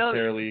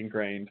necessarily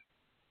ingrained.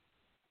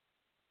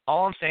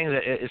 All I'm saying is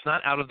that it's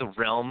not out of the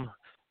realm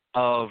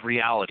of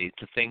reality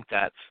to think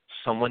that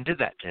someone did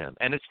that to him.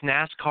 And it's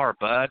NASCAR,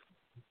 bud.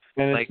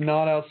 And like, it's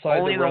not outside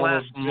only the realm in the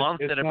last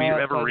month that we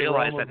ever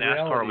realized that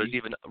NASCAR was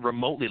even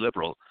remotely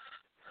liberal.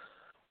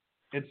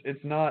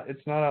 It's not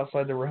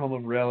outside the realm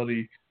of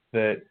reality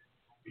that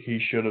he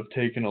should have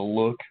taken a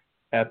look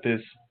at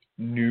this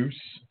noose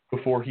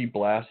before he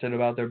blasted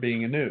about there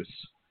being a noose.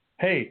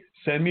 Hey,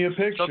 send me a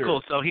picture. So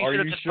cool. So he should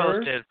have just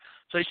posted.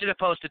 So he should have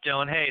posted,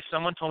 Dylan, hey,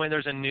 someone told me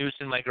there's a noose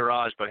in my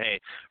garage, but hey,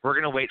 we're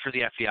going to wait for the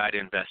FBI to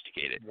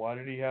investigate it. Why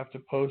did he have to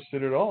post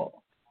it at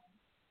all?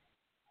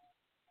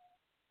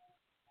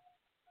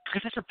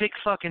 Because it's a big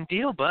fucking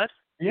deal, bud.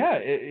 Yeah,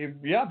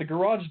 the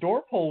garage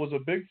door pole was a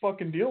big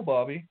fucking deal,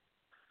 Bobby.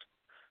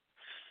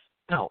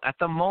 No, at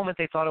the moment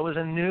they thought it was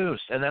a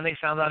noose, and then they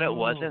found out it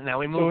wasn't. Now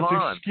we move on.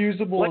 So it's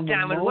excusable in the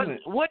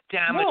moment. What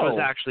damage was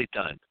actually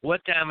done?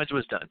 What damage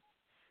was done?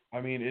 I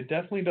mean, it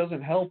definitely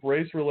doesn't help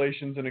race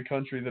relations in a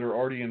country that are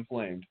already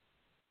inflamed.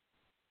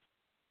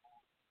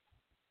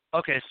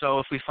 Okay, so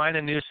if we find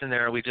a noose in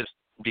there, we just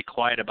be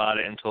quiet about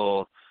it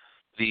until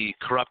the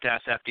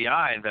corrupt-ass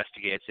FBI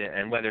investigates it,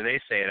 and whether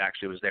they say it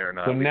actually was there or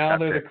not. So now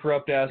they're the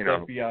corrupt-ass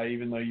FBI,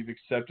 even though you've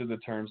accepted the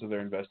terms of their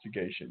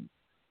investigation.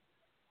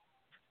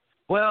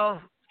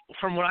 Well,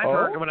 from what I've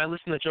heard, when I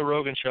listened to the Joe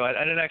Rogan show, I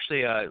didn't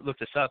actually look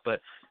this up,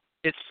 but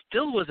it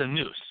still was a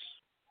noose.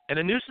 And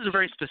a noose is a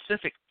very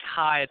specific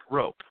tied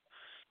rope.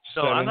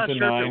 So I'm not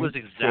sure if it was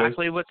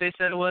exactly what they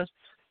said it was.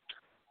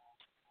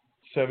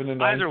 7 to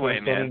 9. Either way,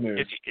 man,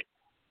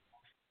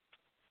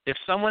 if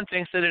someone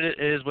thinks that it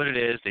is what it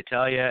is, they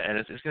tell you, and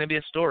it's going to be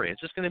a story.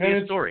 It's just going to be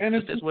a story.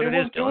 It's just what it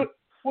is, Dylan.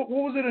 What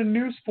was it a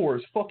noose for?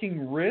 His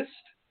fucking wrist?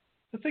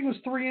 The thing was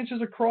 3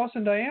 inches across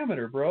in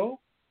diameter, bro.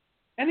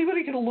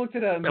 Anybody could have looked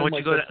at it and been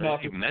like, that's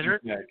not you measure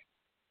it? Neck.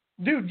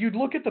 Dude, you'd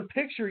look at the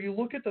picture, you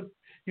look at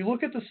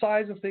the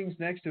size of things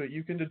next to it,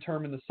 you can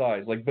determine the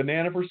size. Like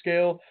banana for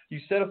scale, you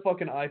set a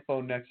fucking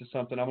iPhone next to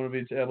something, I'm going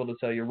to be able to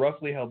tell you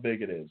roughly how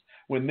big it is.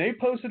 When they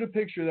posted a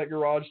picture of that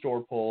garage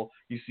door pole,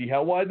 you see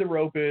how wide the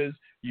rope is,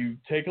 you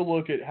take a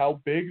look at how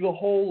big the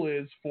hole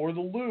is for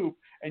the loop,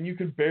 and you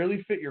can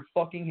barely fit your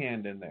fucking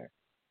hand in there.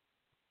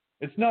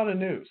 It's not a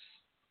noose.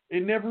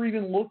 It never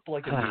even looked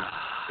like a noose.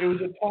 It was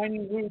a tiny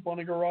loop on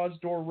a garage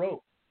door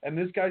rope. And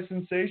this guy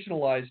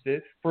sensationalized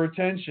it for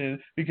attention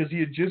because he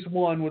had just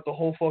won with the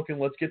whole fucking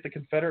let's get the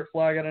Confederate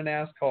flag out of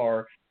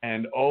NASCAR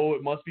and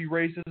it must be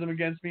racism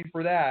against me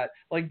for that.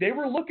 Like they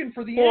were looking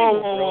for the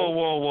angle,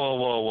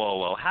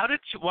 Whoa.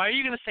 Why are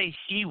you going to say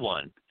he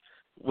won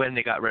when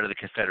they got rid of the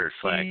Confederate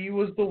flag? He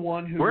was the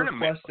one who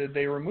requested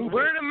they remove it.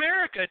 We're in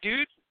America,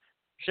 dude.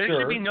 There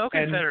should be no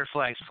Confederate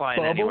flags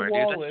flying anywhere,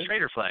 dude. That's a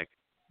traitor flag.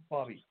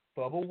 Bobby,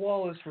 Bubba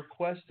Wallace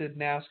requested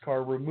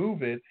NASCAR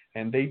remove it,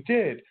 and they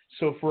did.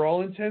 So for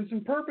all intents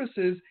and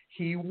purposes,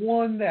 he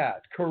won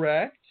that,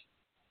 correct?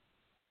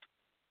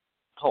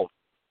 Oh.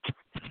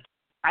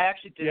 I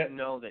actually didn't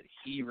know that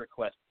he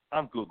requested.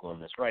 I'm Googling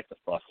this right the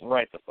fuck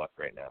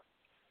right now.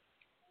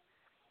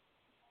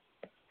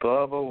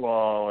 Bubba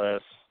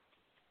Wallace.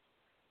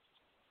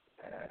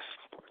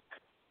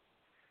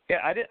 Yeah,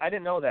 I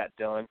didn't know that,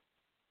 Dylan.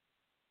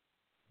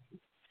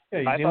 Yeah,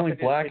 he's the only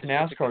black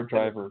NASCAR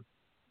driver.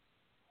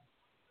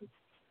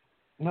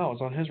 No,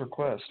 it's on his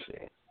request.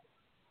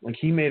 Like,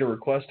 he made a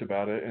request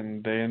about it,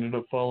 and they ended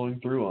up following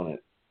through on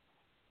it.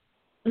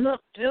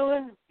 Look,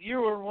 Dylan,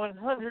 you were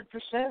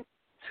 100%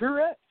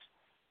 correct.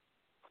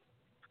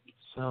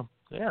 So,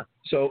 yeah.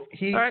 So,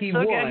 he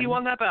won. Yeah, he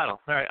won that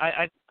battle. All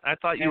right, I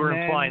thought you were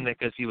implying that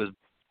because he was...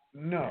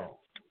 No,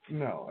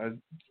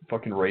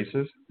 fucking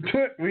racist.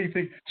 What do you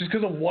think? Just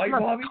because I'm white,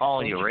 Bobby? I'm not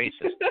calling you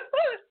racist.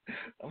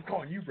 I'm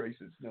calling you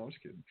racist. No, I'm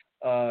just kidding.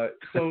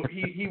 So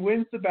he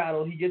wins the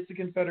battle. He gets the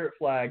Confederate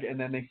flag, and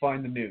then they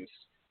find the noose.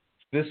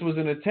 This was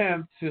an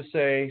attempt to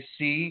say,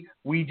 see,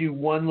 we do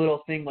one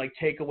little thing like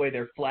take away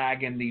their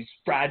flag, and these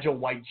fragile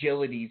white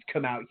gillities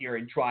come out here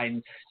and try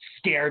and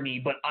scare me,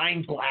 but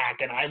I'm black,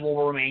 and I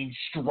will remain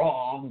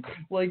strong.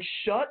 Like,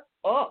 shut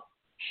up.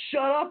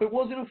 Shut up. It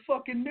wasn't a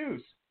fucking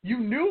noose. You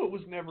knew it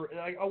was never.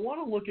 I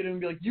want to look at it and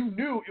be like, you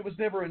knew it was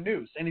never a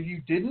noose. And if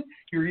you didn't,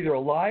 you're either a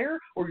liar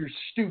or you're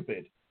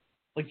stupid.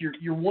 Like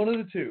you're one of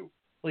the two.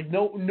 Like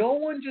no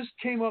one just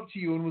came up to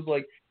you and was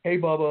like, "Hey,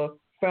 Bubba,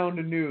 found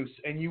a noose,"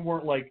 and you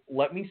weren't like,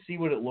 "Let me see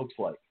what it looks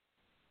like."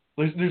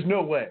 There's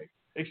no way.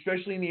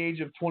 Especially in the age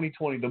of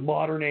 2020, the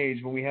modern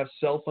age when we have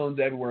cell phones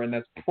everywhere, and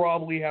that's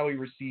probably how he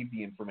received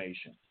the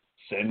information.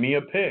 Send me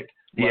a pic.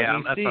 Yeah,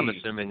 me that's see. what I'm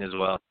assuming as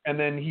well. And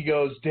then he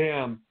goes,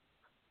 damn,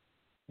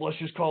 let's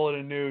just call it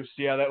a noose.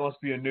 Yeah, that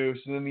must be a noose.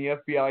 And then the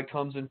FBI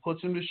comes and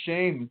puts him to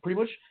shame. Pretty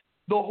much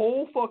the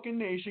whole fucking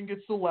nation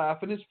gets to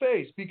laugh in his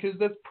face because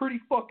that's pretty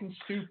fucking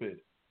stupid.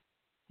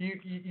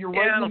 You're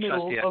right in the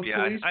middle of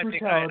police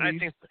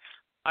brutality.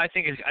 I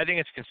think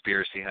it's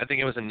conspiracy. I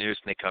think it was a noose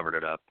and they covered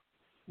it up.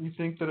 You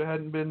think that it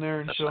hadn't been there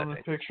and That's shown what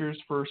I the pictures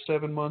for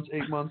 7 months,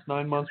 8 months,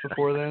 9 months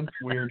before then?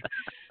 Weird.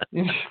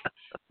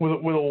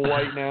 with a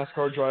white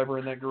NASCAR driver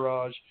in that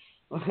garage.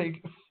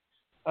 Like,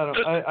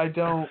 I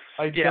don't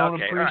appreciate All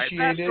right.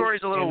 That it.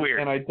 story's a little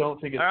weird. And I don't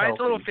think it's all right, healthy. it's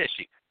a little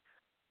fishy.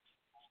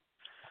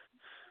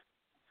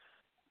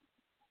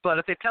 But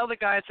if they tell the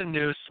guy it's a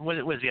noose, what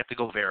does he have to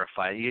go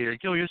verify? He has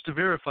to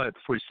verify it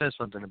before he says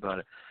something about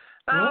it.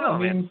 I don't know,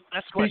 man.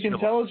 That's speak questionable.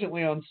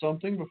 intelligently on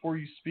something before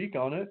you speak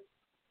on it.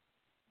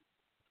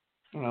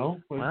 You know.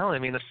 Well, I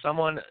mean, if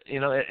someone,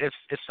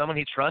 if someone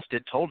he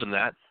trusted told him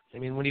that, I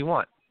mean, what do you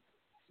want?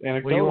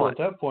 Anecdotal what do you want?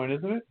 at that point,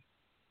 isn't it?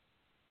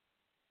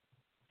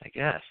 I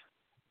guess.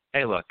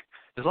 Hey, look.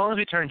 As long as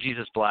we turn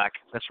Jesus black,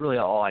 that's really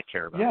all I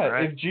care about. Yeah,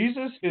 right? if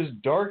Jesus is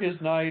dark as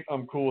night,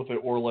 I'm cool with it.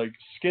 Or like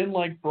skin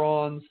like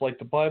bronze, like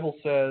the Bible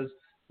says,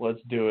 let's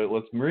do it.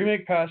 Let's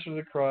remake Passion of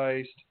the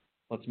Christ.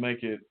 Let's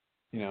make it,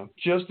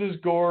 just as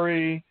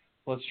gory.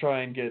 Let's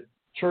try and get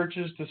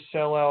churches to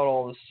sell out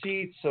all the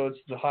seats so it's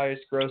the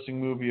highest grossing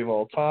movie of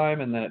all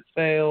time, and then it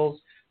fails.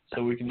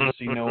 So we can just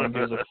see no one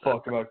gives a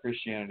fuck about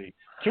Christianity.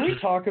 Can we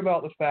talk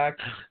about the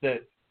fact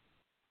that,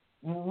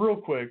 real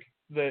quick,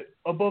 that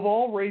above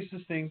all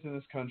racist things in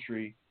this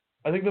country,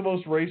 I think the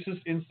most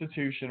racist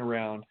institution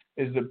around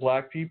is that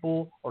black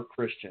people are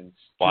Christians.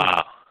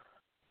 Wow.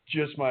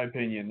 Just my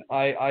opinion.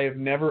 I have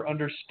never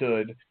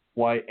understood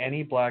why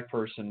any black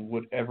person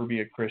would ever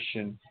be a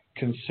Christian,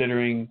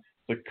 considering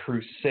the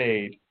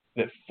crusade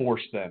that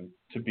forced them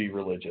to be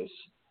religious.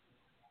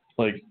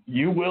 Like,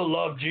 you will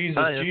love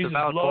Jesus. Jesus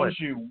loves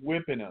you,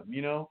 whipping him.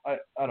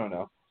 I don't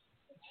know.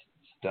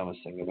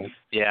 Dumbest thing to me.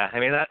 Yeah, I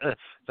mean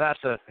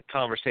that's a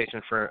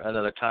conversation for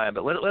another time.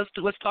 But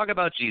let's talk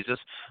about Jesus.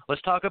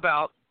 Let's talk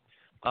about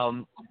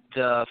the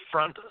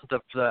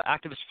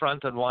activist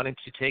front on wanting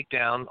to take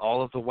down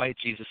all of the white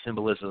Jesus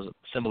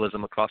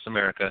symbolism across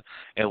America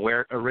and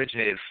where it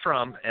originated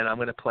from. And I'm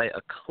going to play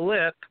a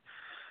clip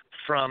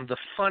from the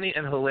funny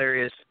and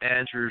hilarious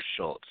Andrew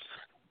Schultz.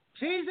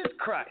 Jesus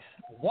Christ,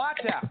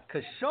 watch out,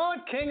 because Shaun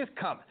King is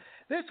coming.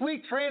 This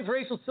week,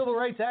 transracial civil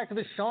rights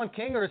activist Shaun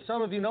King, or as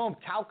some of you know him,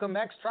 Talcum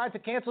X, tried to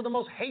cancel the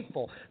most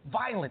hateful,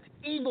 violent,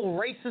 evil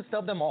racist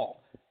of them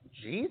all.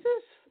 Jesus?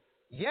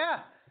 Yeah.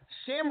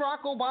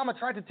 Shamrock Obama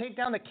tried to take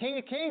down the King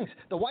of Kings,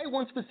 the white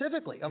one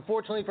specifically.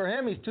 Unfortunately for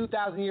him, he's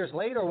 2,000 years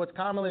late, or what's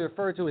commonly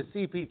referred to as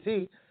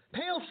CPT.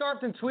 Pale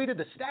Sharpton tweeted,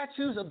 the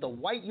statues of the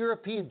white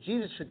European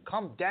Jesus should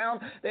come down.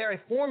 They are a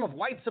form of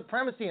white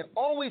supremacy and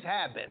always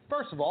have been.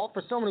 First of all,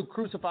 for someone who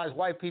crucifies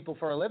white people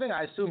for a living,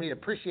 I assume he'd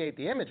appreciate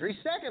the imagery.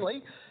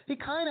 Secondly, he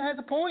kind of has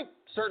a point.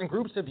 Certain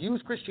groups have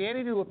used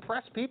Christianity to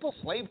oppress people,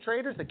 slave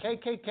traders, the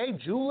KKK,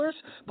 jewelers,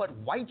 but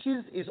white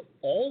Jesus is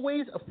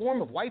always a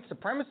form of white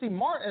supremacy.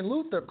 Martin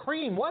Luther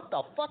Cream, what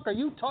the fuck are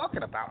you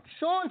talking about?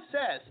 Shaun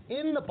says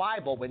in the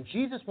Bible, when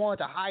Jesus wanted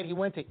to hide, he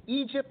went to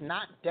Egypt,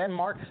 not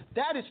Denmark.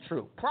 That is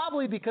true,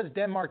 probably because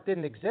Denmark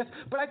didn't exist,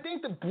 but I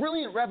think the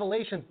brilliant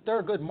revelation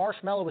Thurgood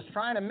Marshmallow was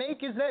trying to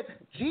make is that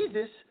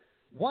Jesus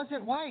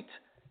wasn't white.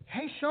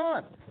 Hey,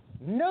 Shaun,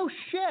 no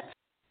shit.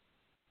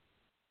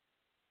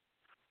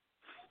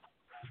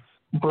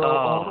 Bro,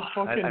 all the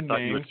fucking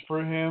names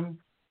for him.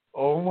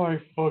 Oh my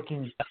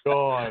fucking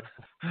god.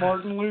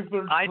 Martin Luther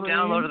Cream. I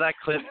downloaded that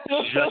clip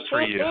just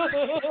for you.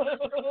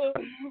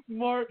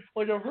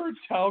 I've heard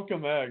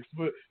Talcum X,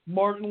 but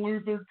Martin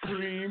Luther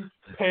Cream,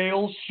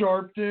 Pale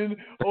Sharpton.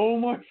 Oh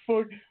my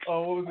fuck.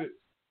 Oh, what was it?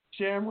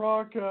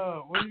 Shamrock.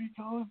 What did he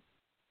call him?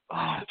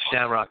 Oh,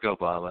 Shamrock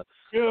Obama.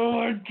 Oh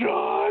my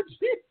god,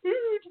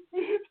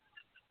 dude.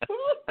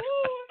 Oh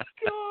my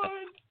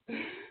god.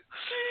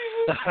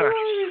 Jesus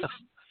Christ.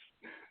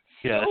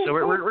 Yeah, so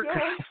we're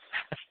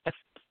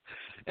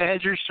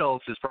Andrew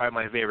Schultz is probably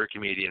my favorite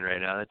comedian right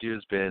now. That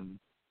dude's been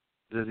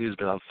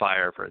on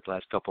fire for the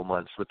last couple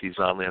months with these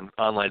online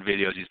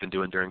videos he's been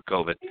doing during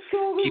COVID,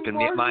 keeping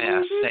my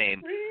ass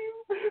sane.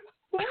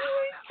 Oh my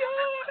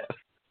god!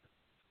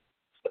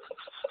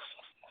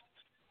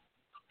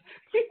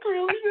 He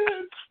really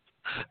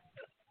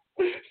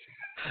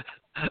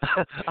did.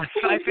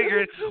 I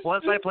figured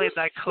once I played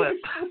that clip,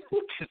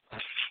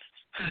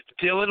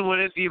 Dylan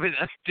wouldn't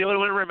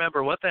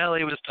remember what the hell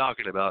he was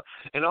talking about,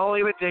 and all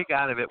he would take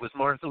out of it was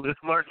Martin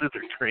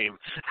Luther Cream.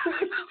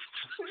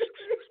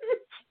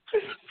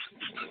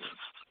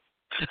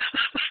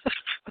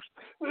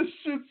 This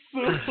shit's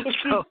so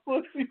fucking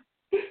funny.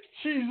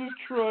 Jesus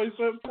Christ,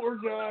 that poor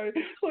guy.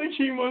 Like,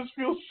 he must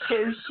feel so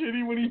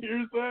shitty when he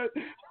hears that.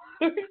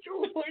 Like,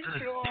 oh my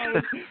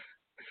god.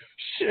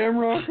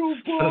 Shamrock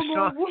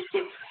Obama, what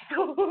the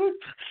fuck?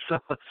 So,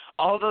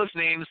 all those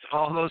names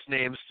on the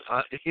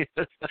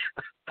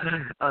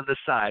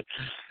side.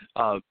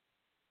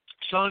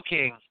 Sean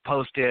King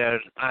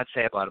posted, I'd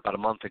say about a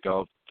month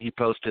ago, he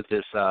posted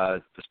this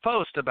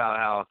post about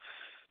how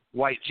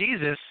white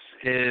Jesus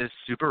is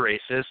super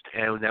racist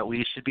and that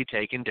we should be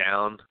taking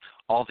down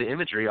all the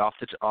imagery off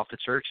the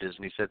churches.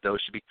 And he said those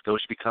should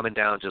be coming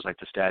down just like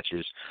the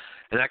statues.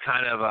 And that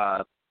kind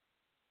of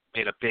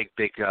made a big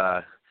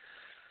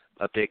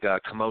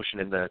commotion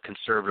in the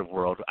conservative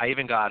world. I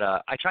even got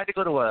I tried to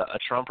go to a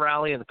Trump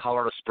rally in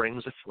Colorado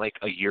Springs like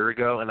a year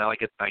ago, and now I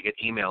get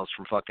emails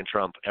from fucking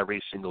Trump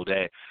every single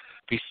day.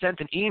 He sent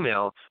an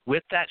email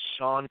with that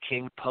Sean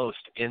King post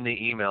in the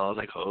email. I was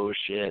like, oh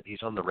shit,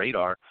 he's on the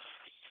radar,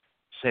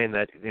 saying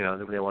that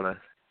they want to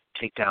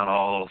take down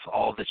all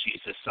the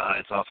Jesus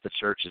signs off the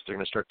churches. They're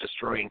going to start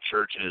destroying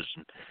churches,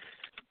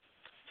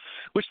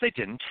 which they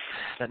didn't.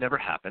 That never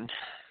happened.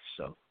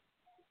 So,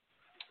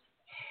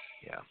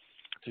 yeah.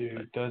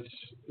 Dude, that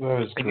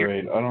is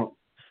great. I don't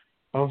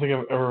think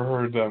I've ever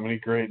heard that many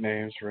great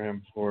names for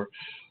him before.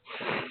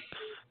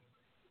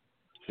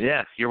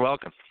 Yeah, you're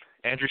welcome.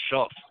 Andrew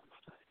Schultz.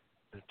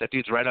 That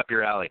dude's right up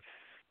your alley.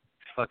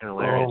 Fucking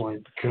hilarious. Oh my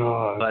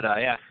god. But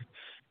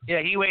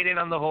yeah, he weighed in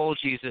on the whole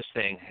Jesus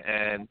thing,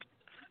 and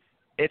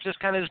it just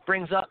kind of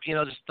brings up,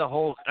 just the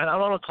whole. I don't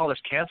want to call this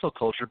cancel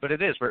culture, but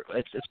it is.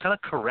 It's kind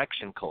of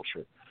correction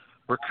culture.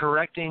 We're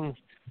correcting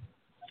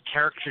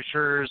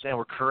caricatures, and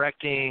we're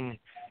correcting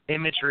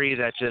imagery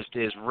that just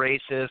is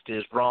racist,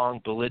 is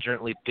wrong,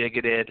 belligerently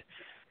bigoted.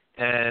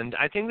 And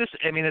I think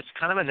it's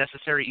kind of a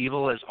necessary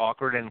evil, as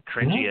awkward and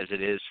cringy as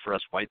it is for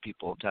us white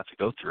people to have to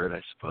go through it,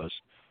 I suppose.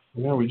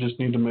 Yeah, we just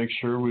need to make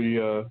sure we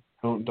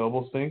don't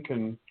double think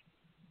and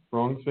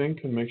wrong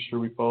think and make sure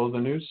we follow the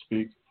news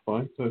speak.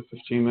 Fine. The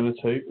 15 minutes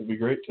hate would be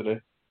great today.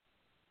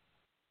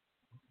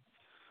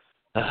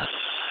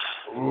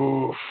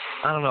 Oof.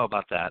 I don't know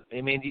about that.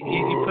 I mean,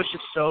 you push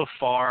it so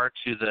far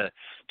to the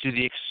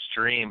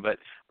extreme, but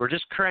we're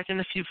just correcting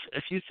a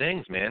few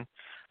things, man.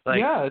 Like,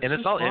 yeah, and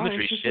it's all fine.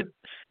 imagery shit.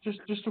 Just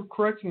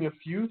correcting a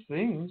few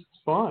things. It's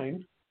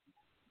fine.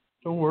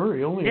 Don't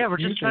worry. We're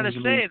just trying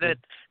to say that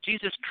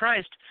Jesus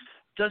Christ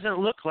doesn't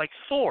look like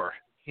Thor.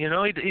 He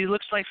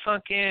looks like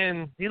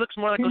he looks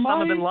more like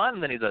Osama bin Laden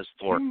than he does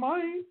Thor. He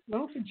might. I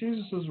don't think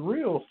Jesus is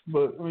real,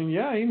 but I mean,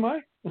 yeah, he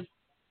might.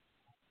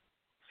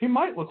 He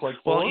might look like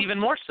Thor. Well, even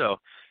more so.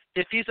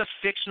 If he's a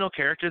fictional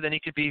character, then he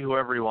could be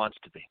whoever he wants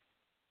to be.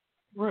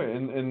 Right,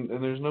 and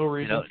there's no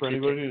reason for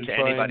anybody to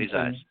try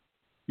and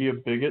be a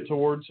bigot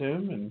towards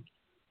him and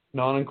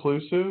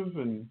non-inclusive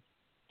and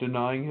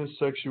denying his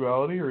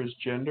sexuality or his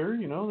gender.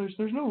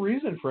 There's no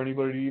reason for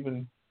anybody to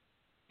even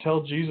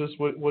tell Jesus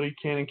what he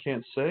can and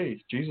can't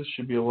say. Jesus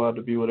should be allowed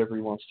to be whatever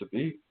he wants to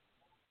be.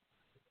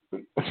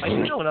 I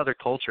do know in other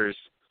cultures,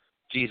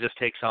 Jesus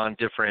takes on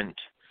different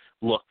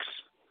looks.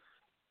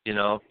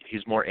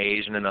 He's more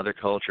Asian in other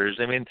cultures.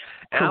 I mean,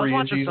 and I was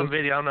watching Jesus. some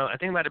video. I don't know. I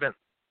think it might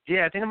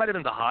have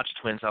been the Hodge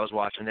twins I was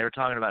watching. They were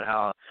talking about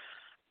how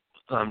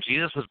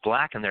Jesus was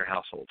black in their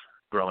household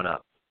growing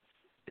up.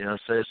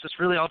 So it's just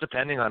really all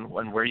depending on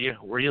where you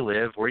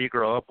live, where you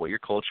grow up, what your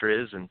culture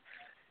is, and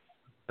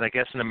I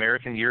guess in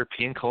American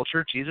European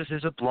culture, Jesus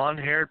is a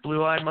blonde-haired,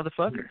 blue-eyed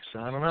motherfucker. So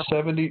I don't know.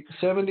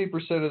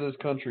 70% of this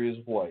country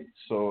is white,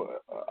 so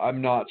I'm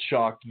not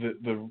shocked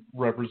that the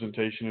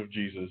representation of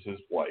Jesus is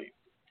white.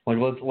 Like,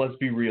 let's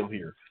be real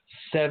here.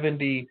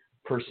 70%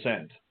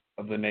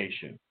 of the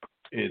nation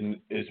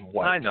is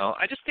white. I know.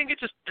 I just think it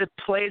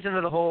plays into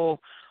the whole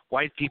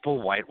white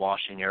people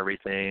whitewashing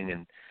everything,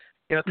 and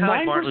kind of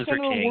like Martin Luther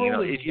King. 9% of the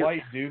world is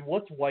white, dude.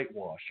 What's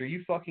whitewash? Are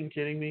you fucking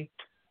kidding me?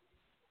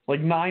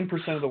 Like 9%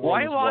 of the world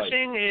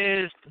whitewashing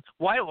is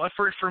white.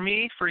 For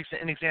me, for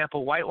an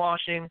example,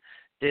 whitewashing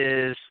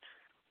is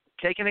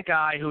taking a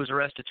guy who was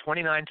arrested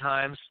 29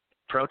 times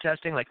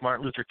protesting, like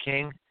Martin Luther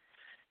King,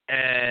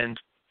 and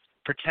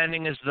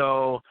pretending as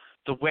though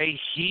the way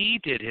he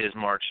did his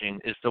marching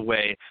is the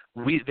way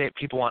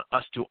people want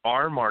us to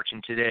our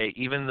marching today,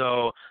 even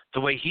though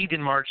the way he did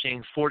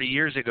marching 40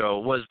 years ago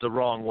was the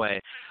wrong way.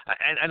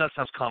 I know it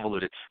sounds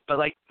convoluted, but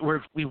like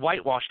we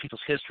whitewash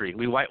people's history.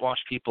 We whitewash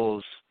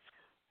people's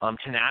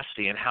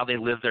tenacity and how they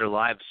lived their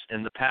lives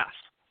in the past.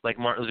 Like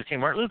Martin Luther King.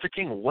 Martin Luther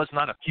King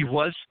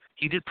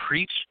he did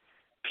preach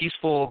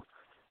peaceful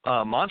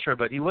mantra,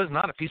 but he was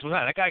not a peaceful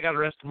guy. That guy got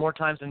arrested more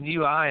times than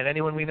you, I, and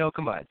anyone we know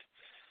combined.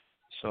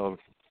 So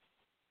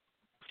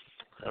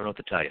I don't know what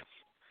to tell you.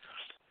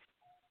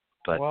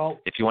 But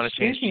if you want to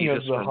change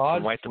Jesus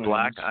from white to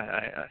black,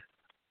 I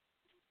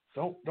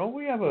don't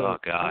we have a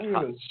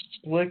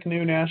slick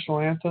new national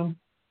anthem?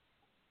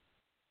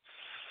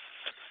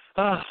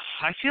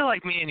 I feel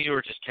like me and you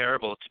are just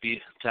terrible to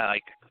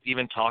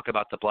even talk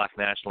about the Black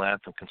National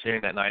Anthem,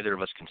 considering that neither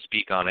of us can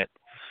speak on it.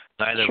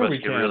 Neither of us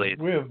can really.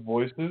 We have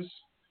voices.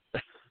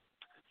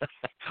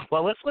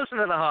 Well, let's listen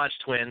to the Hodge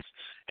twins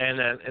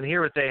and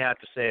hear what they have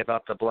to say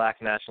about the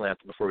Black National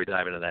Anthem before we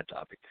dive into that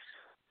topic.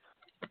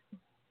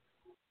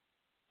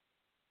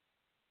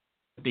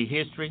 The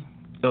history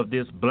of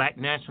this Black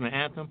National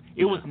Anthem,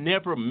 it was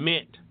never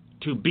meant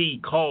to be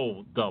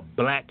called the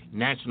Black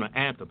National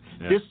Anthem.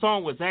 Yeah. This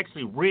song was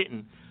actually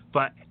written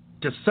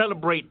to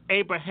celebrate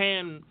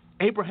Abraham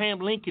Abraham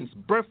Lincoln's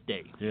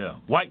birthday. Yeah.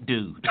 White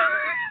dude.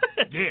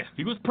 Yeah.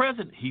 He was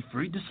president. He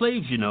freed the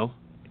slaves, you know.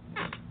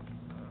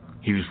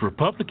 He was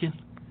Republican.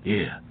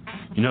 Yeah.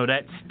 You know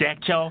that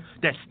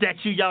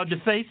statue y'all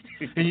defaced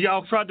and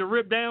y'all tried to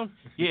rip down?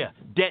 Yeah,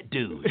 that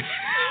dude.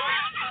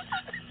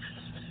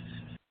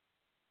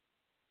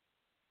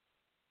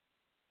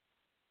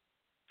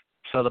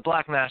 So the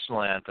Black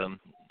National Anthem,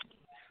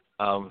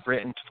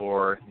 written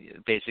for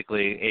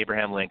basically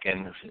Abraham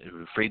Lincoln,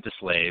 who freed the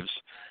slaves,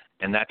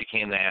 and that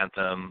became the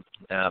anthem.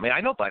 I mean,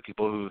 I know black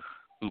people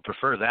who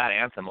prefer that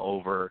anthem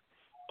over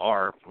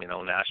our,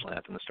 national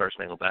anthem, the Star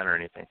Spangled Banner or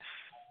anything.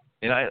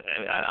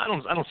 I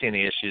don't see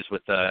any issues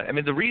with. I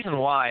mean, the reason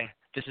why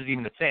this is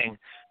even a thing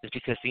is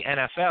because the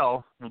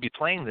NFL will be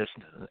playing this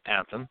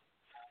anthem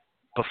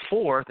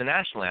before the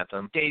national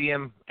anthem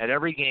stadium at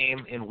every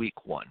game in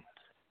Week 1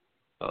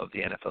 of the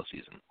NFL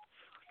season.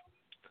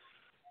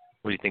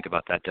 What do you think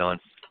about that, Dylan?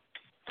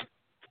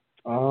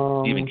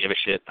 Do you even give a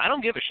shit? I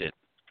don't give a shit.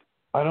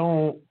 I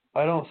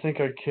don't think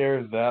I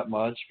care that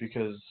much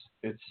because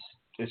it's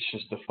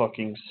just a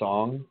fucking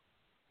song.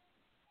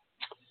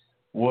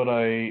 What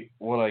I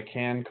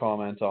can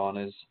comment on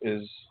is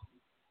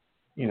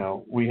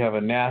we have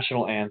a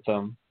national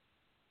anthem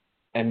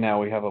and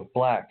now we have a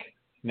black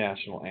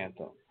national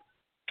anthem.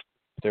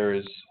 There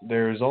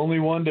is only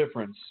one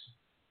difference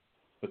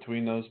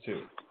between those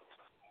two.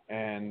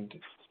 And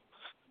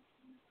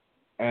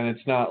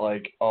it's not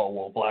like, oh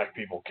well, black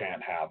people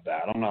can't have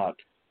that. I'm not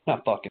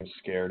fucking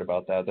scared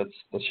about that.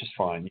 That's just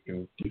fine.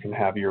 You can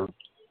have your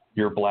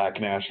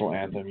black national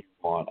anthem you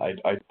want.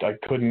 I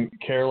couldn't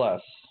care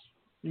less.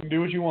 You can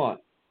do what you want.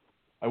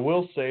 I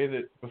will say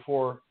that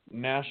before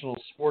national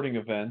sporting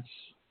events,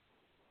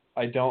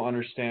 I don't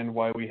understand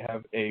why we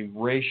have a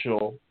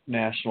racial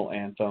national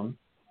anthem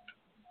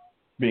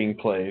being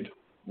played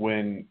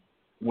when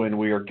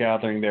we are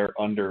gathering there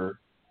under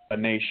a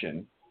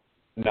nation,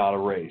 not a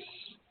race.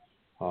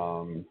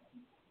 The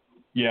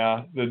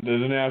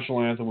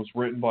national anthem was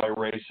written by a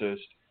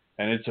racist,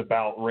 and it's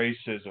about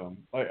racism.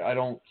 I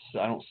don't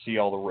see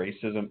all the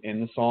racism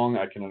in the song.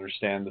 I can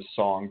understand the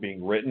song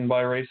being written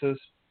by a racist.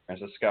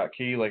 As a Scott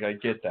Key, I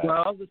get that.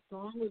 Well, the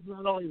song was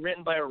not only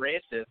written by a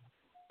racist,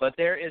 but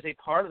there is a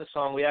part of the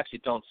song we actually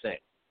don't sing,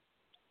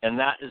 and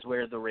that is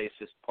where the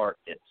racist part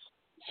is.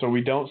 So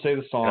we don't say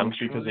the song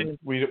because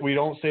we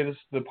don't say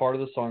the part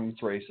of the song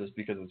that's racist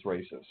because it's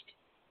racist,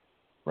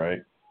 right?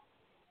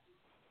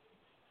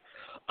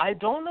 I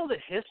don't know the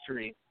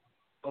history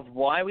of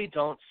why we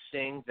don't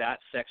sing that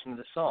section of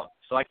the song,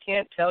 so I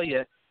can't tell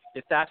you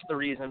if that's the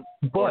reason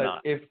or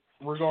not. But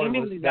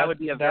regardless, that would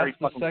be a very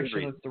that's the fucking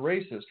section that's the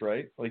racist,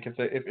 right? Like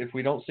if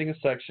we don't sing a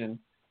section,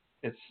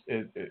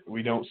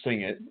 we don't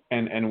sing it,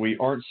 and we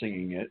aren't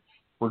singing it,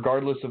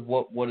 regardless of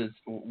what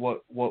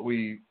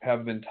we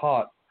have been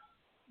taught.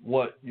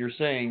 What you're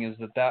saying is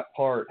that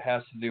part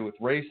has to do with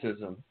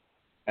racism,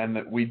 and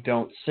that we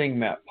don't sing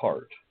that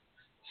part.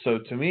 So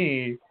to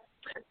me,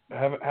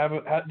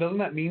 doesn't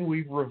that mean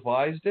we've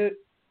revised it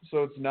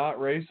so it's not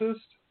racist?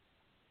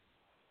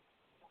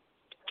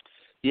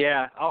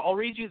 Yeah, I'll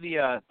read you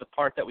the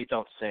part that we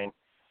don't sing.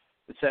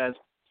 It says,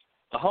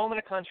 "A home and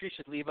a country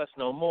should leave us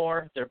no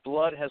more. Their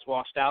blood has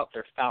washed out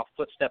their foul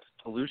footsteps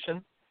of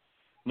pollution.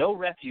 No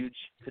refuge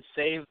could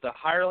save the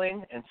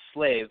hireling and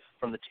slave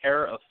from the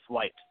terror of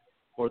flight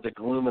or the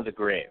gloom of the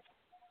grave.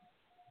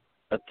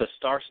 But the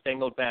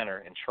star-spangled banner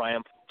in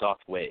triumph doth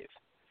wave."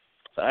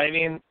 So, I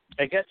mean,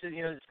 I guess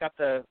it's got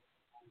the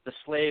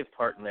slave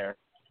part in there,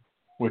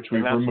 which we've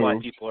and that's removed. why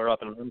people are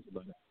up in arms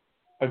about it.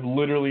 I've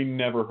literally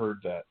never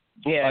heard that.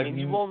 Yeah, I mean,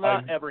 you will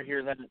not ever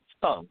hear that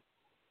sung.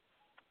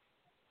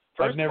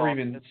 I've never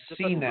even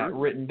seen that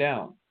written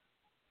down.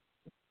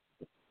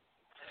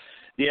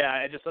 Yeah,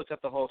 I just looked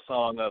up the whole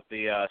song of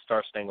the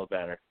Star Spangled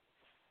Banner,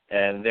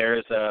 and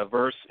there's a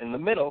verse in the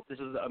middle. This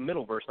is a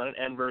middle verse, not an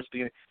end verse.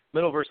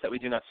 Middle verse that we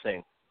do not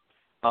sing.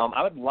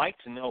 I would like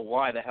to know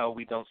why the hell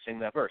we don't sing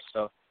that verse.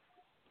 So,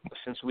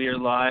 since we are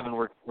live and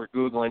we're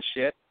Googling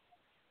shit,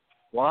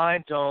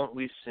 why don't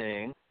we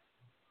sing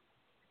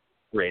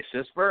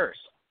racist verse?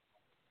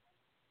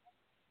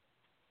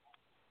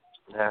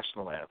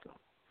 National anthem.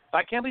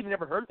 I can't believe you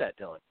never heard that,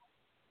 Dylan.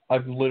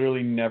 I've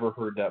literally never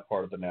heard that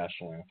part of the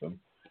national anthem.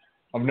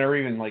 I've never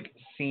even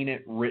seen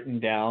it written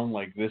down.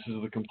 This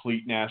is the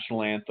complete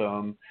national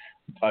anthem.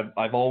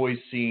 I've always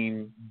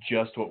seen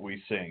just what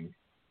we sing.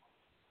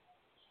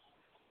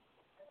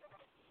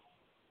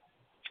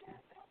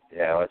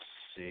 Yeah, let's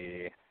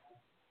see.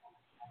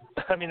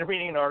 I mean,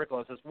 reading an article,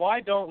 it says, "Why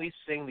don't we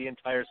sing the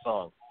entire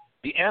song?"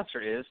 The answer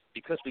is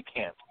because we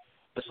can't.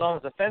 The song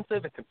is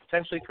offensive and could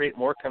potentially create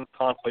more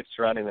conflict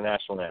surrounding the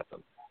national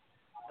anthem.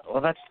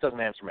 Well, that doesn't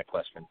answer my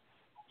question.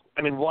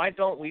 I mean, why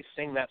don't we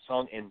sing that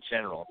song in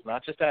general,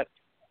 not just at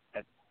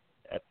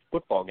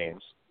football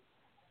games?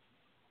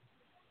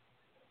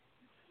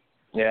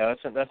 Yeah,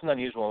 that's an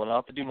unusual one. I'll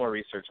have to do more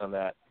research on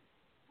that.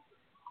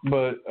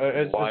 But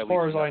as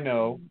far as I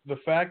know, the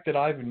fact that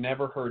I've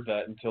never heard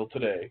that until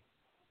today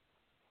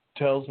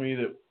tells me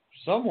that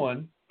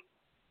someone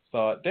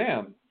thought,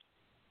 damn,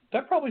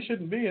 that probably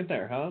shouldn't be in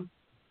there, huh?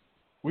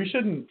 we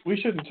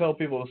shouldn't tell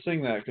people to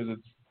sing that because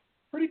it's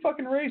pretty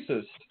fucking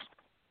racist.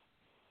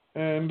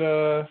 And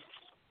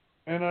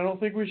I don't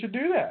think we should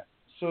do that.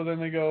 So then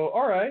they go,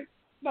 all right,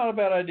 not a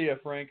bad idea,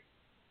 Frank.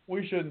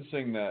 We shouldn't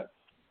sing that.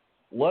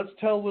 Let's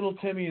tell little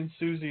Timmy and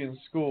Susie in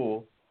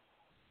school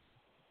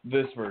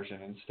this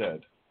version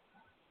instead.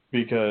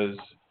 Because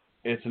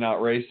it's not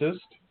racist.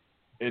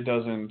 It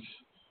doesn't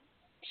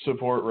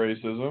support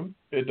racism.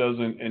 It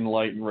doesn't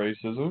enlighten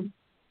racism.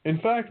 In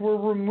fact, we're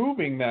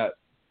removing that,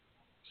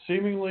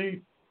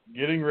 seemingly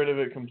getting rid of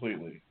it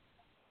completely.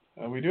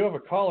 We do have a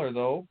caller,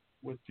 though,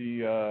 with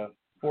the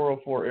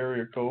 404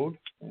 area code.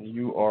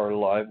 You are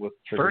live with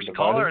Trigger First Divided.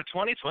 caller in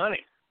 2020.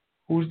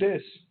 Who's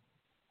this?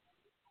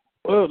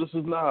 Well, this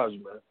is Naj,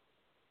 man.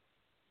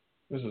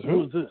 This is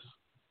who? Who's this?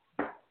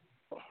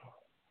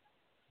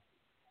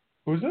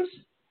 Who's this?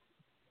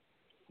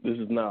 This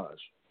is Naj.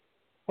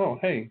 Oh,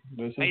 hey.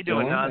 This How is you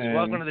doing, Dylan, Nas? and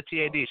Welcome to the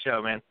TAD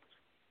show, man.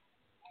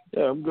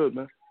 Yeah, I'm good,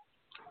 man.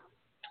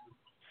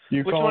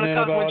 You What you calling in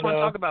about? What you want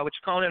to talk about? What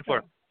you calling in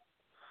for?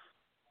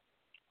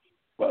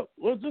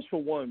 Well, just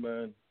for one,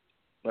 man.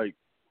 Like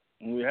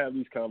when we have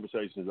these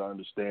conversations, I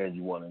understand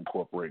you want to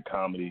incorporate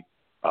comedy.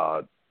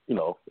 You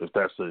know, if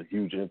that's a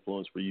huge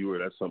influence for you or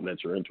that's something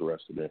that you're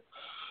interested in.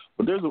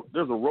 But there's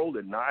a role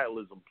that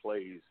nihilism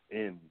plays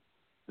in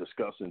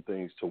discussing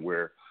things to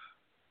where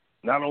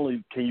not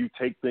only can you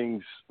take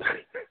things,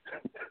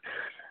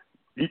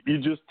 you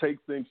just take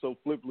things so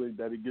flippantly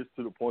that it gets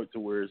to the point to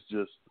where it's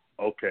just,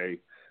 okay,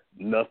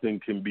 nothing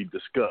can be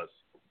discussed.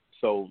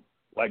 So,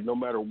 like, no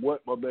matter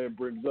what my man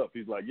brings up,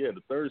 he's like, yeah,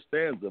 the third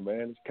stanza,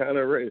 man, it's kind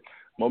of right.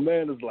 My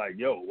man is like,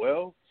 yo,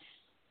 well,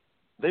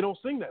 they don't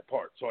sing that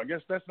part, so I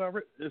guess that's not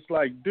right. It's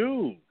like,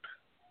 dude,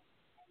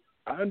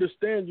 I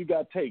understand you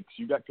got takes.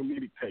 You got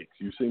comedic takes.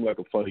 You seem like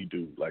a funny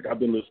dude. Like, I've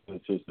been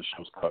listening since the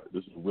show started.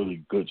 This is a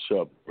really good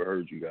show. I've never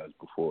heard you guys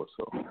before,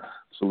 so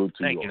salute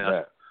to you on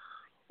that.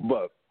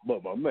 But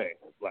my man,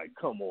 like,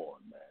 come on,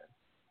 man.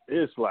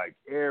 It's like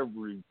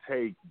every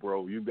take,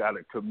 bro, you got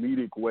a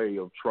comedic way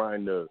of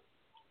trying to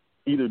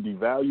either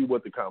devalue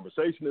what the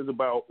conversation is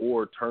about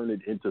or turn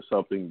it into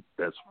something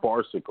that's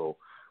farcical,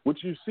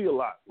 which you see a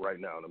lot right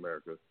now in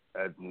America.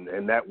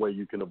 And that way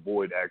you can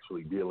avoid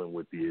actually dealing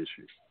with the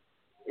issue.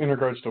 In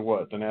regards to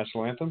what? The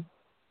national anthem?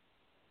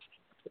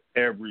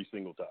 Every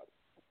single time.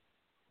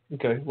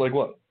 Okay, like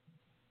what?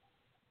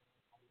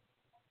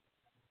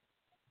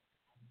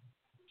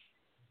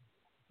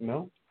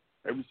 No?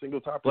 Every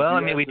single topic. Well, I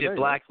mean, we did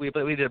Black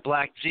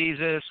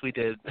Jesus. We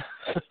did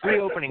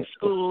reopening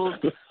schools.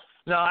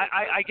 No,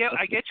 I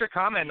get your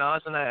comment,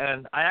 Nas, and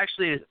I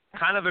actually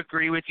kind of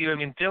agree with you. I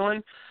mean,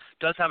 Dylan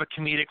does have a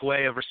comedic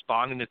way of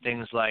responding to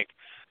things like,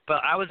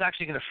 but I was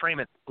actually going to frame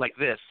it like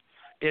this: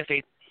 if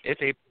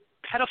a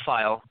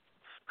pedophile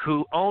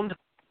who owned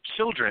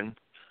children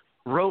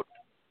wrote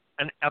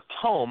a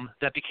poem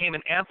that became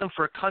an anthem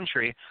for a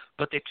country,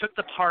 but they took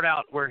the part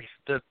out where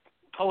the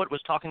poet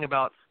was talking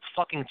about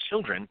fucking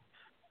children,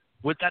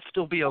 would that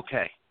still be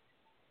okay?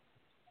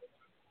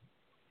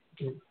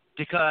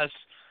 Because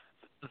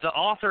the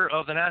author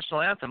of the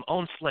national anthem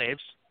owned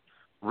slaves,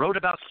 wrote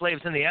about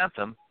slaves in the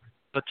anthem,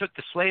 but took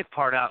the slave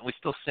part out, and we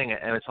still sing it,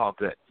 and it's all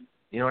good.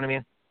 You know what I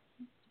mean?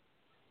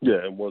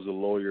 Yeah, and was a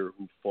lawyer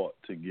who fought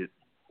to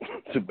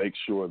make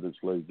sure that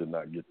slaves did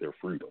not get their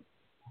freedom.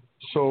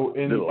 So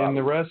in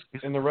the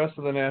rest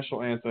of the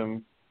national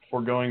anthem,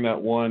 foregoing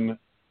that one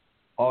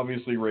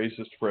obviously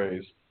racist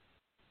phrase,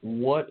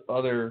 what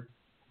other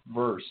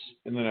verse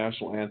in the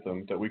national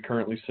anthem that we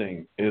currently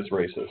sing is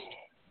racist?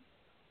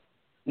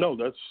 No,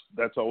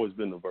 that's always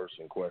been the verse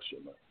in question,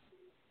 man.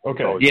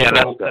 Okay. Yeah,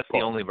 that's the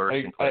only verse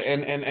in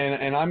question.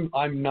 And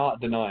I'm not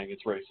denying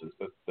it's racist.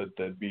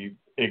 That'd be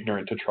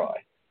ignorant to try.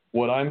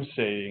 What I'm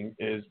saying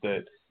is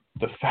that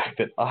the fact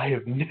that I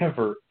have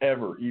never,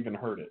 ever even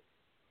heard it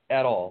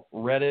at all,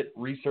 read it,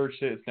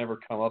 researched it, it's never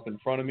come up in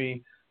front of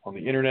me on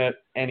the internet,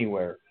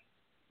 anywhere.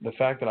 The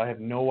fact that I have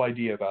no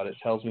idea about it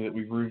tells me that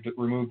we've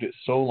removed it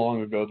so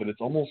long ago that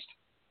it's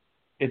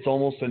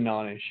almost a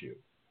non-issue.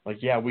 Like,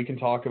 yeah, we can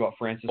talk about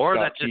Francis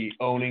Scott Key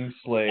owning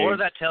slaves. Or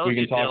that tells we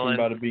can you, talk Dylan,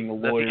 about it being a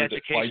lawyer that the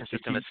education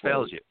system has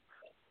failed you.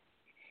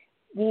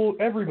 Well,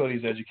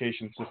 everybody's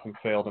education system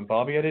failed, and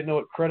Bobby, I didn't know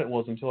what credit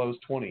was until I was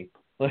 20.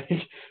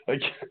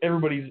 Like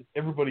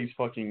everybody's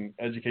fucking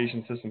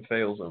education system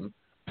fails them.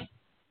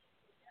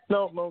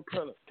 No,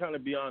 kind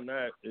of beyond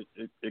that,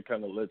 it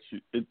kind of lets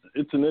you.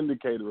 It's an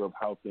indicator of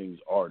how things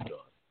are done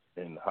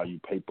and how you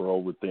paper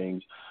over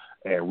things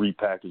and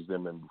repackage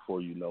them, and before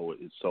you know it,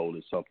 it's sold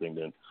as something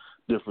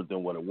different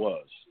than what it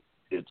was.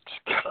 It's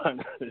kind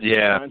of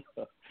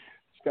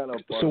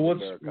So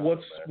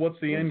what's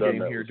the end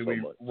game here? Do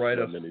we write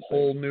a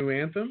whole new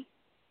anthem?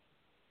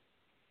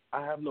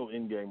 I have no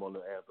end game on the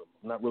anthem.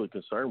 I'm not really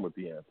concerned with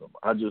the anthem.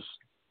 I just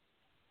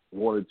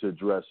wanted to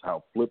address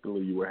how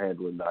flippantly you were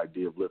handling the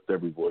idea of lift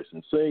every voice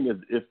and sing as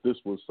if this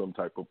was some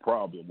type of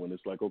problem, when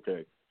it's like,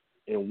 okay,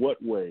 in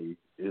what way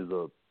is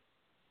a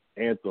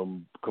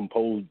anthem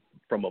composed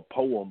from a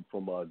poem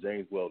from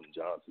James Weldon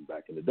Johnson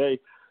back in the day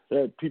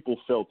that people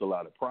felt a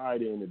lot of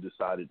pride in and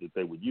decided that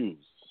they would use.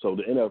 So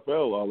the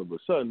NFL, all of a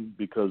sudden,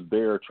 because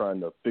they're trying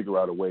to figure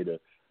out a way to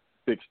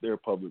fix their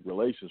public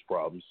relations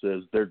problems,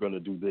 says they're going to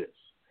do this.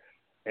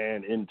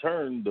 And in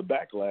turn, the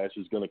backlash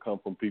is going to come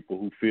from people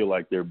who feel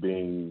like they're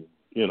being,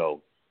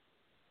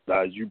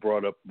 as you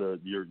brought up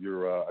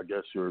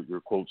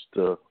your quotes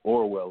to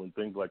Orwell and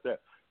things like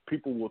that.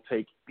 People will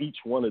take each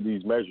one of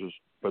these measures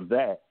for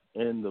that.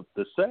 And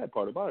the sad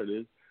part about it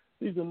is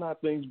these are not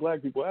things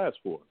black people ask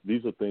for.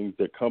 These are things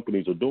that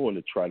companies are doing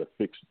to try to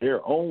fix their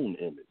own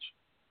image.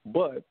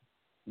 But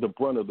the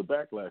brunt of the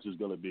backlash is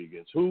going to be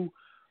against who?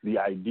 The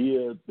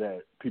idea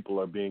that people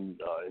are being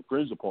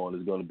infringed upon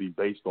is going to be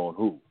based on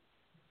who?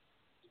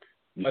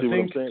 You see what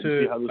I'm saying?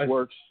 You see how this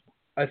works?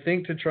 I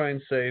think to try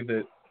and say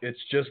that it's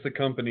just the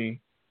company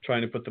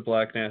trying to put the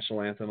Black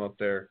National Anthem up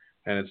there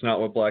and it's not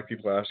what black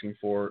people are asking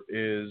for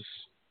is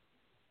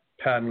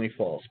patently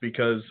false,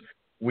 because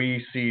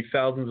we see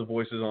thousands of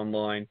voices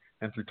online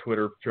and through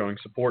Twitter showing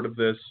support of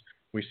this.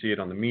 We see it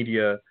on the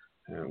media.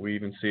 We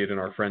even see it in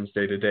our friends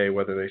day to day,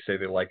 whether they say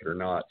they like it or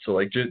not. So,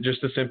 like,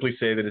 just to simply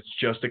say that it's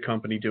just a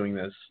company doing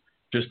this,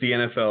 just the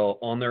NFL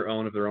on their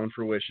own, of their own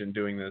fruition,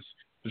 doing this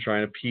to try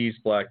and appease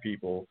black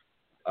people,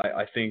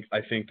 I think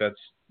that's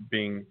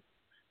being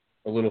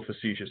a little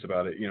facetious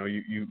about it.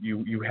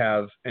 You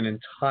have an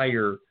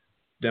entire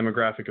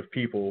demographic of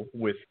people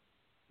with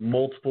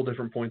multiple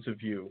different points of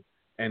view,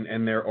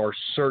 and there are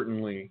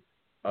certainly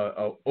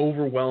a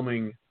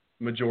overwhelming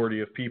majority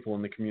of people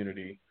in the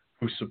community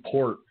who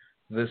support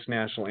this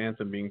national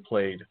anthem being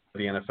played by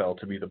the NFL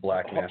to be the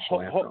Black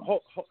National Anthem.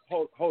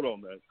 Hold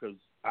on, man, because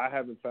I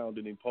haven't found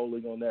any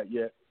polling on that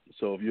yet.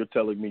 So if you're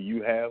telling me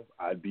you have,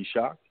 I'd be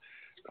shocked.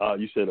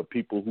 You said of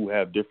people who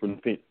have different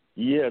opinions.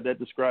 Yeah, that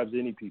describes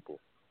any people,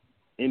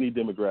 any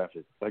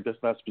demographic. Like,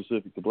 that's not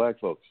specific to black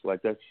folks.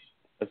 Like, that's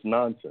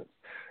nonsense.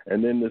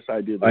 And then this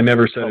idea that I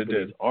never said it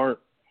did. Aren't.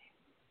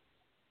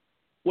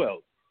 Well,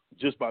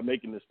 just by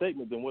making the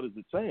statement, then what is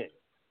it saying?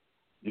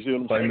 You see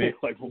what I'm saying?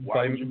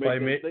 Why would you make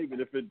that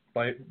statement if it...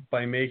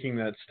 By making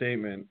that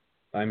statement,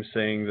 I'm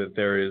saying that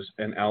there is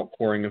an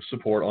outpouring of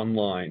support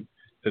online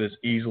that is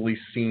easily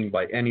seen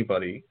by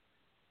anybody,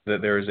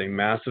 that there is a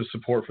massive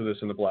support for this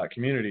in the black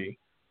community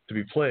to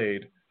be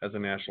played as a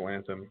national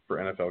anthem for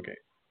NFL games.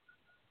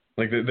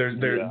 Like,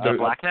 the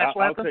black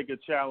national anthem?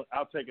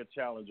 I'll take a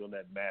challenge on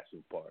that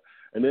massive part.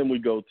 And then we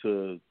go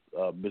to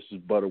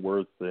Mrs.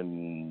 Butterworth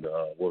and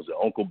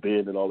Uncle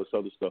Ben and all this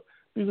other stuff.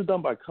 These are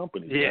done by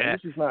companies. Yeah. Man.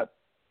 This is not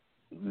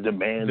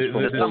demands.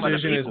 The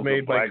decision is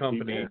made by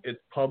company. It's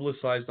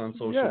publicized on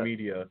social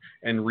media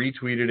and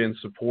retweeted and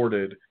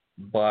supported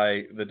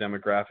by the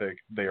demographic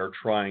they are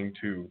trying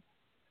to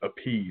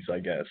appease, I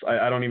guess.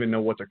 I don't even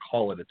know what to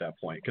call it at that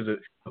point, because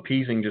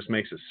appeasing just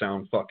makes it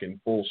sound fucking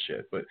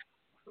bullshit. But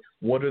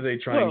what are they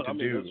trying to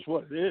do? That's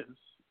what it is.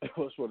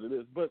 That's what it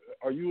is. But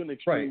are you an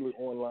extremely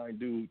online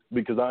dude?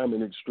 Because I'm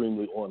an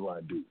extremely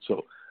online dude.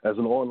 So as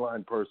an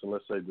online person,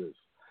 let's say this.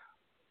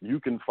 You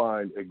can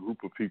find a group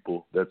of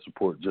people that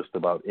support just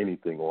about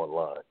anything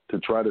online to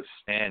try to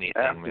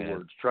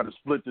afterwards try to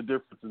split the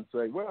difference and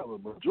say, well,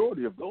 the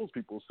majority of those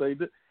people say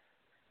that,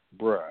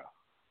 bruh,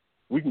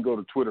 we can go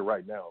to Twitter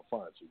right now and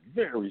find some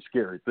very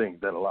scary things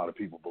that a lot of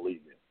people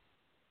believe in,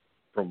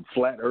 from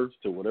flat earth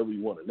to whatever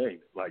you want to name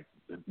it. Like,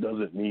 it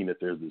doesn't mean that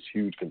there's this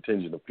huge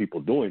contingent of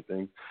people doing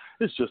things.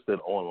 It's just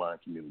that online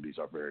communities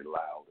are very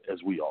loud, as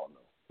we all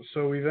know.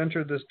 So we've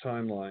entered this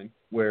timeline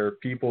where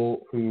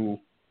people who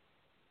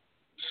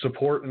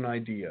support an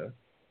idea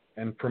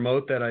and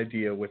promote that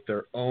idea with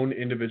their own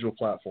individual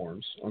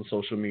platforms on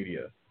social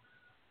media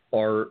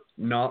are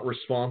not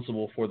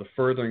responsible for the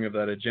furthering of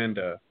that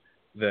agenda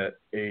that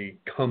a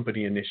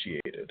company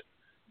initiated.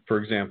 For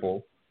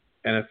example,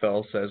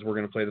 NFL says we're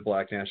going to play the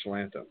Black National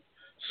Anthem.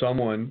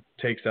 Someone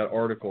takes that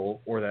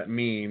article or that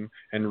meme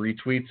and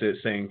retweets it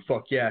saying,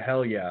 fuck yeah,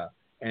 hell yeah,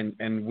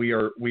 and we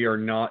are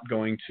not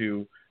going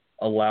to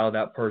allow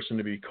that person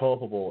to be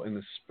culpable in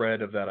the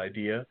spread of that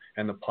idea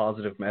and the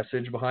positive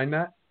message behind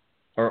that?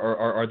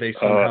 Are they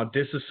somehow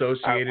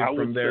disassociated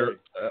from their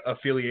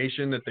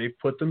affiliation that they've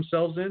put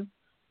themselves in?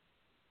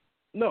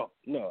 No,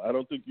 I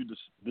don't think you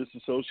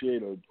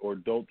disassociate or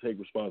don't take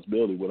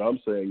responsibility. What I'm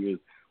saying is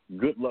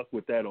good luck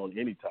with that on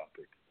any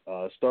topic.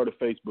 Start a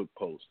Facebook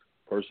post,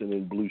 person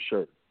in blue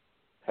shirt.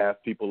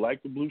 Half people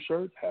like the blue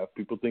shirt, half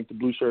people think the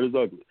blue shirt is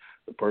ugly.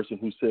 The person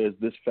who says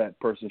this fat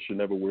person should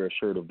never wear a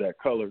shirt of that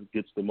color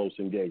gets the most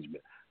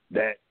engagement.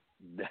 That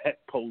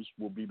post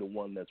will be the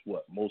one that's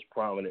most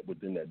prominent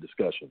within that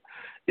discussion.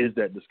 Is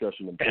that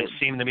discussion important? And it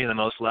seemed to be the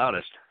most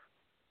loudest.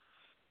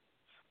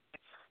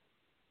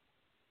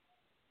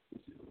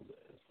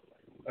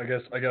 I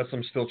guess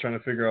I'm still trying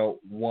to figure out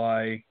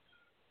why.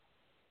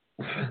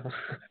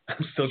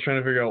 I'm still trying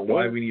to figure out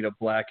why we need a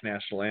Black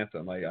National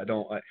Anthem. I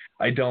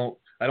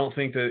don't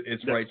think that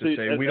it's right to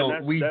say we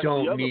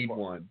don't need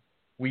one.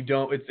 We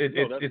don't.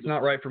 It's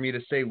not right for me to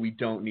say we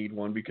don't need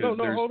one because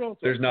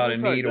there's not a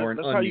need or an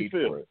unneed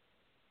for it.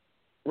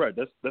 Right.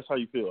 That's how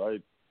you feel.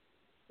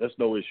 That's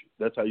no issue.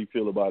 That's how you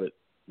feel about it.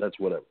 That's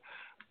whatever.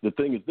 The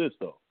thing is this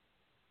though.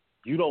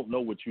 you don't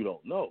know what you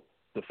don't know.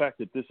 The fact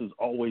that this has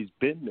always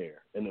been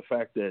there, and the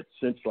fact that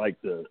since like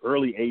the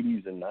early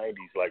 80s and 90s,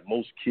 like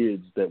most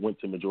kids that went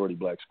to majority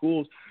black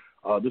schools,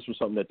 this was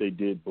something that they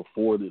did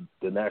before the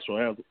national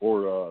anthem,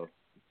 or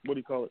what do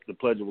you call it, the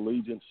Pledge of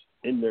Allegiance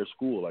in their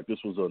school. Like this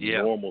was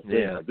a normal thing.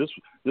 Yeah. Like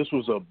this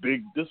was a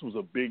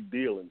big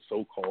deal in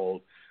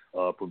so-called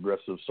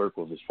progressive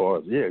circles, as far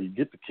as you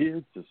get the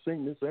kids to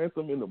sing this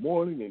anthem in the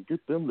morning and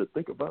get them to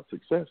think about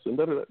success and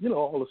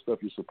all the stuff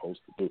you're supposed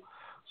to do.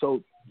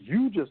 So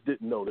you just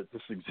didn't know that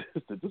this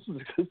existed. This has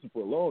existed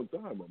for a long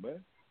time, my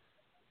man.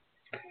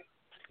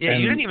 Yeah,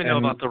 you didn't even know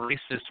about the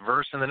racist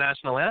verse in the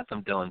national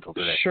anthem, Dylan, until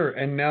today. Sure,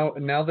 and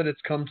now that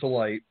it's come to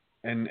light,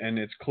 and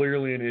it's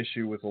clearly an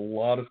issue with a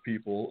lot of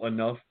people,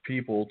 enough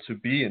people to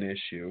be an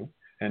issue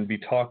and be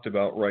talked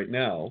about right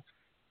now,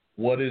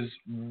 what is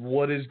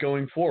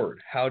going forward?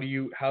 How do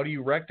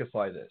you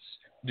rectify this?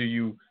 Do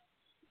you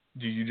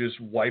just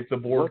wipe the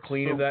board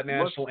clean of that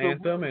national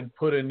anthem and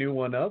put a new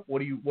one up? What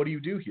do you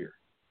do here?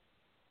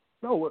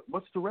 No,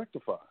 what's to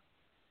rectify?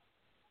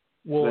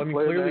 Well, They I mean,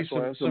 play a clearly national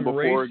some anthem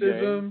before a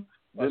racism, game,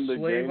 a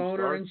slave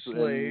owner and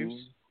slaves.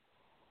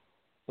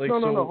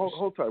 No.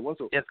 Hold tight.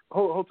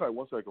 Hold tight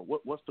 1 second.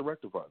 What's to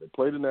rectify? They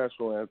play the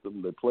national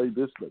anthem. They play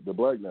the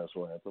black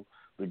national anthem.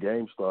 The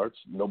game starts.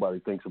 Nobody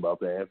thinks about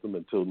the anthem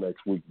until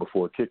next week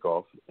before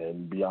kickoff,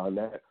 and beyond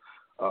that,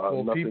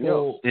 nothing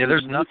else. Yeah,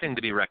 there's nothing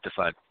to be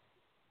rectified.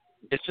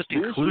 It's just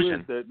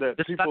inclusion.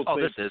 That's all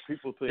this is.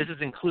 This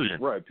is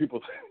inclusion. Right.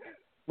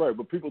 Right,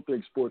 but people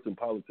think sports and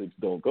politics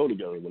don't go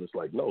together. When it's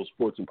like, no,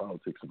 sports and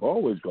politics have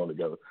always gone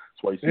together.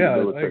 That's why you see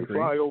military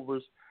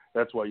flyovers.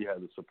 That's why you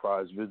had the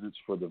surprise visits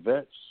for the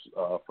vets,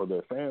 for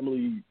their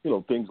family,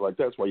 things like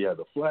that. That's why you had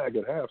the flag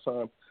at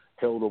halftime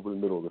held over the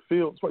middle of the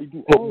field. That's why you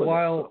do all of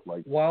that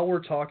stuff. While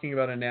we're talking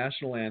about a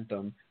national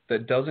anthem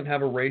that doesn't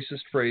have a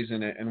racist phrase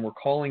in it, and we're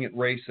calling it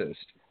racist,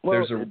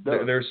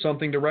 there's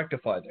something to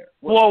rectify there.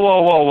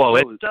 Whoa!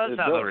 It does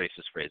have a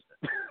racist phrase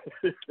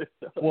in it.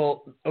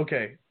 Well,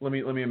 okay, let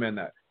me amend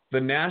that. The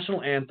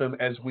national anthem,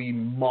 as we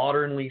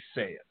modernly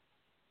say it,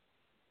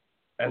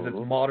 as it's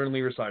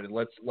modernly recited,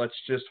 let's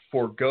just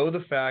forego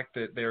the fact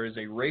that there is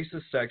a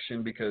racist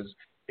section, because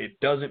it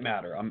doesn't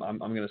matter. I'm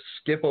going to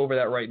skip over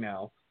that right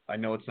now. I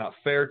know it's not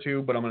fair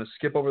to, but I'm going to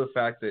skip over the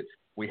fact that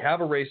we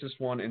have a racist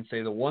one and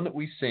say the one that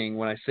we sing.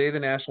 When I say the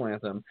national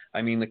anthem,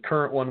 I mean the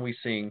current one we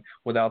sing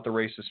without the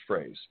racist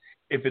phrase.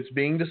 If it's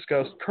being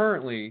discussed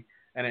currently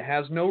and it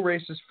has no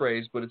racist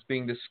phrase, but it's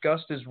being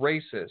discussed as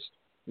racist,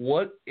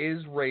 what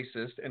is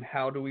racist and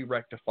how do we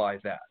rectify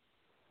that?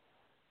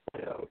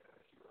 Yeah,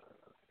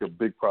 the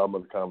big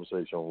problem of the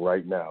conversation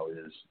right now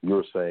is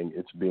you're saying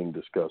it's being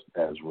discussed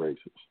as racist.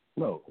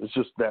 No, it's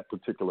just that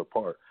particular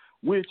part,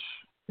 which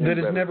that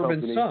has never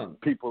been sung.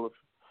 People have,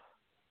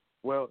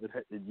 well,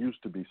 it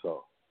used to be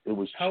sung. It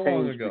was How changed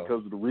long ago?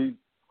 Because of the reason.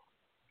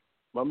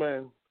 My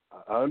man,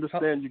 I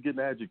understand you're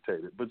getting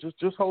agitated, but just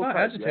hold tight. Not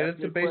agitated.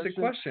 It's a basic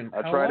question.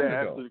 I tried to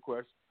answer the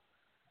question.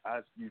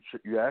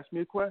 You asked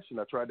me a question.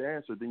 I tried to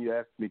answer. Then you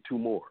asked me two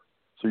more.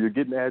 So you're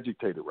getting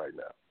agitated right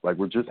now. Like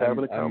we're just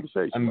having a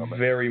conversation. I'm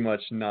very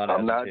much not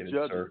agitated,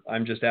 sir.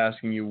 I'm just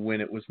asking you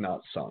when it was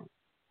not sung.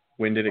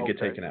 When did it get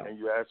taken out?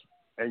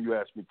 And you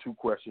asked me two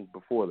questions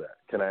before that.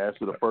 Can I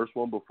answer the first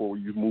one before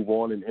you move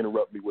on and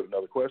interrupt me with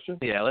another question?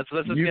 Yeah, let's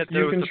get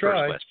through with the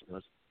first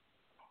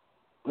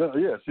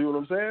question. Yeah, see what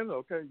I'm saying?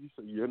 Okay,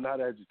 you're not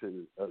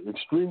agitated.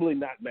 Extremely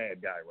not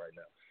mad guy right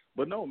now.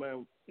 But no,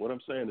 man, what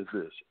I'm saying is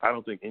this. I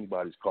don't think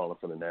anybody's calling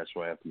for the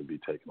national anthem to be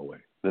taken away.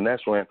 The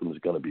national anthem is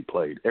going to be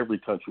played. Every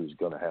country is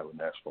going to have a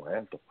national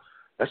anthem.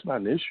 That's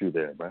not an issue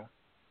there, man.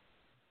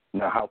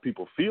 Now, how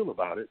people feel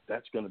about it,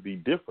 that's going to be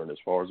different as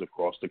far as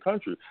across the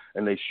country.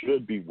 And they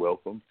should be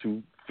welcome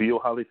to feel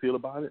how they feel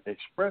about it,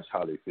 express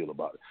how they feel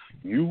about it.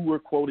 You were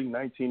quoting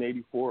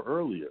 1984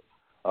 earlier.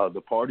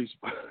 The party's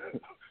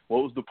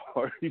what was the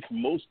party's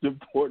most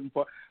important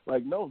part?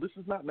 Like, no, this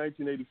is not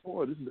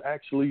 1984. This is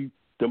actually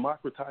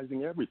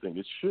democratizing everything.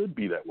 It should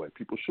be that way.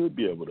 People should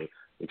be able to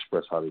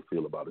express how they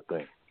feel about a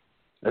thing.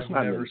 That's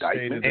not an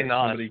indictment. That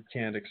somebody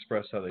can't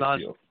express how they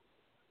feel.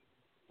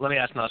 Let me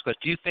ask Nas a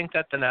question. Do you think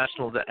that the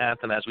national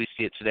anthem as we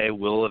see it today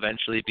will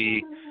eventually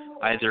be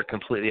either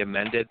completely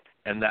amended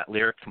and that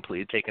lyric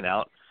completely taken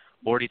out,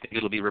 or do you think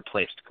it'll be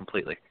replaced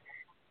completely?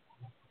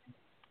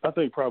 I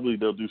think probably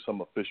they'll do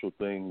some official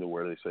thing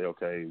where they say,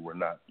 okay,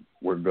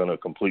 we're going to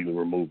completely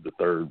remove the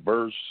third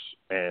verse,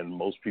 and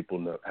most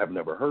people have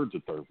never heard the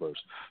third verse.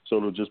 So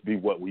it'll just be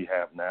what we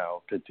have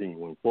now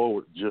continuing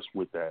forward, just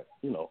with that,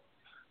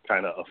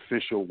 kind of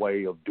official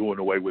way of doing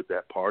away with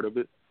that part of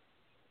it.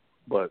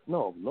 But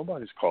no,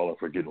 nobody's calling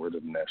for getting rid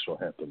of the national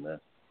anthem, man.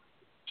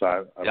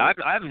 So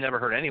I've never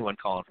heard anyone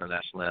calling for the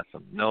national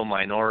anthem. No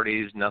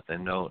minorities,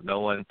 nothing. No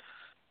one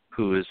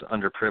who is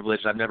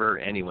underprivileged. I've never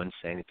heard anyone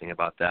say anything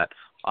about that.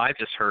 I've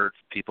just heard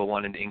people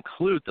wanting to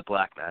include the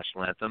black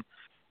national anthem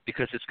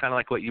because it's kind of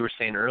like what you were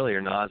saying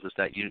earlier, Nas, is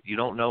that you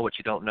don't know what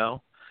you don't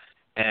know.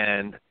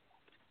 And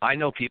I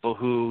know people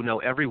who know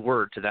every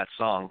word to that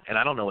song, and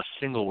I don't know a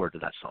single word to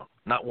that song,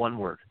 not one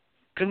word.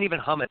 Couldn't even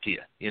hum it to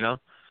you,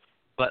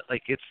 but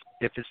like if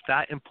it's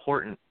that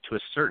important to a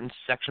certain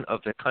section of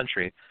the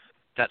country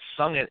that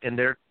sung it in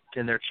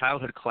their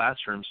childhood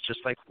classrooms, just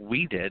like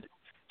we did,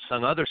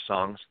 sung other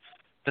songs,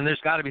 then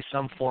there's got to be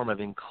some form of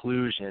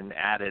inclusion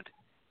added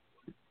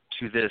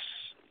to this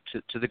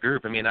to the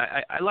group. I mean,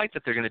 I like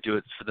that they're going to do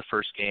it for the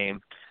first game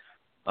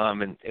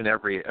in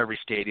every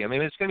stadium. I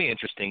mean, it's going to be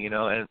interesting, and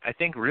I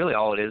think really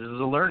all it is a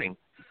learning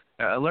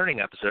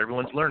episode.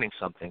 Everyone's learning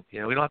something. We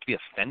don't have to be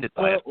offended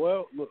by it.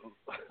 Well,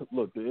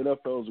 look, the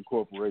NFL is a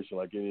corporation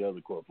like any other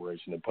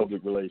corporation, and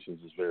public relations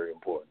is very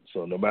important.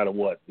 So no matter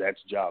what, that's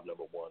job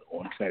number one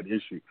on that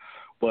issue.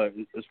 But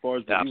as far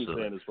as what you were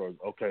saying, as far as,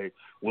 okay,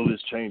 will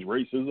this change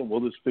racism?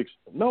 Will this fix?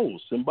 No,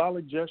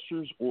 symbolic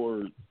gestures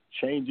or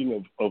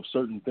changing of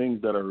certain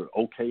things that are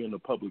okay in the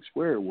public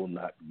square will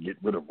not get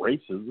rid of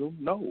racism.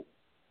 No.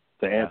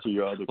 To answer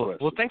your other question.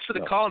 Well, thanks for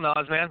the call,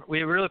 Nas, man.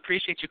 We really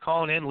appreciate you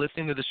calling in,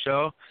 listening to the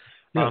show,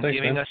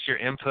 giving us your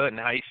input and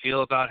how you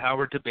feel about how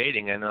we're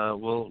debating. And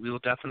we will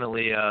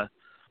definitely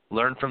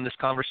learn from this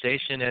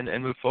conversation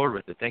and move forward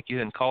with it. Thank you,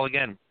 and call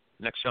again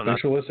next show. Thanks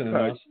for listening,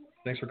 Nas.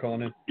 Thanks for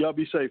calling in. Y'all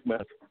be safe,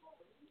 man.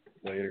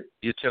 Later.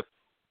 You too.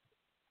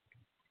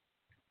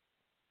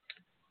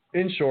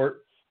 In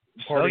short,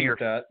 parting with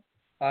that,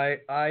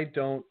 I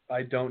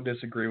don't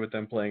disagree with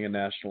them playing a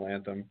national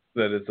anthem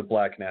that is the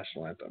Black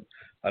national anthem.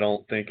 I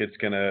don't think it's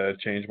going to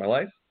change my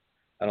life.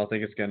 I don't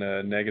think it's going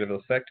to negatively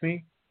affect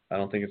me. I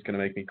don't think it's going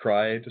to make me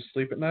cry to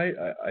sleep at night.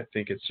 I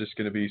think it's just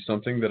going to be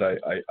something that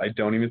I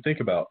don't even think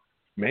about,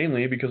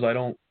 mainly because I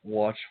don't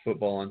watch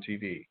football on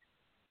TV.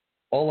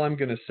 All I'm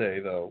going to say,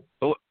 though...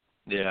 but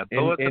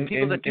the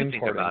people that do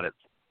think about it...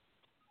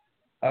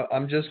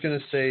 I'm just going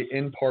to say,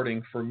 in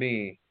parting, for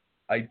me,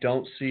 I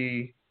don't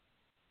see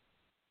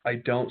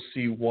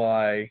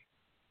why,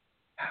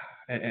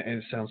 and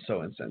it sounds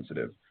so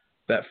insensitive,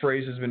 that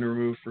phrase has been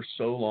removed for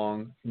so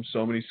long from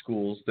so many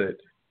schools that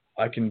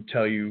I can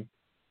tell you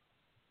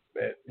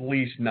at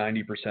least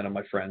 90% of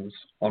my friends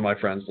on my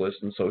friends list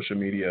and social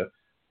media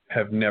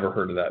have never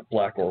heard of that,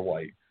 black or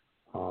white.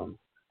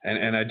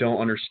 And I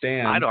don't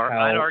understand. I'd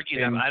argue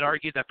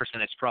that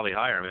percentage is probably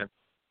higher, man.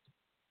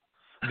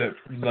 That,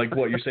 like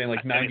what you're saying,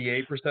 like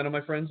 98% of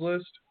my friends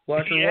list,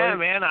 black or white? Yeah,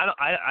 man.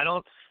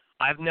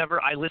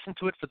 I listened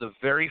to it for the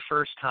very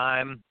first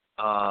time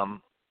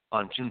on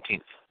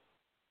Juneteenth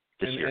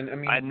this year. And I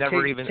mean, I'd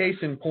never case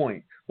in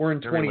point, we're in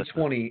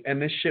 2020,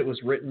 and this shit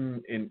was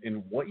written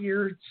in what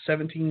year?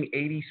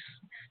 1780,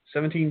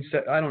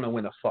 I don't know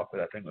when the fuck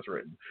that thing was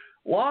written.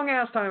 Long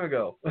ass time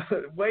ago,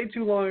 way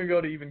too long ago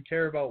to even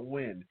care about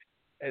when.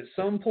 At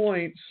some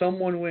point,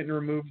 someone went and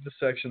removed the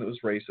section that was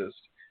racist,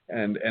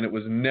 and it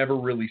was never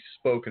really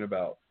spoken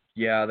about.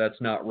 Yeah, that's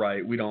not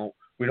right. We don't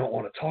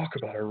want to talk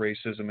about our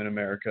racism in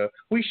America.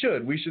 We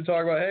should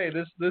talk about, hey,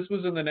 this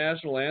was in the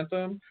national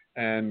anthem,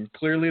 and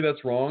clearly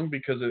that's wrong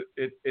because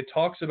it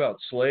talks about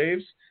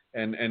slaves,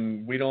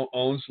 and we don't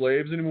own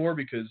slaves anymore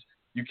because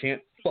you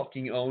can't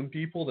fucking own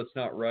people. That's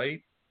not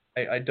right.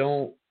 I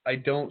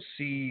don't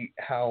see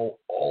how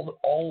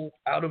all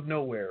out of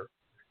nowhere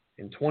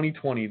in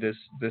 2020 this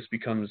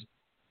becomes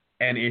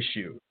an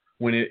issue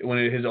when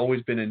it has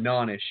always been a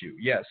non-issue.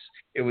 Yes,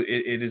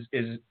 it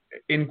is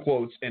in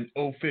quotes an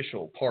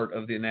official part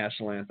of the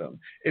national anthem.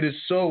 It is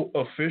so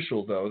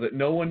official though that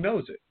no one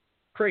knows it.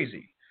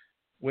 Crazy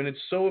when it's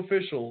so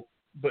official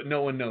but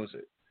no one knows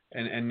it.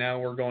 And now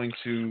we're going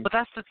to. But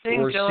that's the thing,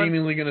 we're Dylan.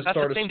 seemingly going to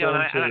start a storm to.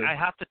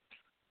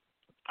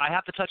 I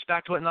have to touch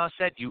back to what Nas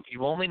said. You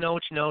only know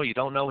what you know. You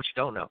don't know what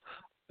you don't know.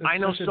 I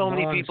know so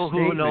many people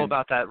who know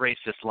about that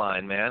racist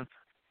line, man.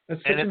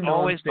 That's such a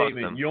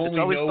non-statement. You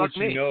only know what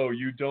you know.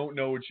 You don't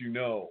know what you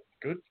know.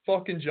 Good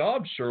fucking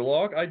job,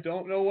 Sherlock. I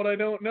don't know what I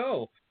don't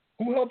know.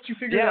 Who helped you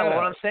figure that out? Yeah,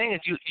 what I'm saying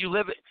is you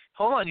live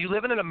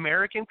in an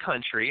American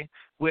country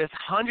with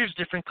hundreds of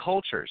different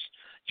cultures.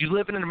 You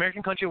live in an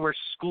American country where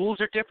schools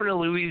are different in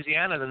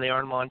Louisiana than they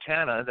are in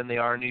Montana, than they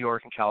are in New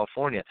York and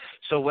California.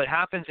 So what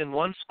happens in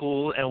one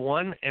school and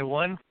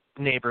one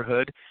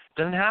neighborhood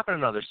doesn't happen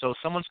in another. So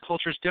someone's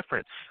culture is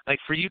different. Like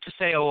for you to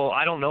say, oh, well,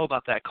 I don't know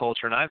about that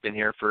culture and I've been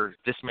here for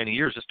this many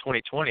years, it's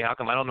 2020, how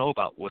come I don't know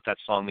about what that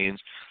song means?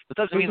 That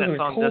doesn't mean that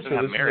song doesn't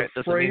have merit.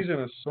 It's a phrase in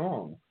a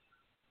song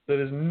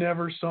that is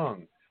never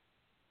sung.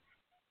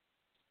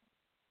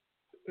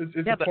 It's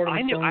yeah, but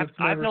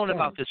I've known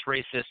about this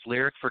racist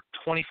lyric for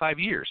 25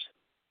 years.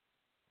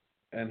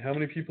 And how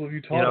many people have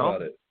you taught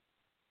about it?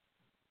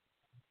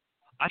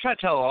 I try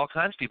to tell all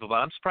kinds of people, but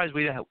I'm surprised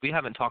we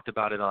haven't talked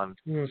about it on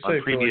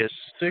previous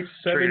for like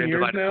 6-7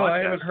 years now. I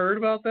haven't heard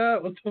about that.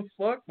 What the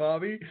fuck,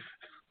 Bobby?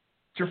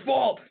 It's your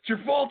fault. It's your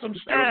fault. I'm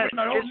stupid.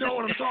 I don't know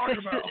what I'm talking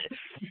about.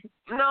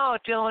 No,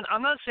 Dylan,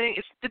 I'm not saying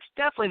it's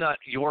definitely not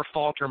your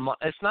fault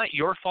it's not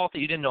your fault that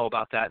you didn't know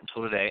about that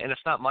until today, and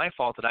it's not my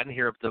fault that I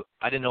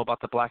didn't know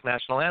about the Black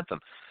National Anthem.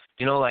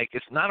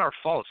 It's not our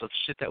fault. It's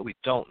shit that we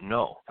don't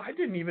know. I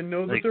didn't even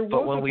know that there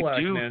was a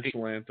Black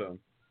National Anthem.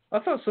 I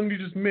thought somebody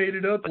just made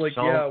it up. Like,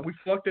 we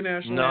fucked the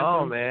national anthem.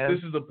 No, man.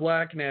 This is the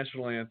Black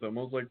National Anthem.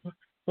 I was like,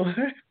 what?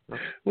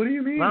 What do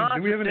you mean?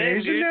 Do we have an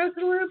Asian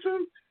national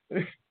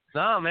anthem?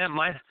 No, man,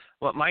 my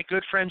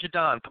good friend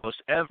Jadon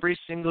posts every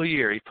single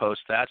year. He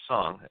posts that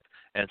song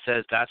and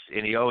says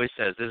and he always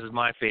says this is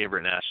my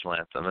favorite national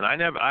anthem. And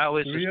I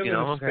always Do just we have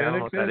an okay, I don't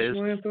know what that is.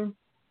 national anthem?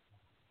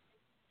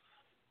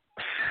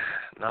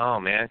 No,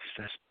 man, 'cause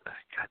that's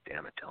God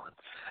damn it, Dylan.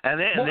 And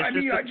then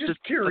I'm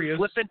just curious.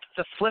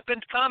 The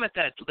flippant comment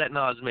that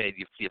Nas made.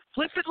 You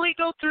flippantly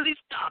go through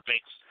these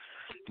topics,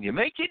 and you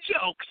make your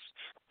jokes.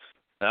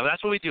 Now,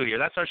 that's what we do here.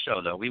 That's our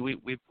show, though. We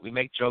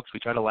make jokes. We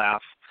try to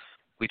laugh.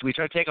 We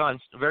try to take on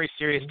very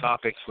serious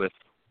topics with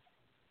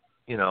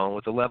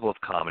a level of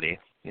comedy.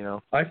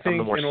 I think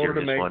the more in order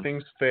to serious make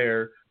things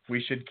fair,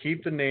 we should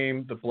keep the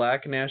name the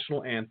Black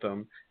National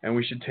Anthem, and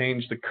we should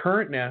change the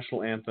current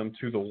national anthem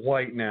to the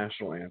White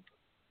National Anthem.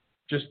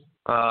 Just.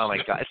 Oh my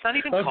God! It's not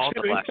even called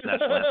the Black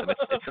National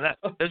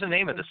Anthem. There's a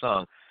name of the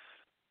song.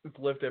 It's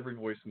Lift Every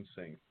Voice and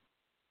Sing.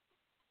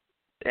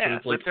 Yeah,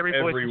 it's like Lift Every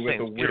Voice and with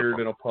Sing. a weird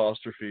an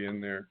apostrophe in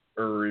there.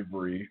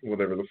 Every,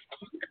 whatever the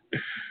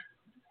fuck.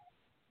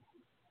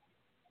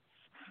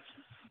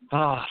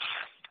 Oh,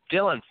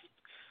 Dylan.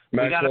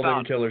 Maxwell we got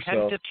about didn't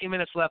kill 10, 15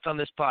 minutes left on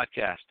this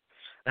podcast.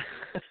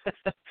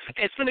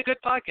 It's been a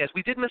good podcast.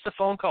 We did miss a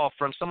phone call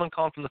from someone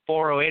calling from the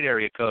 408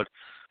 area code.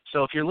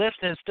 So if you're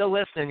still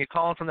listening, you're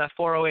calling from that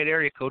 408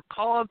 area code,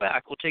 call on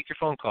back. We'll take your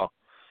phone call.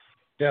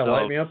 Yeah,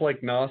 light me up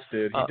like Nas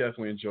did. He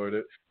definitely enjoyed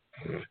it.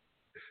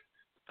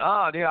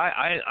 Oh, dude,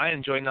 I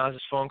enjoyed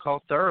Nas's phone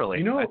call thoroughly.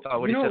 I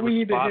thought what he said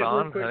was spot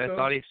on, and I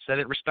thought he said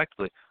it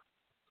respectfully.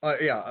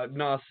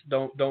 Nas,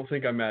 don't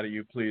think I'm mad at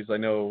you, please. I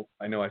know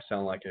I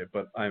sound like it,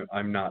 but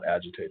I'm not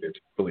agitated.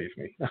 Believe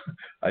me,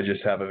 I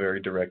just have a very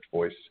direct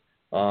voice.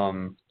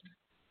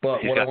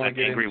 But what I want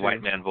to get angry into,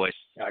 white man voice.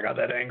 I got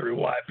that angry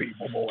white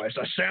people voice.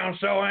 I sound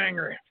so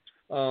angry.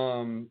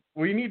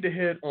 We need to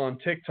hit on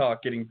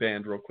TikTok getting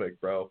banned real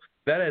quick, bro.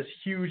 That has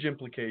huge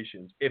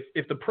implications.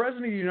 If the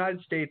president of the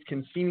United States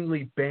can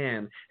seemingly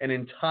ban an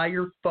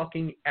entire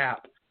fucking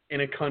app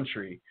in a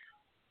country,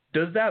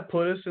 does that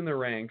put us in the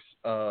ranks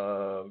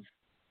of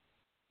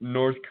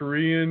North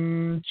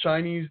Korean,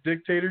 Chinese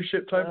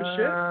dictatorship type of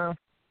shit? I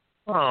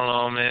don't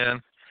know,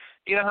 man.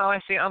 You know how I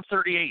say I'm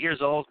 38 years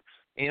old?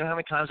 And you know how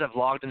many times I've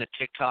logged into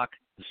TikTok?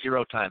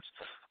 0 times.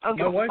 I don't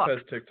give a fuck. My wife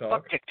has TikTok.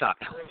 Fuck TikTok.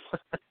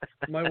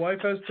 My wife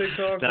has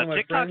TikTok. One of my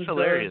TikTok's friends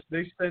hilarious.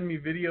 does. They send me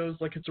videos.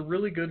 Like, it's a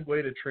really good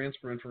way to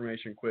transfer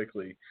information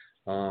quickly.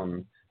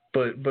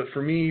 But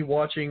for me,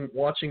 watching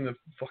the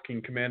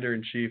fucking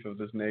commander-in-chief of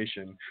this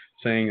nation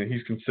saying that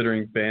he's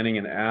considering banning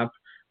an app,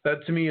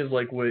 that to me is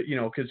like what,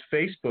 because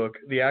Facebook,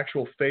 the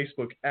actual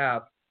Facebook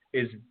app,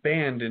 is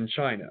banned in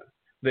China.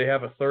 They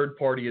have a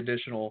third-party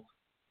additional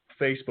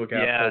Facebook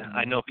app. Yeah,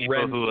 I know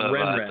people who have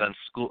Renren.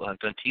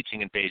 done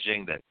teaching in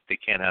Beijing that they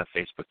can't have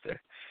Facebook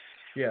there.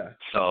 Yeah.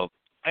 So,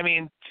 I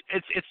mean,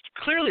 it's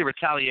clearly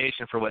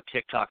retaliation for what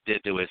TikTok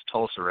did to his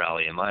Tulsa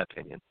rally, in my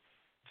opinion.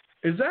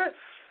 Is that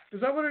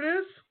what it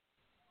is?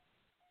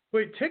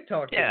 Wait,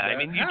 TikTok did that? I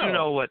mean, you How? do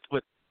know what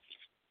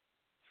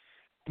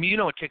you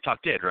know what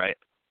TikTok did, right?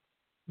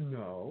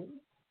 No.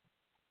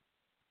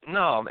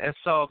 No, and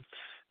so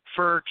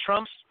for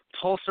Trump's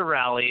Tulsa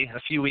rally a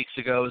few weeks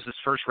ago, it was his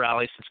first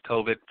rally since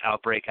COVID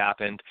outbreak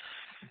happened,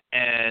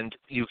 and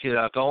you could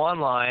go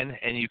online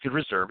and you could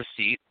reserve a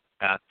seat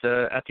at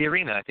the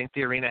arena. I think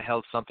the arena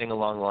held something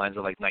along the lines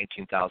of like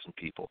 19,000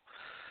 people.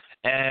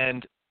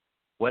 And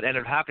what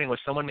ended up happening was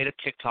someone made a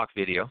TikTok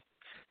video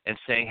and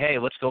saying, hey,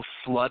 let's go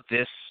flood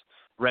this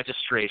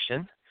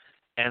registration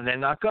and then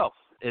not go.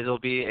 It'll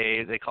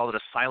be they called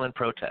it a silent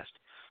protest.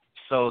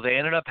 So they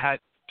ended up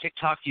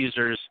TikTok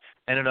users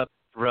ended up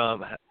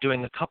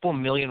doing a couple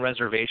million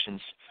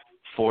reservations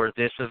for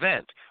this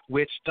event,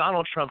 which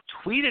Donald Trump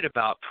tweeted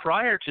about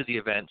prior to the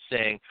event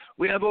saying,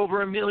 we have over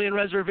 1 million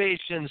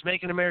reservations,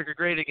 making America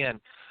great again.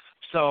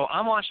 So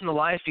I'm watching the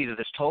live feed of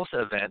this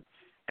Tulsa event,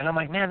 and I'm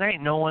like, man, there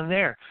ain't no one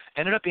there.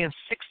 Ended up being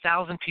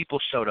 6,000 people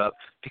showed up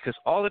because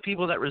all the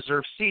people that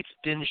reserved seats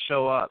didn't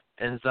show up,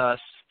 and thus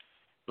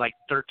like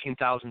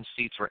 13,000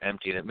 seats were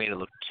empty, and it made it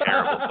look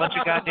terrible. Bunch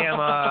of goddamn,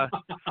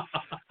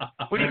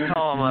 what do you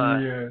call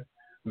them?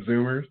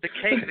 Zoomers? The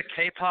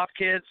K-pop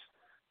kids.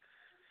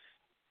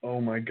 Oh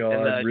my God,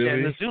 and really?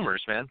 And the Zoomers,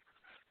 man.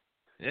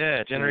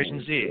 Yeah,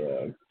 Generation Z.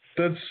 God.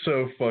 That's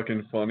so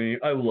fucking funny.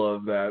 I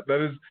love that.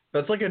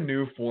 That's like a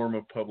new form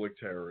of public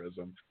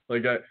terrorism.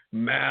 Like a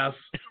mass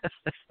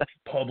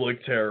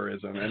public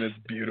terrorism, and it's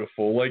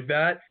beautiful. Like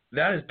that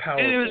is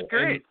powerful. It was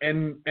great.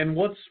 And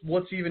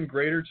what's even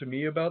greater to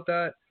me about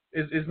that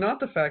is not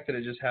the fact that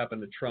it just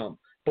happened to Trump,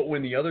 but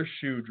when the other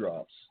shoe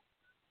drops.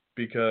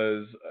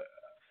 Because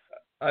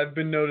I've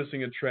been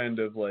noticing a trend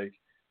of like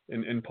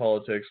in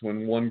politics,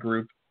 when one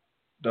group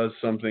does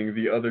something,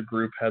 the other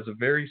group has a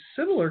very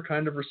similar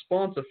kind of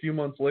response a few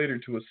months later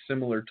to a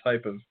similar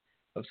type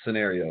of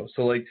scenario.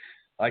 So like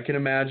I can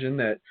imagine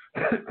that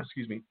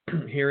excuse me,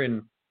 here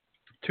in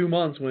 2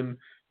 months when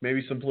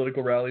maybe some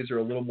political rallies are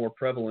a little more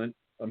prevalent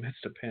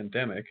amidst a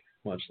pandemic,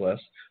 much less,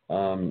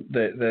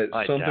 that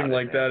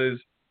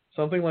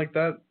something like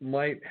that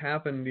might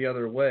happen the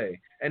other way.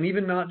 And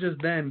even not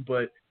just then,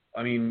 but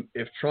I mean,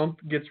 if Trump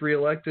gets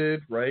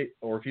reelected, right,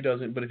 or if he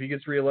doesn't, but if he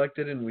gets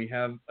reelected and we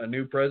have a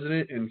new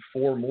president in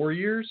 4 more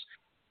years,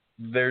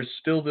 there's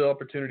still the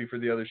opportunity for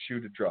the other shoe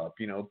to drop.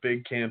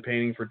 Big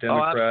campaigning for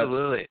Democrats,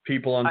 absolutely.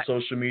 People on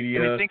social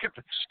media. Think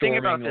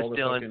about this,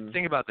 Dylan.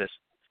 Think about this.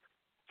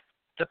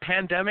 The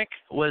pandemic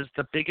was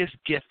the biggest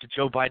gift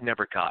Joe Biden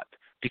ever got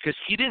because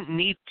he didn't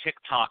need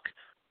TikTok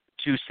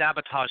to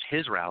sabotage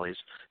his rallies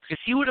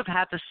because he would have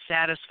had the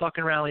saddest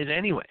fucking rallies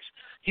anyways.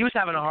 He was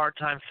having a hard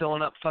time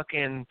filling up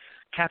fucking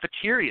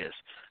cafeterias.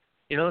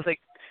 It's like,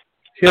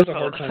 he has a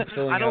hard time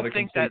filling I out don't a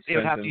think complete that they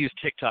would have to sentence. use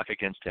TikTok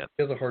against him.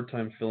 He has a hard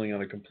time filling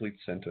out a complete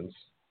sentence.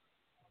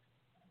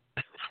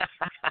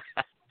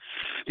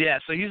 Yeah,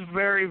 so he's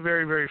very,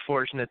 very, very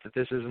fortunate that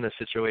this isn't a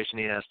situation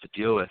he has to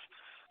deal with.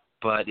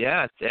 But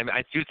yeah,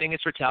 I do think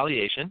it's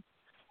retaliation.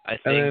 I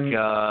think.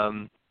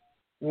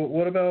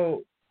 What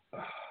about?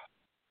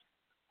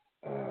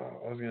 I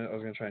was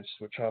gonna try and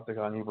switch topic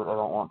on you, but I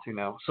don't want to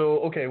now.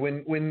 So okay,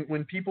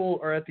 when people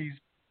are at these,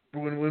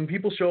 when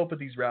people show up at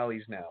these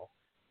rallies now,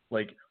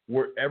 like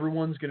where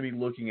everyone's going to be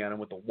looking at them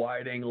with the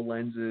wide-angle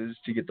lenses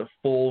to get the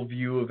full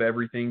view of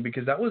everything,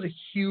 because that was a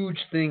huge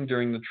thing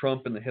during the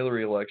Trump and the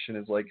Hillary election.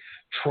 Is like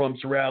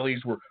Trump's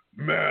rallies were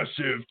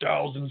massive,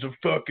 thousands of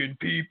fucking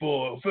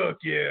people, fuck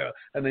yeah.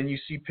 And then you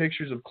see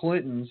pictures of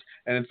Clinton's,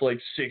 and it's like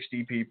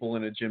 60 people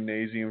in a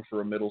gymnasium for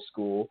a middle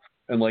school,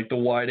 and like the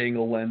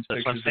wide-angle lens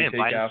pictures they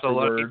take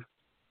afterward.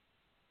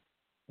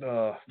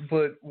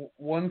 But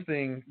one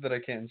thing that I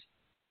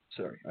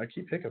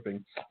keep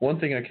hiccuping. One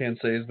thing I can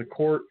say is the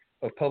court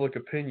of public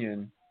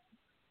opinion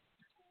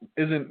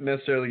isn't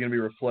necessarily going to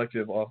be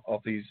reflective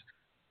of these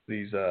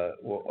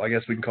well, I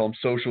guess we can call them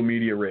social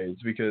media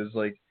raids, because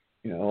like,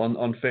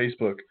 on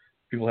Facebook,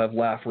 people have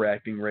laugh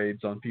reacting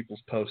raids on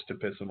people's posts to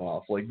piss them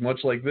off. Like much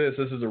like this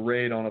is a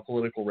raid on a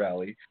political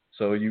rally.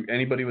 So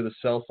anybody with a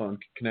cell phone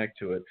can connect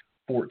to it.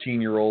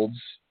 14-year-olds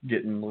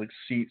getting like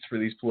seats for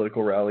these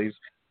political rallies.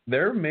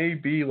 There may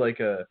be like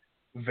a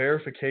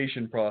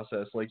verification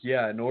process. Like,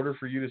 yeah, in order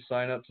for you to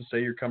sign up to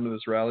say you're coming to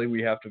this rally,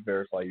 we have to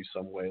verify you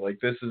some way.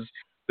 Like this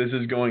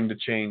is going to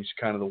change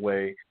kind of the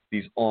way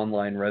these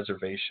online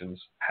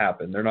reservations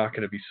happen. They're not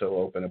going to be so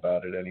open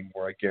about it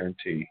anymore, I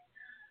guarantee.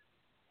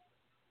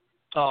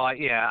 Oh,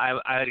 yeah,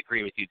 I'd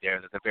agree with you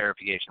there that the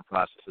verification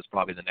process is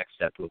probably the next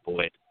step to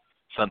avoid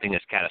something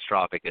as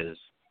catastrophic as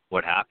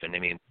what happened. I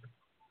mean,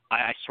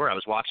 I swear I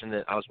was watching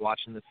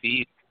the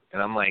feed,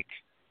 and I'm like,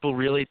 people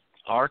really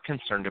are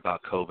concerned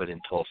about COVID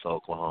in Tulsa,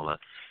 Oklahoma,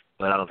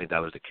 but I don't think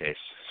that was the case.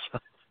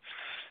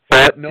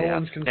 But no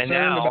one's concerned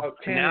about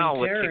what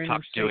Karen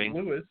TikTok's in St. doing.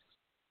 Louis.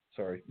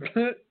 Sorry.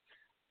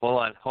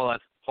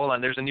 Hold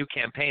on. There's a new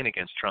campaign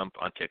against Trump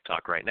on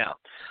TikTok right now.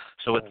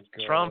 So with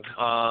Trump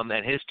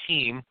and his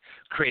team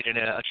created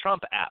a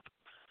Trump app,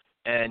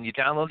 and you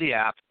download the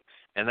app,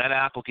 and that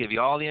app will give you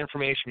all the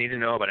information you need to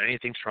know about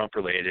anything Trump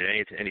related,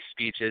 any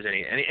speeches,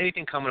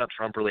 anything coming up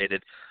Trump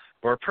related,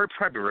 or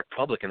probably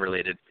Republican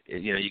related.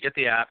 You get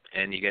the app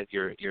and you get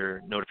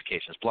your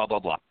notifications, blah blah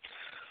blah.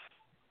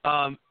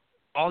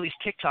 All these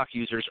TikTok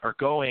users are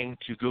going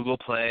to Google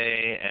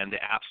Play and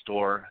the App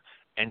Store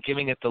and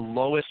giving it the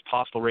lowest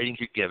possible ratings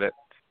you give it.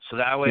 So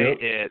that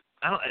way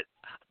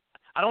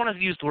I don't want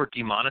to use the word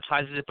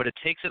demonetizes it, but it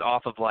takes it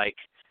off of like,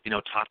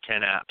 top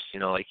 10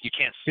 apps, like you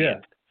can't see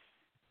it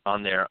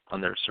on their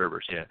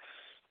servers. Yeah. Right.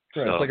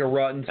 So it's like a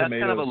Rotten that's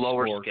Tomatoes kind of a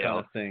lower score scale kind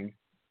of thing.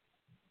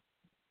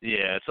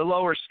 Yeah, it's a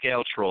lower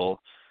scale troll,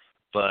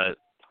 but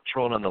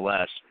troll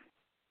nonetheless.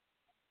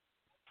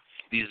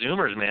 These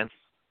Zoomers, man.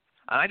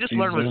 I just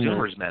learned what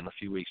Zoomers meant a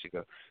few weeks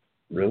ago.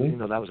 Really?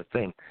 That was a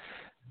thing.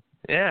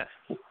 Yeah.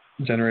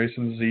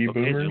 Generation Z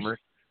boomers? Zoomer.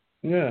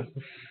 Yeah.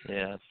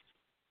 Yeah.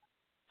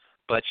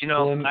 But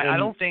I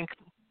don't think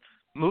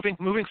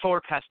moving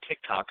forward past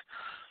TikTok,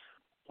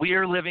 we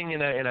are living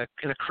in a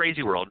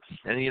crazy world.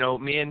 And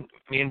me and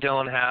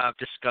Dylan have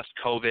discussed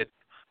COVID.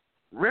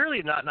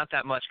 Rarely, not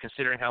that much,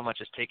 considering how much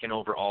has taken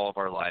over all of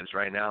our lives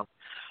right now.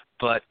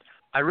 But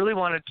I really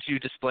wanted to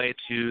display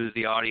to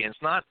the audience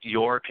not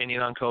your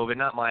opinion on COVID,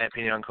 not my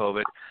opinion on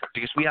COVID,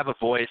 because we have a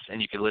voice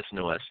and you can listen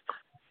to us.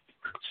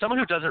 Someone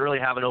who doesn't really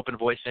have an open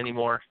voice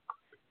anymore,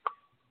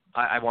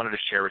 I wanted to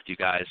share with you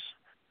guys,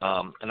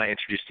 and I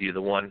introduced to you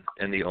the one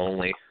and the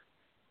only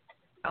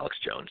Alex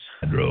Jones.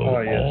 I drove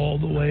all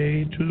the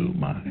way to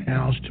my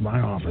house, to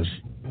my office,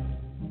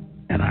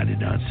 and I did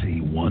not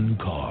see one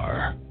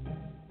car.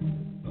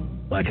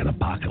 Like an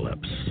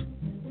apocalypse.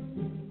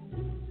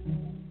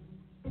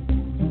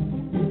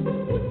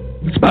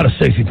 It's about a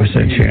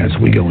 60% chance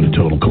we go into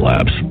total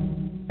collapse.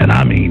 And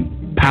I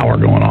mean power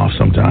going off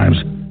sometimes.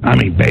 I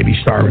mean baby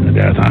starving to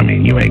death. I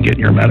mean you ain't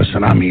getting your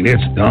medicine. I mean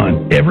it's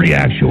done. Every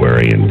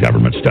actuary and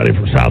government study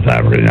from South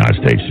Africa to the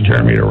United States to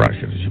Germany to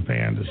Russia to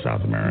Japan to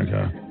South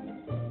America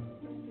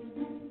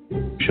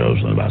shows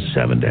that in about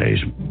 7 days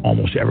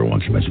almost everyone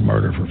commits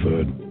murder for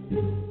food.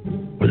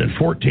 Within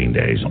 14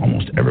 days,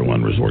 almost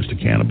everyone resorts to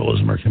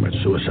cannibalism or commits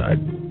suicide.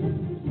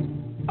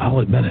 I'll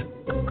admit it.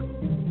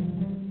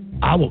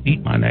 I will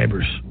eat my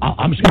neighbors.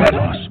 I'm just going to be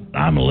honest.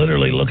 I'm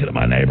literally looking at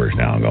my neighbors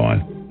now and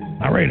going,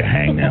 I'm ready to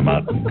hang them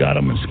up, and gut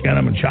them, and skin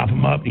them, and chop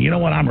them up. And you know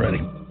what? I'm ready.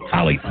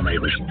 I'll eat my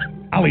neighbors.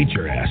 I'll eat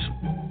your ass.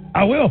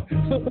 I will.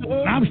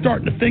 I'm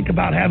starting to think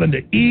about having to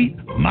eat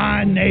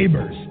my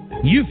neighbors.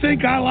 You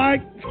think I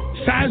like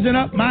sizing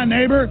up my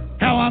neighbor?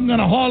 How I'm going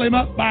to haul him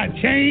up by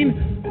a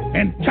chain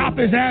and chop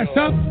his ass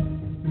up?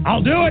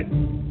 I'll do it.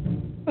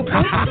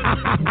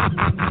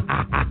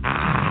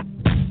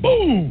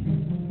 Boom.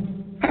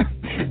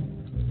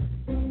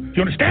 Do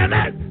you understand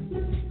that?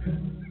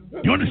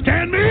 You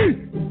understand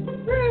me?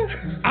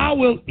 I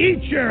will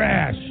eat your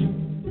ass.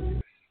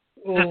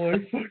 Oh my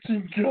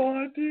fucking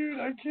god, dude!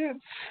 I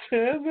can't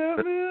stand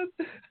that, man.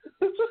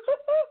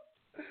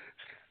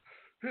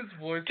 His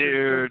voice,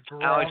 dude. is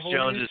so Alex gravelly.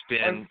 Jones has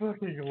been I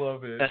fucking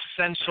love it.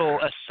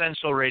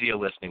 essential radio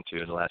listening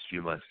to in the last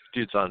few months.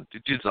 Dude's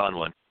on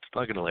one.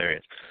 Fucking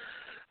hilarious.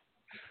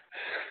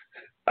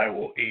 I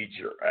will eat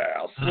your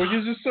ass. Like,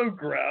 he's just so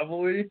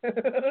gravelly.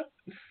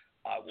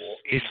 I will.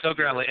 He's so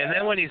gravelly, and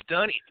then when he's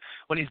done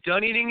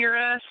eating your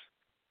ass,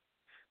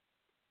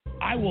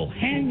 I will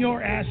hang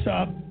your ass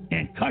up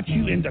and cut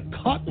you into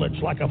cutlets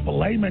like a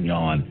filet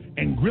mignon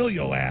and grill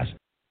your ass.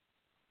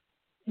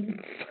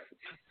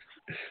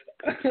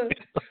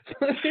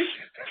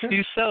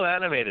 he's so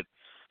animated.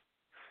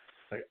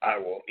 Like, I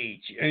will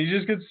eat you. And he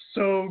just gets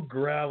so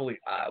gravelly.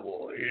 I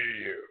will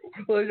eat you.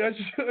 Like, I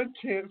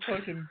can't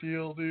fucking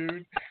deal,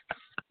 dude.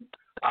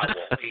 I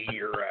will eat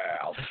your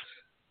ass.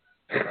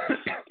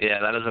 Yeah,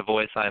 that is a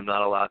voice I am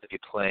not allowed to be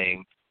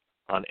playing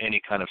on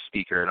any kind of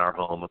speaker in our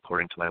home,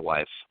 according to my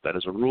wife. That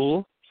is a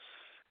rule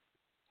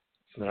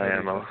that I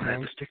have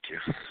to stick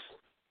to.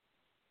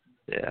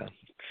 Yeah.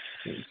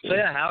 So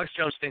yeah, Alex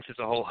Jones thinks it's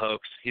a whole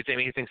hoax. He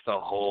thinks the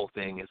whole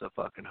thing is a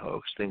fucking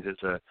hoax. Thinks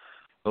it's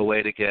a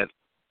way to get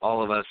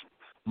all of us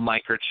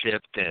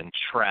microchipped and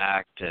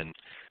tracked, and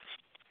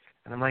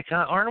I'm like,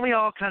 aren't we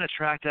all kind of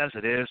tracked as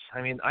it is?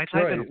 I mean, I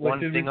type in one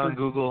thing on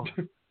Google.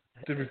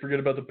 Did we forget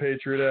about the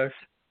Patriot Act?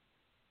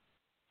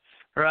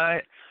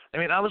 Right. I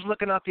mean, I was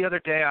looking up the other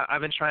day.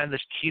 I've been trying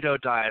this keto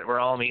diet where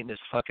all I'm eating is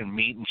fucking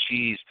meat and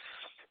cheese,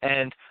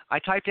 and I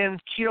typed in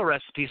keto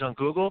recipes on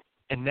Google,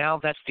 and now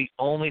that's the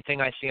only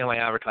thing I see on my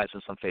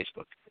advertisements on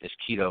Facebook is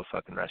keto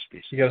fucking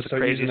recipes. You got to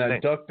start using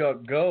that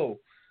DuckDuckGo.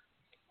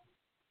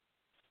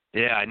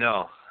 Yeah, I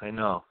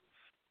know.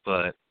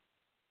 But,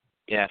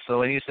 yeah, so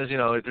when he says, they're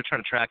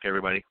trying to track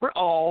everybody, we're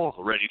all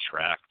already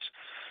tracked.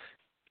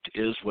 It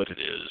is what it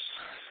is,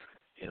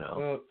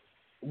 Well,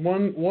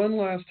 one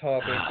last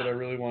topic that I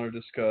really want to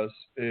discuss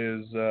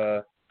is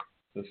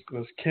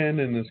this Ken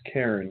and this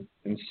Karen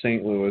in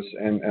St. Louis,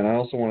 and I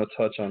also want to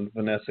touch on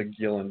Vanessa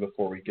Gillen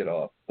before we get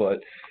off. But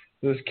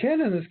this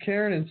Ken and this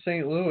Karen in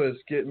St. Louis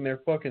getting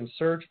their fucking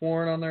search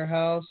warrant on their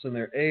house and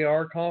their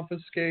AR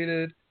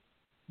confiscated.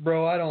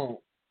 Bro, I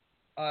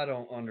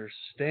don't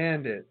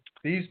understand it.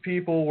 These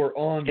people were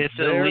on their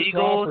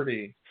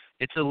property.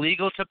 It's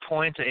illegal to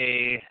point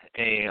a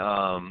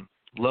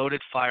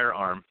loaded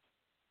firearm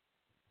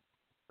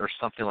or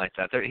something like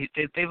that.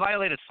 They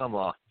violated some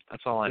law.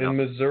 That's all I know. In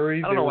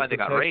Missouri, I don't know why they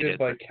got raided.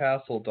 by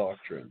Castle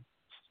Doctrine.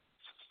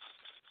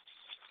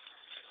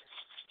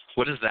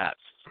 What is that?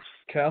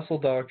 Castle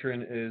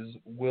Doctrine is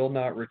will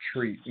not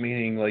retreat,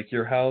 meaning like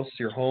your house,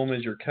 your home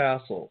is your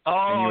castle.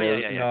 Oh,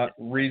 and you're not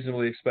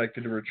reasonably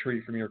expected to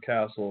retreat from your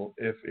castle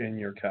if in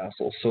your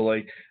castle. So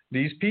like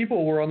these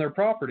people were on their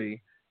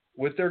property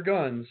with their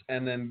guns,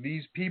 and then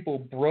these people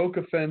broke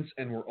a fence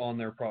and were on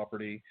their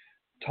property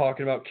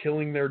talking about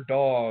killing their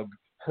dog,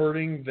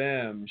 hurting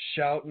them,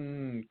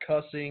 shouting,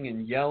 cussing,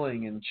 and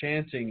yelling and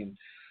chanting, and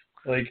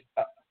like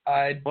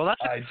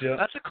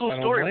that's a cool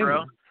story,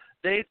 bro.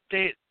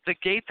 The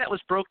gate that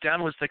was broke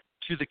down was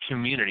to the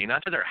community,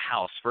 not to their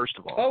house, first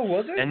of all. Oh,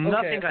 was it? And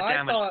nothing got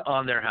damaged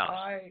on their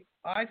house.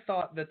 I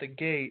thought that the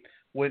gate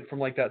went from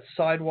like that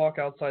sidewalk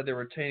outside their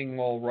retaining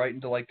wall right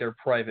into like their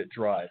private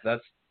drive.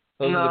 Those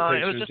are the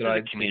pictures it was just that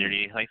in the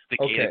community, like the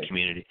gated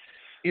community.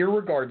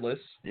 Irregardless,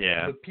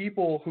 yeah, the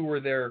people who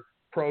were there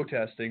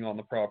protesting on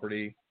the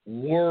property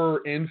were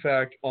in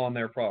fact on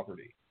their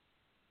property.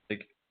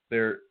 Like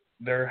their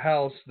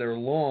house, their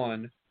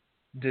lawn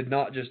did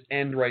not just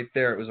end right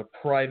there. It was a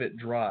private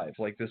drive.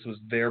 Like this was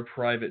their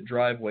private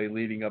driveway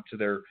leading up to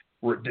their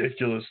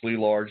ridiculously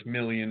large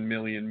 $1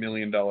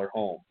 million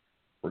home.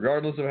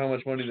 Regardless of how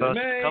much money they make,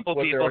 a couple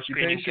what people their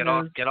screaming,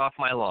 occupation get off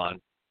my lawn.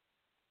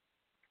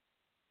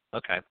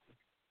 Okay.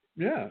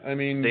 Yeah, I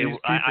mean,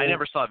 I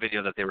never saw a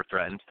video that they were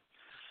threatened.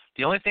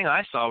 The only thing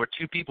I saw were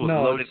two people with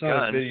loaded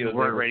guns who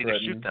weren't ready to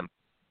shoot them.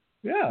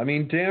 Yeah, I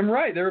mean, damn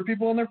right. There were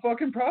people on their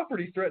fucking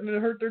property threatening to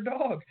hurt their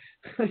dog.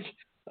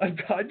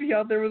 I'd be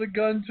out there with a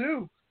gun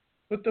too.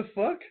 What the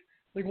fuck?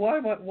 Like, why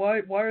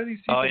are these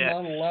people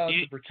not allowed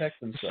to protect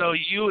themselves? So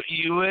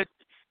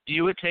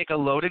you would take a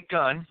loaded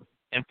gun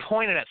and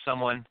point it at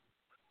someone,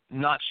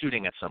 not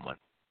shooting at someone.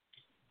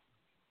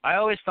 I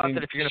always thought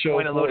that if you're going to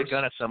point a loaded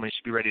gun at someone, you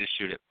should be ready to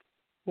shoot it.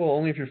 Well,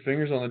 only if your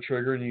finger's on the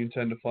trigger and you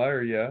intend to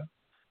fire, yeah.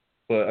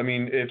 But I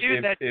mean, if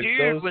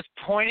dude was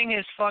pointing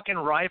his fucking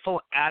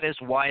rifle at his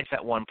wife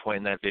at one point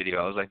in that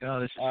video. I was like, oh,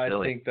 this is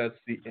silly. I think that's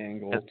the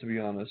angle, to be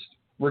honest.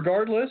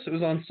 Regardless, it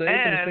was unsafe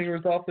and his finger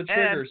was off the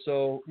trigger, and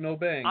so no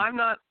bang. I'm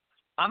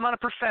not a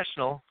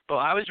professional, but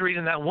I was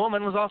reading that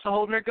woman was also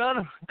holding her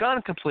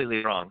gun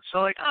completely wrong. So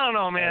like, I don't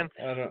know, man.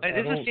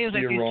 It just seems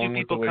like these two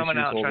people coming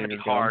out trying to be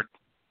hard.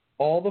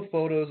 All the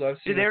photos I've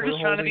seen, they're of her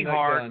just trying to be holding that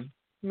hard. gun.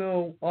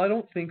 No, I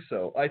don't think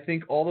so. I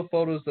think all the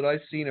photos that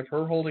I've seen of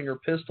her holding her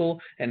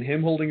pistol and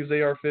him holding his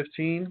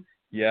AR-15,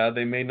 yeah,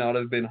 they may not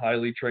have been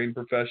highly trained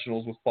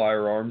professionals with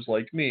firearms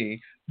like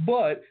me,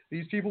 but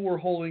these people were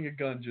holding a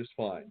gun just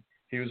fine.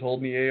 He was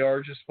holding the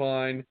AR just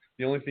fine.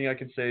 The only thing I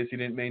can say is he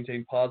didn't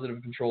maintain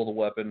positive control of the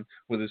weapon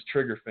with his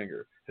trigger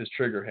finger, his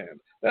trigger hand.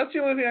 That's the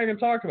only thing I can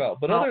talk about.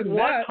 But other than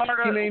that,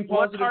 he maintained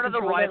positive control of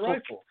that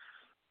rifle.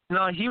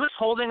 No, he was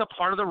holding a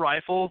part of the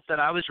rifle that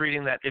I was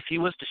reading that if he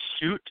was to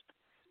shoot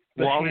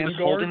while he was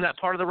holding that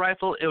part of the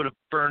rifle, it would have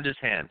burned his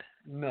hand.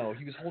 No,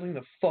 he was holding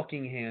the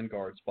fucking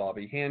handguards,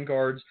 Bobby.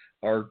 Handguards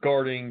are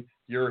guarding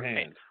your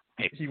hand.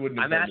 He wouldn't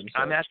have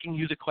I'm asking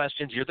you the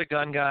questions. You're the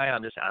gun guy.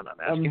 I'm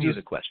asking you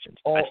the questions.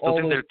 I still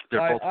think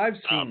they're both. I've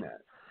seen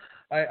that.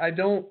 I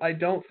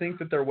don't think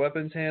that their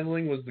weapons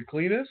handling was the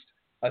cleanest.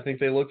 I think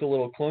they looked a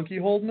little clunky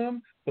holding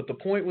them, but the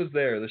point was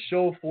there. The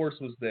show of force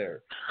was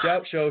there.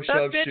 Shout, show,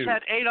 shove, that bitch shoot.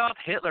 had Adolf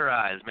Hitler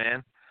eyes,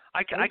 man.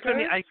 I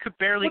could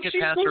barely get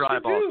past her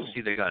eyeballs to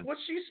see the gun.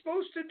 What's she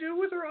supposed to do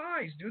with her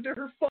eyes, dude? They're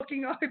her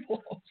fucking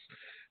eyeballs.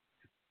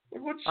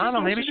 I don't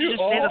know. Maybe she should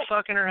stay the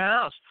fuck in her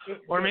house,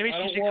 or maybe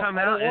she should come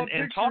out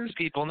and talk to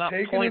people, not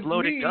point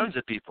loaded guns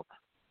at people.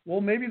 Well,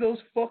 maybe those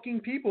fucking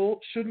people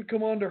shouldn't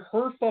come onto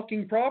her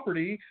fucking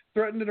property,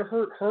 threatening to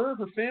hurt her,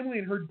 her family,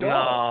 and her dog.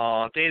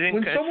 No, they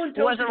didn't. It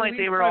wasn't like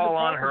they were all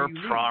on her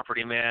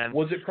property, man.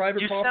 Was it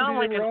private property? You sound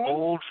like an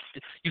old.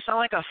 You sound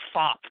like a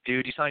fop,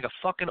 dude. You sound like a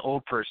fucking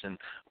old person.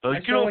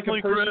 But get off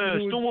my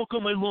grass. Don't walk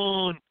on my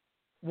lawn.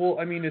 Well,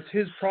 I mean, it's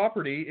his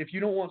property. If you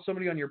don't want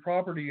somebody on your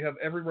property, you have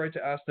every right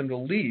to ask them to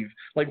leave.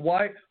 Like,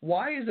 why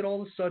is it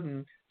all of a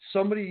sudden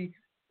somebody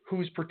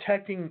who's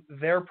protecting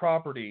their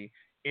property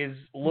is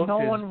looked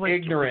as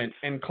ignorant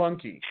and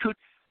clunky?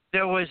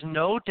 There was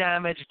no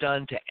damage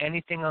done to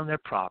anything on their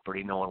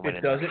property. No one went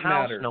in their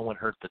house. Matter. No one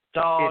hurt the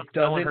dog.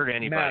 No one hurt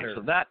anybody. Matter.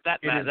 So that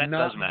does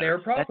matter. Their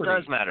property. That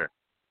does matter.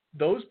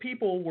 Those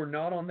people were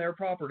not on their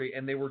property,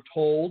 and they were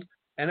told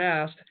and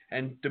asked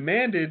and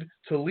demanded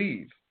to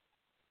leave.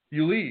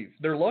 You leave.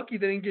 They're lucky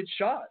they didn't get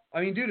shot. I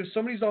mean, dude, if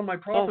somebody's on my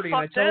property and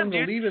I tell them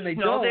to leave and they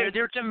don't. No,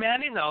 they're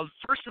demanding, though.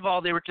 First of all,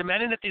 they were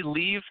demanding that they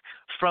leave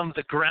from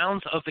the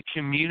grounds of the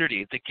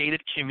community, the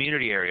gated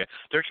community area.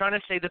 They're trying to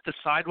say that the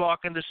sidewalk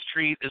and the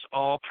street is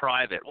all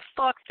private. Well,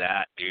 fuck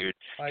that, dude.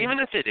 Even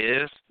if it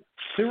is,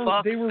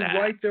 they were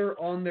right there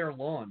on their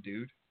lawn,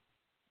 dude.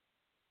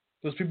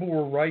 Those people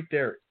were right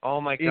there.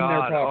 Oh, my in God.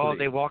 Their property. Oh,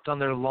 they walked on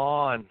their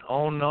lawn.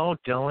 Oh, no,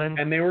 Dylan.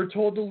 And they were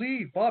told to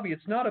leave. Bobby,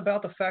 it's not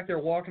about the fact they're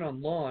walking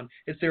on lawn.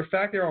 It's their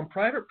fact they're on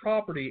private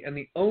property, and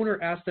the owner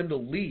asked them to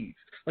leave.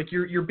 Like,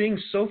 you're being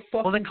so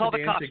fucking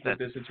pedantic with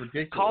this. It's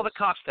ridiculous. Call the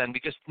cops then,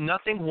 because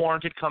nothing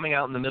warranted coming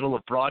out in the middle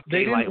of broad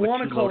daylight. They didn't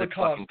want to call the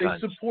cops. They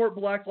support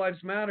Black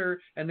Lives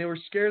Matter, and they were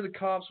scared the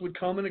cops would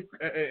come and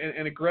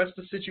aggress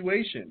the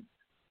situation.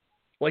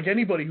 Like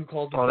anybody who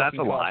calls the fucking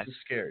cops is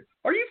scared.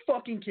 Are you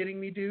fucking kidding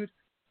me, dude?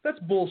 That's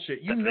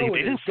bullshit. You know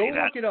it is. Go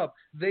look it up.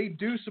 They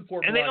do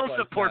support Black Lives Matter. And they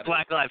don't support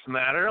Black Lives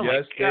Matter.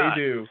 Yes, they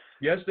do.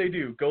 Yes, they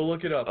do. Go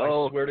look it up. I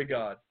swear to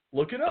God.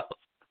 Look it up.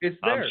 It's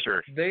there.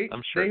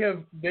 I'm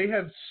sure. They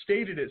have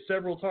stated it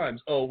several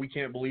times. Oh, we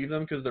can't believe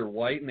them because they're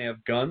white and they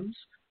have guns?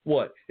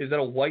 What? Is that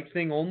a white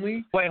thing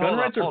only? Wait, gun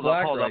rights are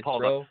black rights,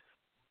 bro.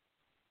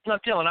 No,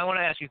 Dylan, I want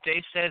to ask you.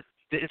 They said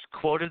it's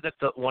quoted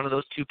that one of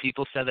those two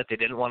people said that they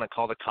didn't want to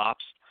call the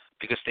cops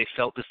because they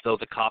felt as though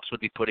the cops would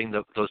be putting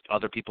those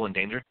other people in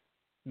danger?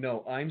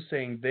 No, I'm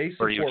saying they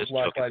support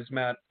Black Lives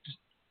Matter.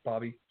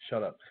 Bobby,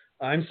 shut up.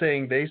 I'm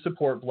saying they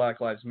support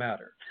Black Lives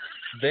Matter.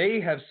 They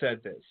have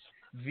said this.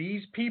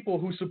 These people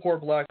who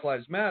support Black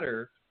Lives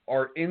Matter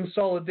are in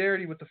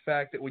solidarity with the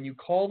fact that when you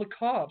call the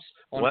cops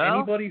on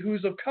anybody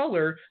who's of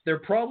color, they're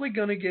probably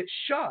going to get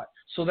shot.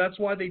 So that's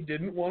why they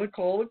didn't want to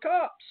call the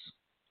cops.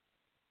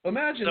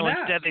 Imagine that.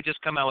 So instead they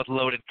just come out with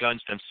loaded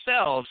guns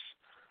themselves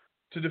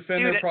to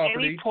defend their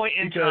property. At any point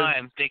in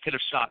time, they could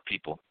have shot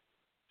people.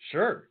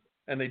 Sure,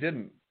 and they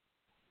didn't.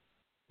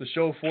 The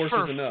show of force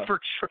is enough.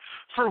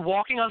 For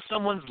walking on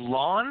someone's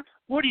lawn?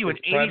 What are you, an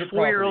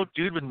 84-year-old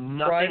dude with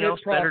nothing else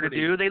better to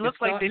do? They look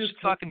like they should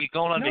fucking be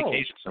going on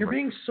vacation somewhere.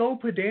 You're being so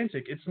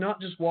pedantic. It's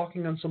not just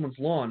walking on someone's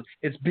lawn.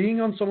 It's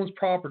being on someone's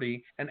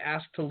property and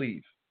asked to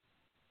leave.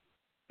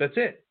 That's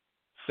it.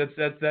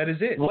 That is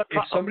it.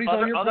 If somebody's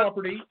on your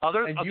property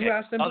and you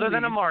ask them to leave, other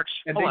than a march,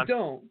 and they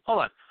don't. Hold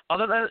on.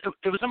 Other than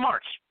it was a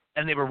march,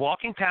 and they were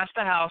walking past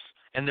the house,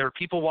 and there were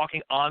people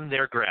walking on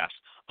their grass.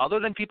 Other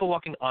than people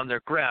walking on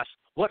their grass,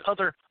 what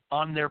other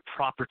on their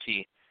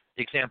property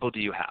example do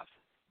you have?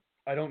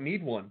 I don't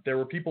need one. There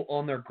were people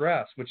on their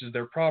grass, which is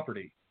their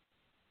property.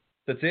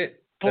 That's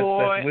it.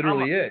 Boy, that's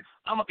literally it.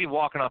 I'm going to be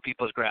walking on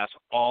people's grass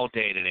all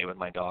day today with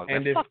my dog.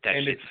 And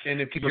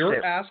if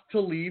you're asked to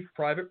leave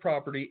private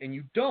property and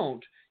you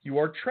don't, you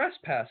are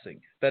trespassing.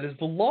 That is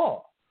the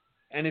law.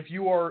 And if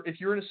you're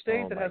in a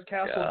state that has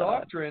castle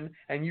doctrine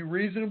and you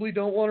reasonably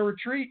don't want to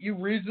retreat, you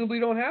reasonably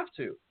don't have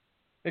to.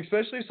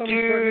 Especially if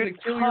somebody's threatening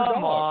to kill your dog.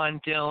 Come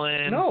on,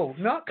 Dylan. No,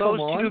 not come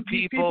on. Those two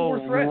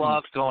people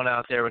loved going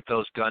out there with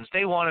those guns.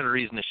 They wanted a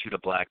reason to shoot a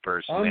black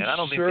person, man. I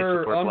don't think they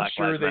support Black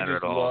Lives Matter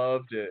at all.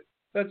 Loved it.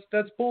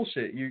 That's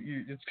bullshit.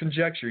 It's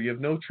conjecture. You have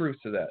no truth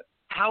to that.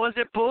 How is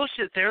it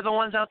bullshit? They're the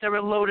ones out there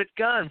with loaded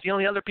guns. The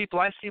only other people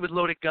I see with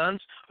loaded guns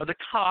are the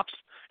cops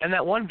and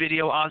that one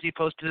video Ozzy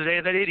posted today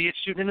of that idiot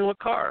shooting into a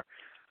car.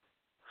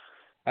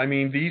 I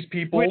mean, these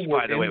people Which, were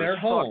by the in way, their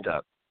was home. fucked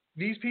up.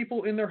 These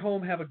people in their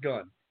home have a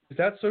gun. Is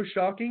that so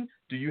shocking?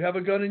 Do you have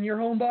a gun in your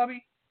home,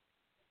 Bobby?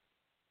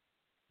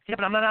 Yeah,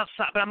 but I'm not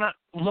outside. But I'm not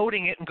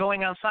loading it and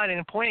going outside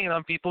and pointing it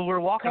on people who are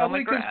walking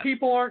Probably on my grass. because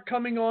people aren't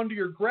coming onto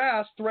your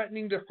grass,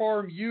 threatening to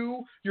harm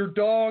you, your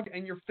dog,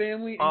 and your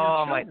family. And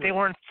your children. They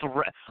weren't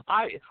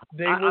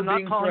I'm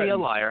not calling you a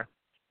liar,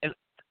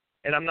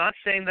 and I'm not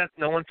saying that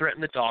no one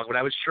threatened the dog, but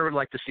I would sure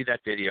like to see that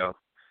video,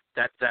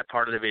 that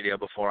part of the video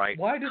before I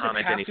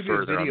comment any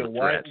further on the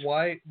threats.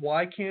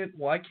 Why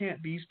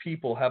can't these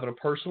people have a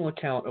personal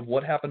account of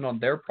what happened on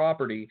their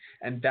property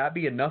and that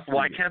be enough for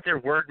Why you? can't their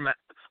word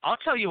I'll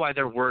tell you why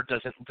their word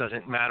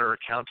doesn't matter or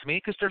count to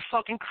me, because they're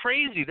fucking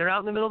crazy. They're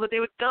out in the middle of the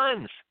day with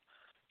guns,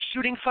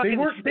 shooting fucking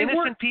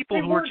innocent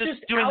people who are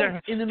just doing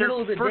their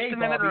First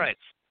Amendment rights.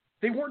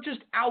 They weren't just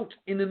out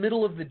in the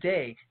middle of the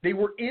day. They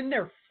were in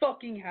their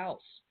fucking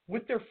house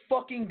with their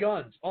fucking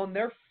guns on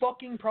their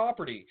fucking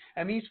property.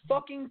 And these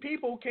fucking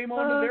people came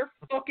onto their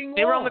fucking lawn.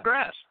 They were on the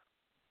grass.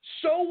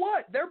 So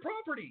what? Their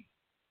property.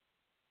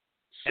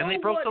 So and they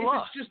broke what the if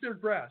law. It's just their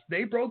grass.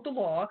 They broke the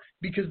law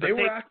because they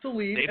were asked to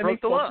leave and they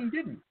fucking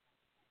didn't.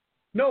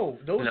 No,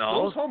 those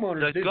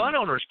homeowners didn't. The gun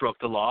owners broke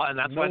the law, and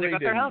that's why they got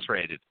their house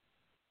raided.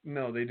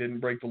 No, they didn't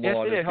break the Yes,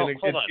 law. they did.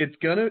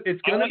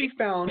 It's gonna be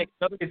found.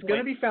 It's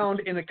gonna be found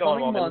in the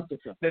coming months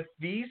that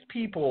these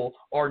people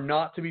are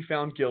not to be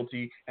found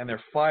guilty, and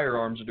their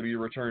firearms are to be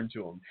returned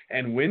to them.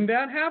 And when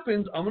that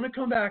happens, I'm gonna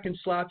come back and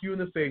slap you in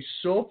the face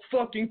so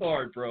fucking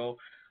hard, bro.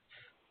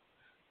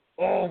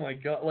 Oh my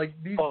god! Like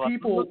these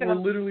people were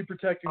literally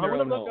protecting their own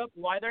home. I'm gonna look up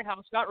why their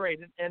house got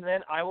raided, and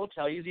then I will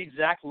tell you the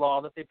exact law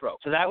that they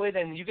broke. So that way,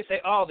 then you can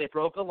say, "Oh, they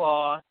broke a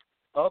law."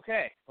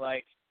 Okay,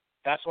 like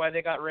that's why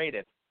they got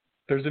raided.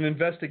 There's an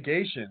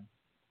investigation.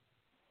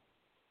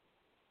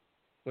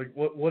 Like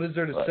what is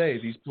there to say?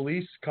 These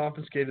police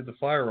confiscated the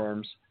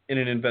firearms in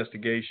an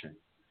investigation.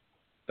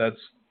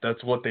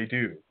 That's what they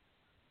do.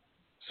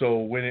 So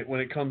when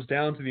it comes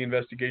down to the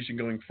investigation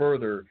going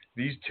further,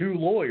 these two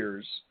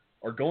lawyers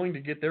are going to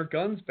get their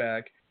guns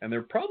back, and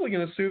they're probably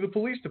going to sue the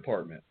police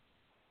department.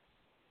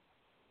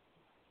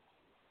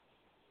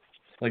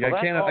 Like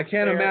I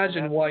can't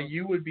imagine why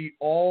you would be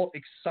all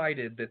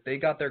excited that they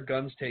got their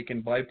guns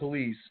taken by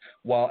police,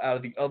 while out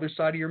of the other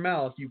side of your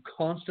mouth you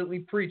constantly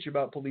preach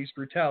about police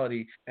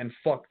brutality and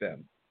fuck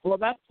them. Well,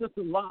 that's just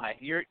a lie.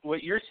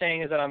 What you're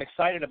saying is that I'm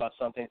excited about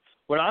something.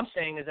 What I'm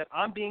saying is that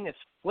I'm being as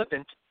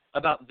flippant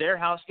about their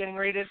house getting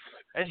raided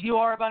as you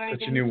are about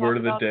anything. That's your new word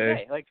of the day.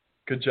 Today. Like,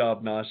 good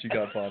job, Nosh. You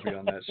got Bobby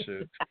on that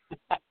shit.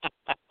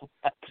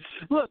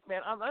 Look,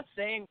 man, I'm not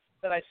saying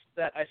that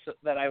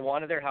I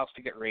wanted their house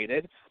to get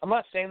raided. I'm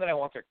not saying that I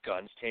want their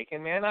guns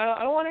taken, man. I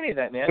don't want any of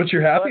that, man. But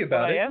you're happy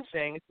about it. What I am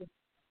saying is,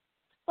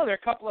 well, they're a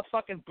couple of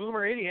fucking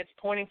boomer idiots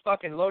pointing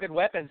fucking loaded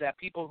weapons at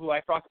people who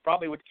I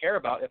probably would care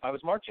about if I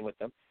was marching with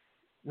them.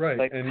 Right,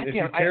 like, and if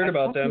you cared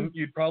about them,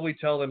 you'd probably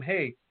tell them,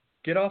 hey,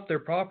 get off their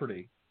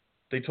property.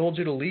 They told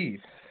you to leave.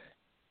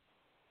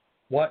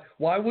 Why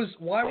were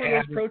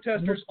those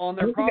protesters on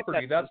their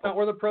property? That's not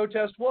where the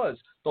protest was.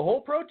 The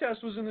whole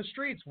protest was in the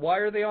streets. Why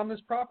are they on this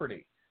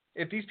property?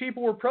 If these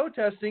people were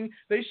protesting,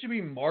 they should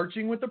be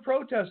marching with the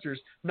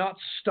protesters, not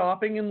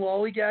stopping and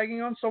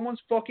lollygagging on someone's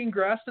fucking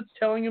grass that's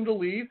telling them to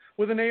leave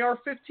with an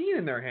AR-15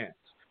 in their hands.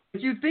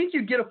 You'd think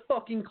you'd get a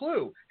fucking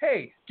clue.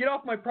 Hey, get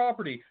off my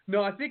property.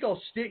 No, I think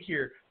I'll sit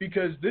here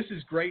because this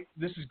is great.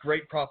 This is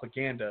great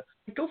propaganda.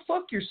 Go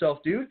fuck yourself,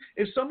 dude.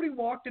 If somebody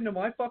walked into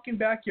my fucking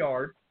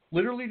backyard,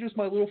 literally just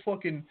my little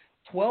fucking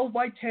 12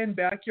 by 10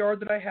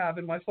 backyard that I have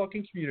in my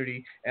fucking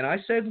community, and I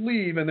said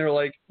leave, and they're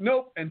like,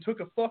 nope, and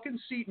took a fucking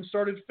seat and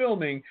started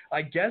filming,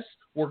 I guess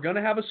we're going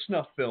to have a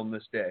snuff film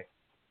this day.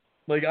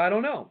 Like, I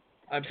don't know.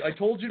 I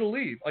told you to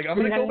leave. Like, I'm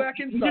going to go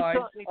back inside.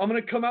 I'm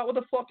going to come out with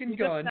a fucking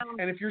gun,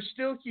 and if you're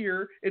still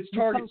here, it's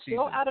target season.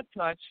 So out of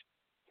touch.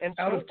 And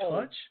out so of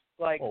touch?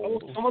 Like,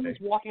 someone was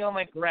walking on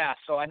my grass,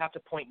 so I have to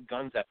point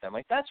guns at them.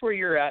 Like, that's where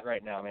you're at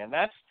right now, man.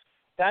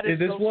 That is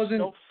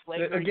so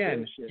flagrant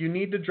again, bullshit. You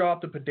need to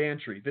drop the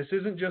pedantry. This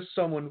isn't just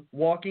someone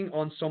walking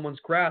on someone's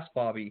grass,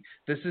 Bobby.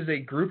 This is a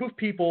group of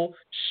people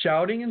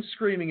shouting and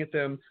screaming at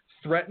them,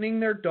 threatening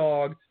their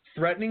dog,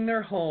 threatening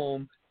their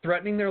home,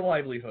 threatening their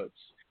livelihoods.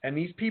 And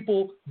these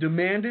people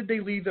demanded they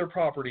leave their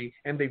property,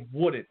 and they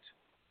wouldn't.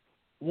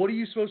 What are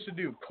you supposed to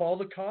do? Call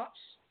the cops?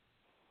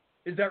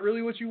 Is that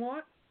really what you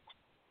want?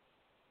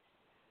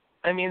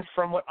 I mean,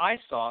 from what I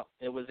saw,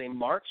 it was a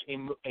march,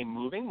 a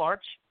moving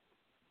march,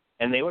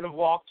 and they would have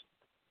walked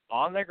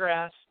on their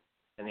grass,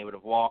 and they would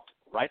have walked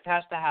right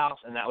past the house,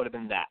 and that would have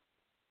been that.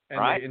 And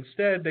right?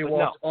 instead, they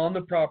walked on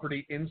the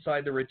property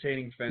inside the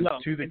retaining fence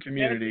to the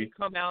community. They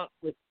come out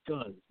with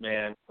guns,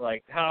 man.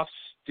 Like, how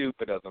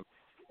stupid of them.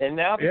 And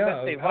now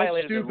because they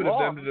violated the law, how stupid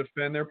of them to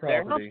defend their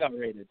property. They're not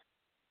rated.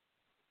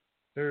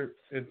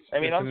 It's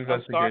an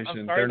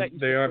investigation.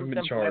 They haven't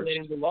been charged.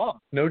 The law.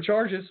 No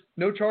charges,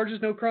 no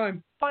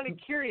crime. I find it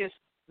curious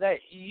that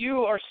you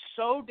are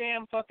so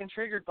damn fucking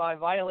triggered by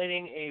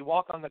violating a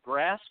walk on the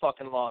grass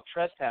fucking law of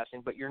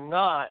trespassing, but you're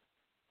not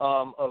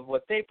of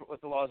what the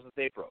laws that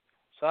they broke.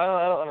 So I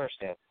don't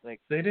understand. Like,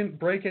 they didn't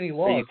break any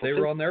laws. They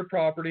were on their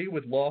property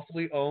with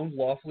lawfully owned,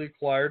 lawfully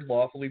acquired,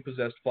 lawfully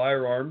possessed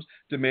firearms,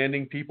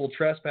 demanding people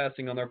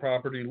trespassing on their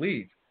property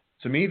leave.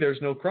 To me,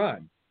 there's no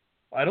crime.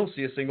 I don't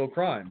see a single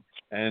crime,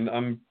 and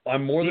I'm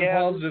more than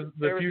positive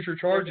the future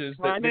charges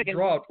that get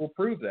dropped will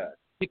prove that.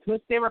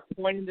 Because they were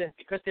pointing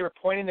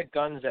the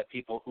guns at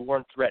people who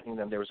weren't threatening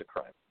them, there was a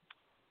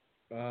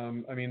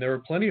crime. I mean, there were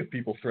plenty of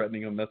people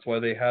threatening them. That's why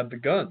they had the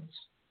guns.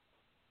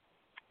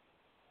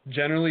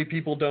 Generally,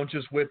 people don't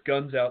just whip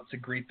guns out to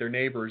greet their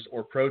neighbors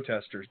or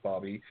protesters,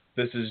 Bobby.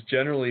 This is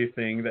generally a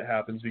thing that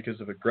happens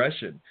because of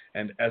aggression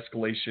and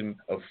escalation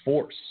of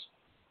force.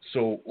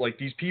 So, like,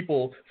 these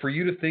people, for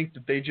you to think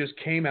that they just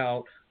came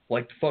out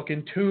like the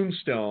fucking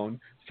Tombstone,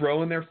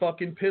 throwing their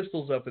fucking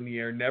pistols up in the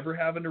air, never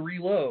having to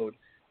reload,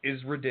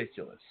 is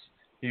ridiculous.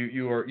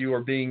 You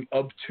are being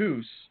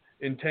obtuse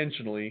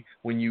intentionally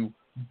when you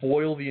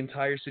boil the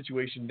entire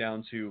situation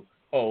down to,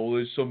 oh,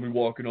 there's somebody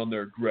walking on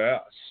their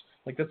grass.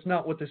 Like, that's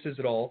not what this is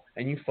at all,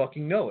 and you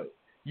fucking know it.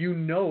 You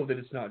know that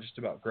it's not just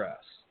about grass.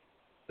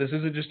 This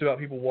isn't just about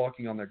people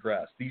walking on their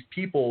grass. These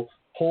people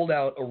hold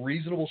out a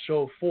reasonable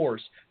show of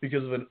force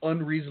because of an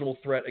unreasonable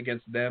threat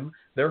against them,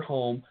 their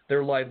home,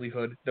 their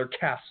livelihood, their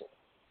castle.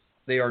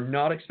 They are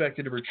not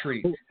expected to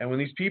retreat. And when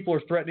these people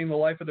are threatening the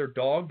life of their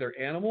dog, their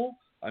animal,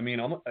 I mean,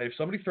 if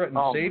somebody threatens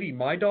Sadie,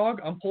 my dog,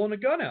 I'm pulling a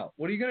gun out.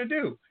 What are you going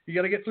to do? You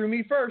got to get through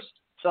me first.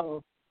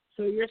 So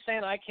you're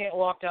saying I can't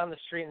walk down the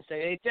street and say,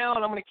 hey, Dylan,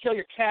 I'm going to kill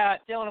your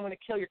cat. Dylan, I'm going to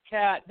kill your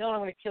cat. Dylan, I'm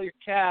going to kill your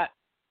cat.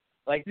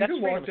 Like, you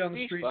can walk down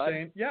the street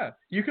saying,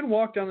 you can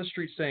walk down the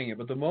street saying it,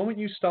 but the moment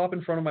you stop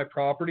in front of my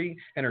property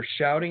and are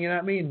shouting it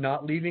at me and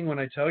not leaving when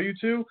I tell you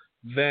to,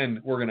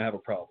 then we're going to have a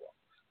problem.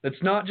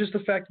 It's not just the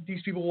fact that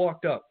these people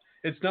walked up.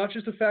 It's not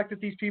just the fact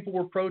that these people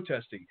were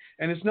protesting.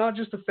 And it's not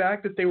just the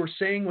fact that they were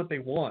saying what they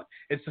want.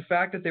 It's the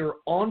fact that they were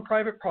on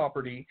private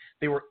property,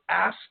 they were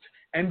asked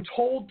and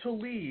told to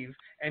leave,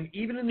 and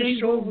even in the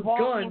show of a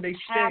gun, they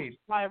stayed.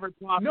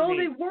 No,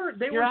 they weren't.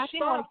 They were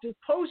stopped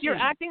posting. You're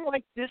acting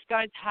like this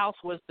guy's house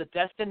was the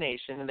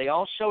destination, and they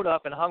all showed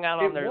up and hung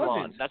out on their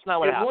lawn. That's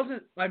not what happened.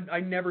 It wasn't. I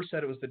never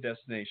said it was the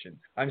destination.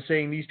 I'm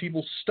saying these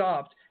people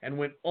stopped and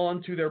went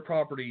onto their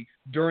property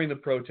during the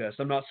protest.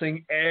 I'm not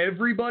saying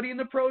everybody in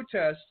the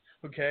protest,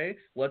 okay?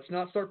 Let's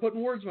not start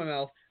putting words in my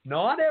mouth.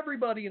 Not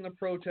everybody in the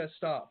protest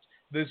stopped.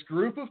 This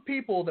group of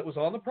people that was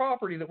on the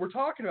property that we're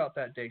talking about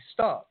that day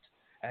stopped.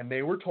 And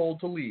they were told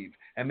to leave,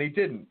 and they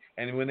didn't.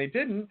 And when they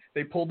didn't,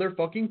 they pulled their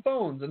fucking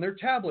phones and their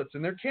tablets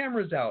and their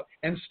cameras out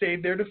and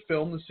stayed there to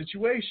film the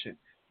situation.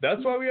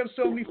 That's why we have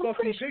so many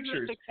fucking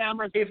pictures.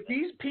 If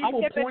these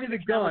people pointed a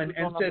gun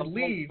and said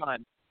leave,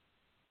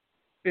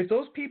 if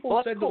those people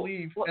said to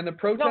leave and the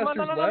protesters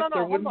left,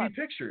 there wouldn't be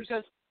pictures.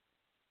 Because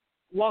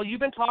while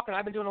you've been talking,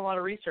 I've been doing a lot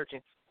of researching,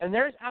 and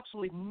there's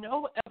absolutely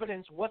no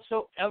evidence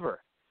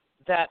whatsoever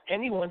that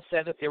anyone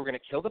said that they were going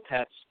to kill the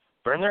pets,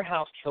 burn their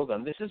house, kill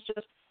them. This is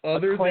just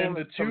other than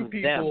the two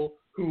people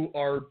who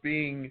are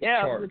being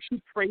charged. The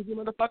two crazy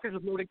motherfuckers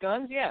with loaded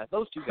guns. Yeah,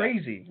 those two.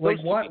 Crazy. Guys.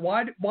 Like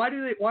why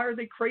are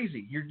they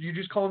crazy? You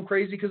just call them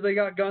crazy because they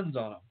got guns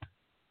on them.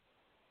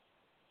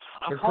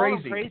 I'm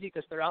calling them crazy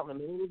because they're out in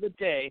the middle of the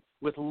day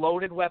with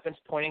loaded weapons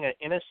pointing at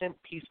innocent,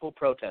 peaceful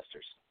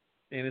protesters.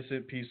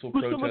 Innocent, peaceful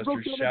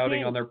protesters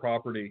shouting on their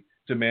property,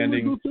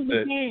 demanding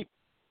that.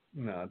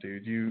 No,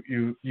 dude,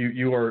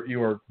 you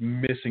are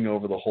missing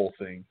over the whole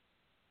thing.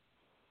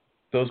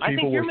 Those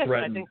people were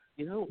threatened.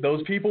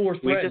 Those people were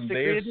threatened.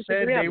 They have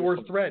said they were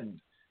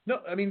threatened. No,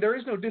 I mean, there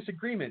is no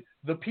disagreement.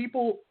 The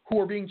people who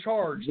are being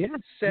charged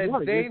said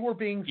they were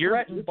being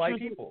threatened by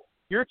people.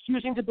 You're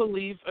choosing to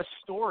believe a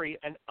story,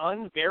 an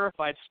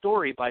unverified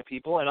story by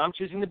people, and I'm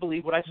choosing to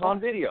believe what I saw on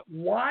video.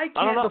 Why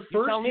can't the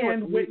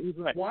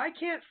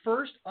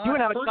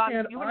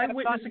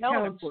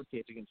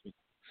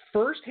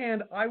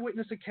first-hand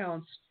eyewitness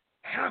accounts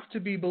have to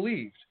be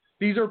believed?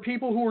 These are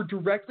people who were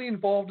directly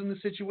involved in the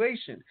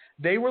situation.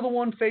 They were the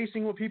one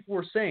facing what people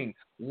were saying.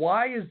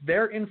 Why is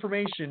their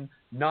information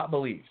not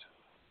believed?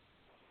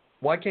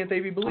 Why can't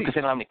they be believed? Because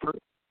they don't have any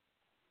proof.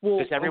 Well,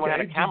 because everyone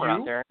had a camera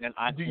out there.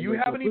 Do you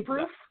have any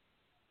proof?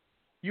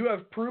 You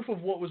have proof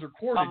of what was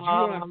recorded. You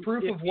don't have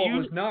proof of what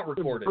was not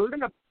recorded.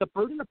 The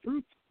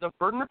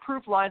burden of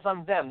proof lies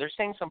on them. They're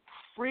saying some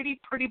pretty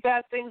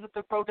bad things that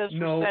the protesters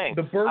were saying.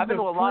 The burden I've been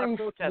to a lot of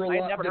protests.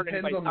 I never heard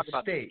depends anybody on talk the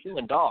about state.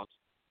 killing dogs.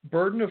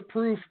 Burden of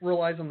proof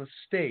relies on the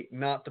state,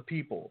 not the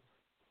people.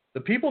 The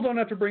people don't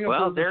have to bring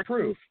up burden of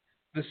proof.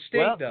 The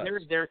state does.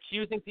 They're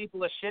accusing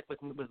people of shit with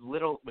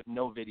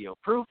no video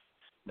proof,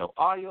 no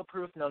audio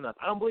proof, no nothing.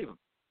 I don't believe them.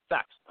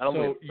 Facts. I don't So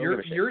believe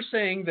it. you're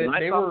saying that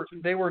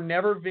they were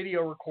never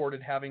video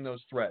recorded having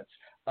those threats.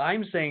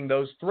 I'm saying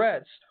those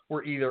threats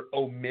were either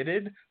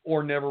omitted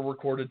or never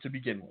recorded to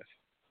begin with.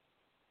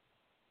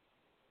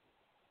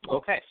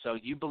 Okay, so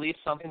you believe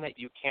something that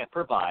you can't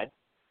provide,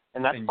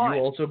 and that's and fine.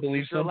 You also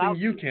believe You're something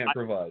you to. can't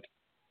provide.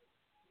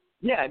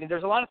 Yeah, I mean,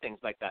 there's a lot of things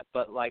like that.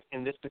 But, like,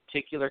 in this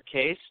particular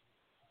case,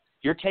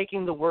 you're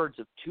taking the words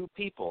of two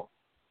people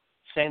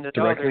saying that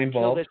Directly they're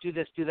involved? kill this, do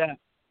this, do that.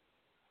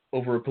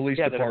 Over a police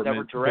Yeah, that were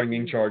department directly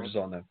bringing charges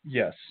on them.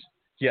 Yes.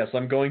 Yes,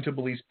 I'm going to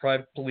believe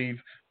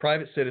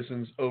private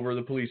citizens over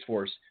the police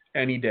force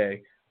any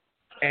day,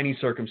 any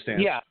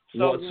circumstance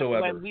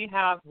whatsoever. When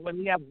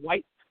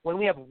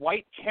we have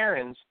white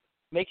Karens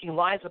making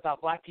lies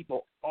about black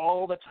people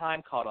all the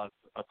time caught on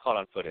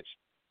footage.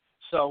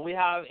 So we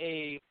have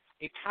a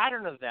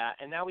pattern of that,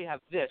 and now we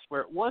have this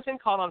where it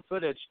wasn't caught on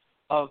footage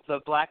of the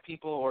black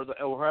people or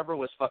whoever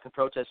was fucking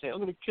protesting. I'm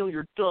going to kill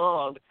your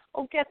dog.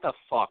 Oh, get the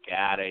fuck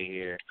out of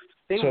here.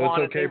 So it's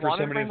okay for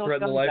somebody to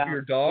threaten the life of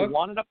your dog?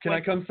 Can I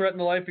come threaten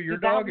the life of your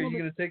dog? Are you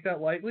going to take that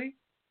lightly?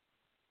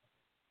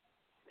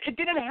 It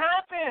didn't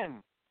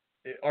happen.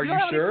 Are you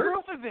sure?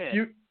 Proof of it.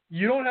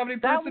 You don't have any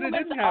proof that it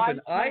didn't happen.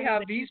 I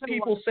have these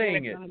people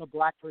saying it. A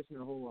black person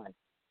their whole life.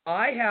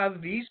 I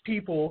have these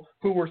people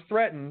who were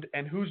threatened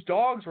and whose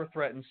dogs were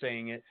threatened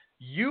saying it.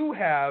 You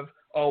have,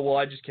 oh, well,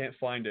 I just can't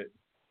find it.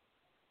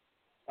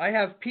 I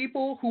have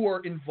people who are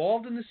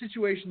involved in the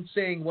situation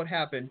saying what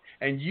happened,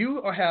 and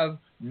you have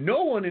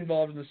no one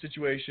involved in the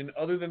situation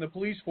other than the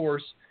police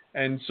force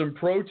and some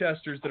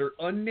protesters that are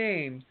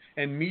unnamed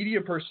and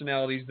media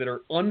personalities that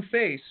are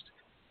unfaced.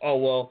 Oh,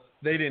 well,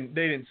 they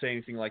didn't say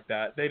anything like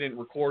that. They didn't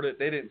record it.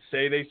 They didn't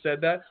say they said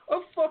that.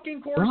 Of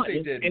fucking course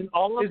they did. Is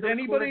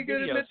anybody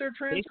going to admit their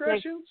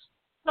transgressions?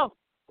 No.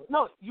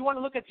 You want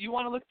to look at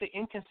the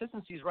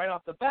inconsistencies right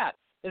off the bat.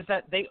 Is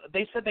that they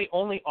said they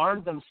only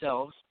armed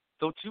themselves.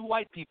 Though two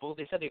white people,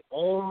 they said they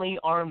only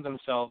armed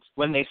themselves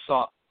when they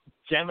saw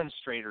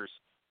demonstrators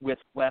with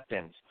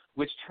weapons,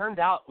 which turned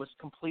out was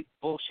complete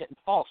bullshit and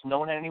false. No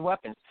one had any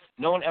weapons.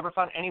 No one ever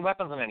found any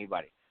weapons on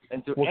anybody.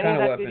 And through what any kind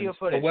of of that weapons? video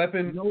footage,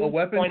 a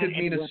weapon could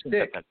mean a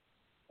stick. Weapons.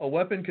 A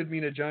weapon could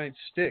mean a giant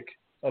stick,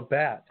 a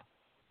bat.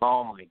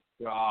 Oh my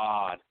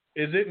God!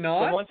 Is it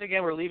not? So once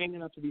again, we're leaving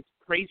it up to these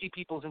crazy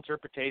people's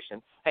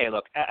interpretation. Hey,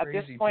 look, at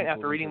this point,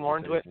 after reading more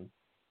into it,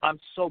 I'm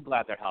so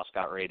glad their house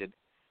got raided.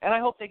 And I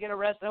hope they get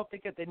arrested. I hope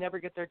they never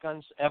get their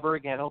guns ever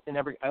again. I hope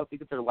they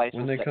get their license.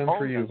 When they come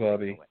for you,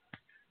 Bobby,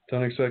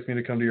 don't expect me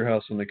to come to your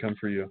house when they come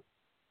for you.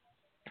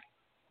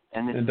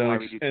 And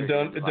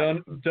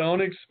don't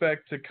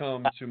expect to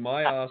come to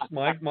my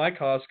my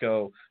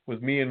Costco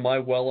with me and my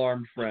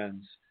well-armed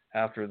friends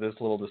after this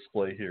little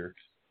display here.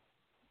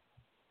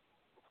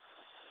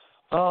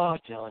 Oh,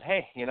 Dylan,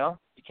 hey,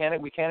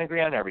 we can't agree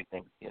on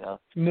everything,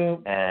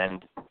 No.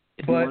 And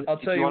I'll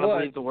tell you what.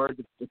 Believe the word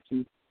of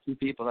two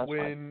people, that's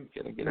when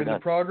fine. The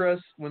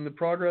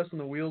progress and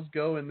the wheels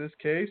go in this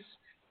case,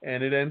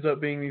 and it ends up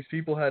being these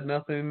people had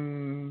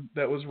nothing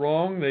that was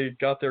wrong, they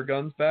got their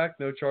guns back,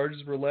 no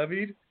charges were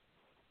levied,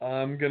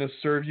 I'm gonna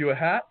serve you a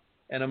hat,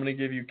 and I'm gonna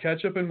give you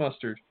ketchup and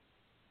mustard.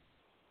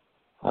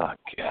 Oh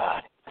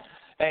God!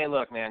 Hey,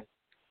 look, man,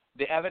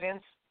 the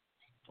evidence,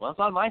 well, it's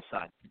on my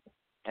side,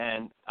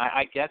 and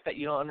I get that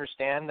you don't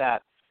understand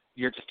that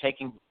you're just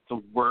taking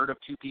the word of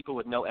two people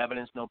with no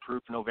evidence, no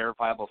proof, no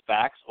verifiable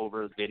facts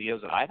over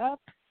videos that I have.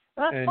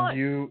 That's and fine.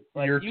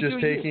 you're just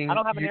taking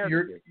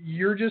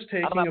you're just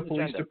taking a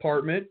police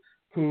department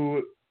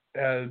who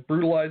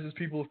brutalizes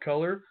people of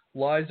color,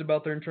 lies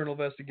about their internal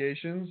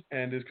investigations,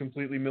 and is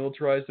completely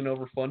militarized and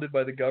overfunded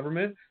by the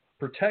government,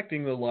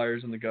 protecting the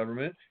liars in the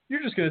government.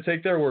 You're just going to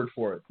take their word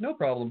for it. No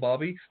problem,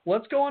 Bobby.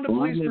 Let's go on to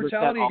police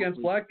brutality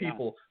against black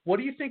people. What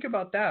do you think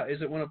about that?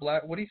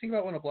 What do you think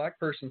about when a black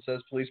person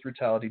says police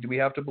brutality? Do we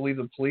have to believe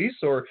the police,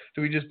 or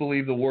do we just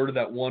believe the word of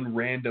that one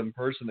random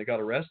person that got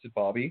arrested,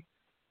 Bobby?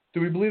 Do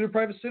we believe the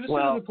private citizen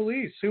or the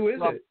police? Who is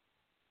it?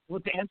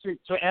 Well, to answer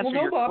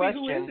your Bobby,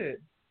 question, who is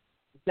it?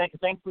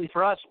 Thankfully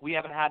for us, we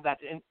haven't had that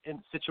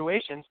in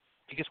situations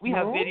because we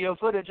have video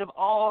footage of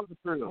all the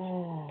proof.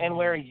 And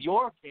where in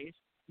your case,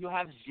 you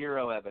have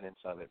zero evidence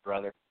of it,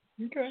 brother.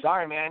 Okay.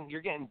 Sorry, man.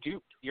 You're getting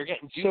duped. You're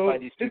getting duped by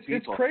these two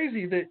people.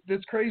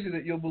 It's crazy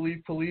that you'll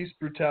believe police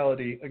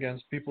brutality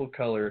against people of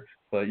color,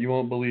 but you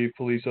won't believe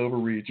police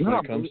overreach when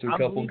it comes to a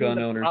couple gun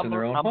owners in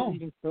their own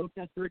home.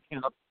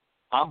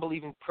 I'm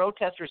believing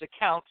protesters'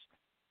 accounts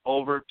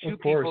over two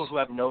people who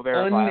have no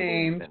verifiable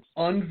unnamed, evidence.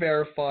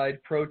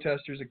 Unverified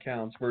protesters'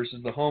 accounts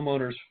versus the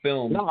homeowners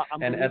filmed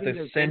and at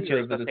the center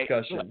of the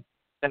discussion.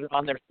 That are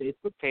on their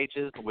Facebook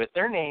pages with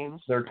their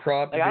names. Their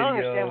cropped videos. I don't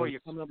understand where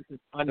you're coming up with this.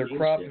 Their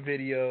cropped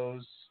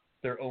videos.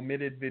 Their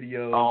omitted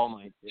videos. Oh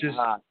my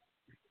God!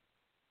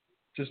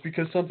 Just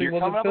because something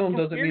wasn't filmed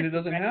doesn't mean it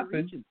doesn't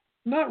happen.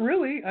 Not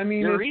really. I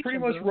mean, it's pretty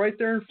much right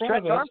there in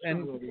front of us.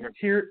 And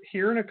here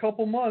in a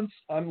couple months,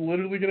 I'm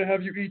literally going to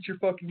have you eat your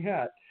fucking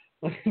hat.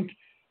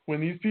 When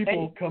these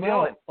people come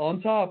out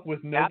on top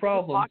with no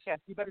problems. Podcast,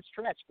 you better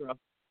stretch, bro.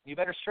 You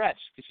better stretch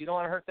because you don't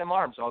want to hurt them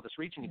arms. All this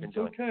reaching you've been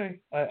doing. Okay.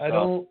 I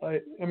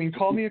mean,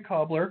 call me a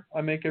cobbler. I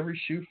make every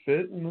shoe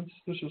fit, and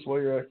that's just why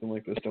you're acting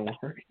like this. Don't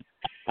worry.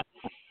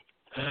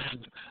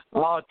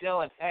 Oh,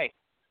 Dylan, hey,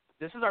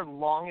 this is our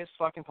longest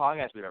fucking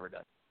podcast we've ever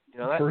done. You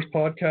know that? First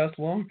podcast,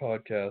 long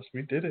podcast.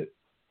 We did it.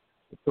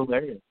 It's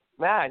hilarious.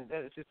 Man,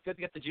 it's good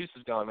to get the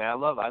juices going, man. I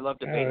love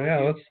debating.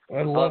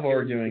 I love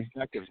arguing.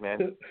 Perspectives,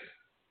 man.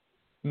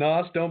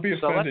 Nos, don't be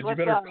offended. let's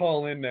you better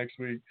call in next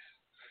week.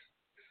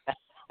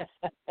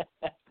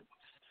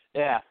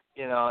 Yeah,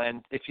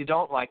 and if you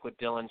don't like what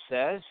Dylan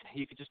says,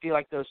 you could just be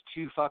like those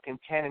two fucking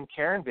Ken and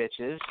Karen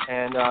bitches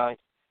and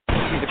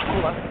either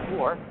cool up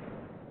or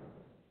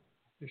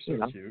you're so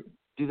cute.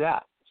 Do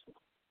that.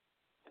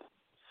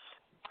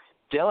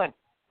 Dylan,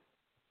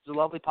 it's a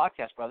lovely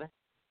podcast, brother.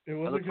 It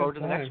was I look a good forward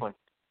time. to the next one.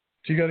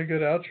 Do you got a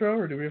good outro,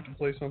 or do we have to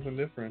play something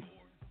different?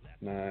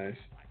 Nice.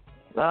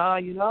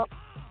 I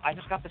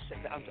just got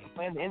I'm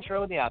playing the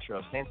intro and the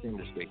outro. Same thing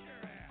this week.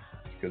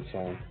 Good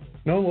song.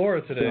 No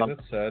Laura today.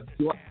 That's sad.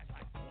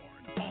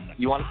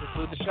 You want to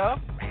conclude the show?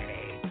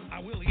 I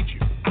will eat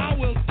you. I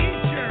will eat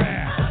your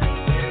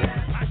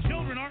ass. My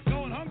children aren't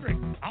going hungry.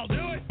 I'll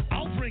do it.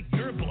 I'll drink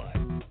your blood.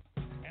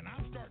 And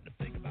I'm starting to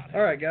think about it.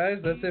 All right,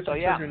 guys. That's it for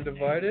Triggered and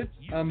Divided.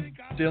 I'm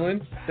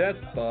Dylan. That's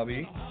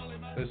Bobby.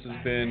 This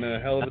has been a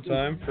hell of a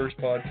time. First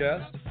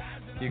podcast.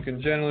 You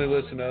can generally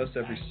listen to us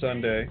every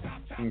Sunday.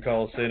 You can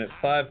call us in at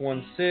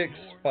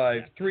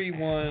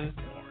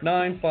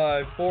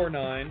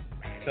 516-531-9549.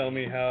 Tell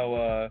me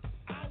how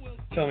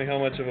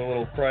much of a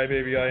little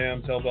crybaby I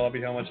am. Tell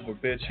Bobby how much of a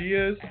bitch he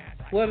is.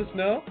 Let us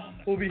know.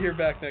 We'll be here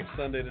back next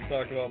Sunday to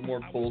talk about more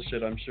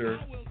bullshit, I'm sure.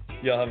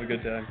 Y'all have a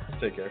good time.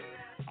 Take care.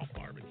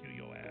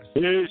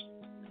 Peace.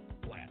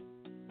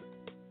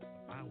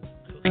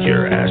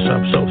 Your ass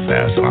up so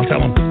fast, and I'll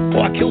tell him,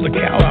 I killed a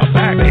cow out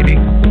back, baby.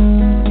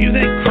 You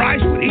think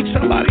Christ would eat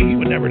somebody? He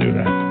would never do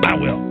that. I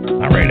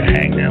will. I'm ready to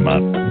hang them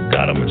up,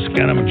 gut them and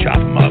skin them and chop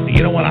them up.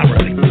 You know what? I'm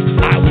ready.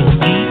 I will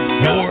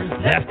eat your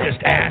leftist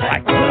ass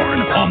like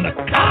corn on the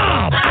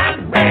cob.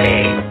 I'm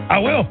ready. I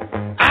will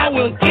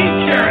eat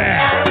your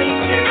ass.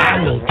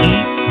 I will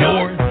eat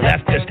your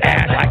leftist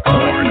ass like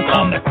corn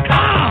on the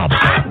cob.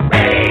 I'm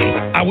ready.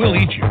 I will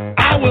eat you.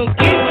 I will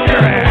eat your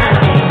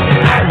ass.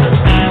 I will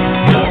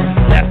eat your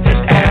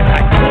leftist ass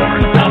like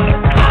corn on the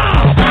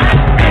cob.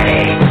 I'm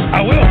ready.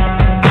 I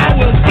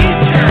will eat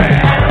your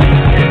ass.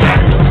 I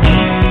will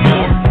eat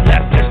your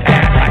leftist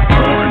ass like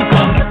corn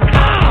on the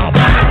cob.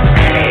 I'm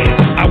ready.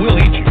 I will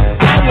eat you.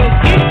 I will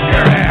eat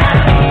your ass.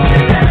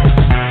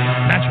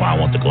 That's why I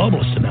want the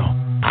globalists to know.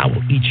 I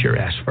will eat your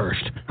ass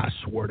first. I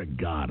swear to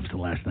God, if it's the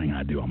last thing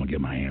I do, I'm going to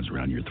get my hands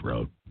around your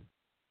throat.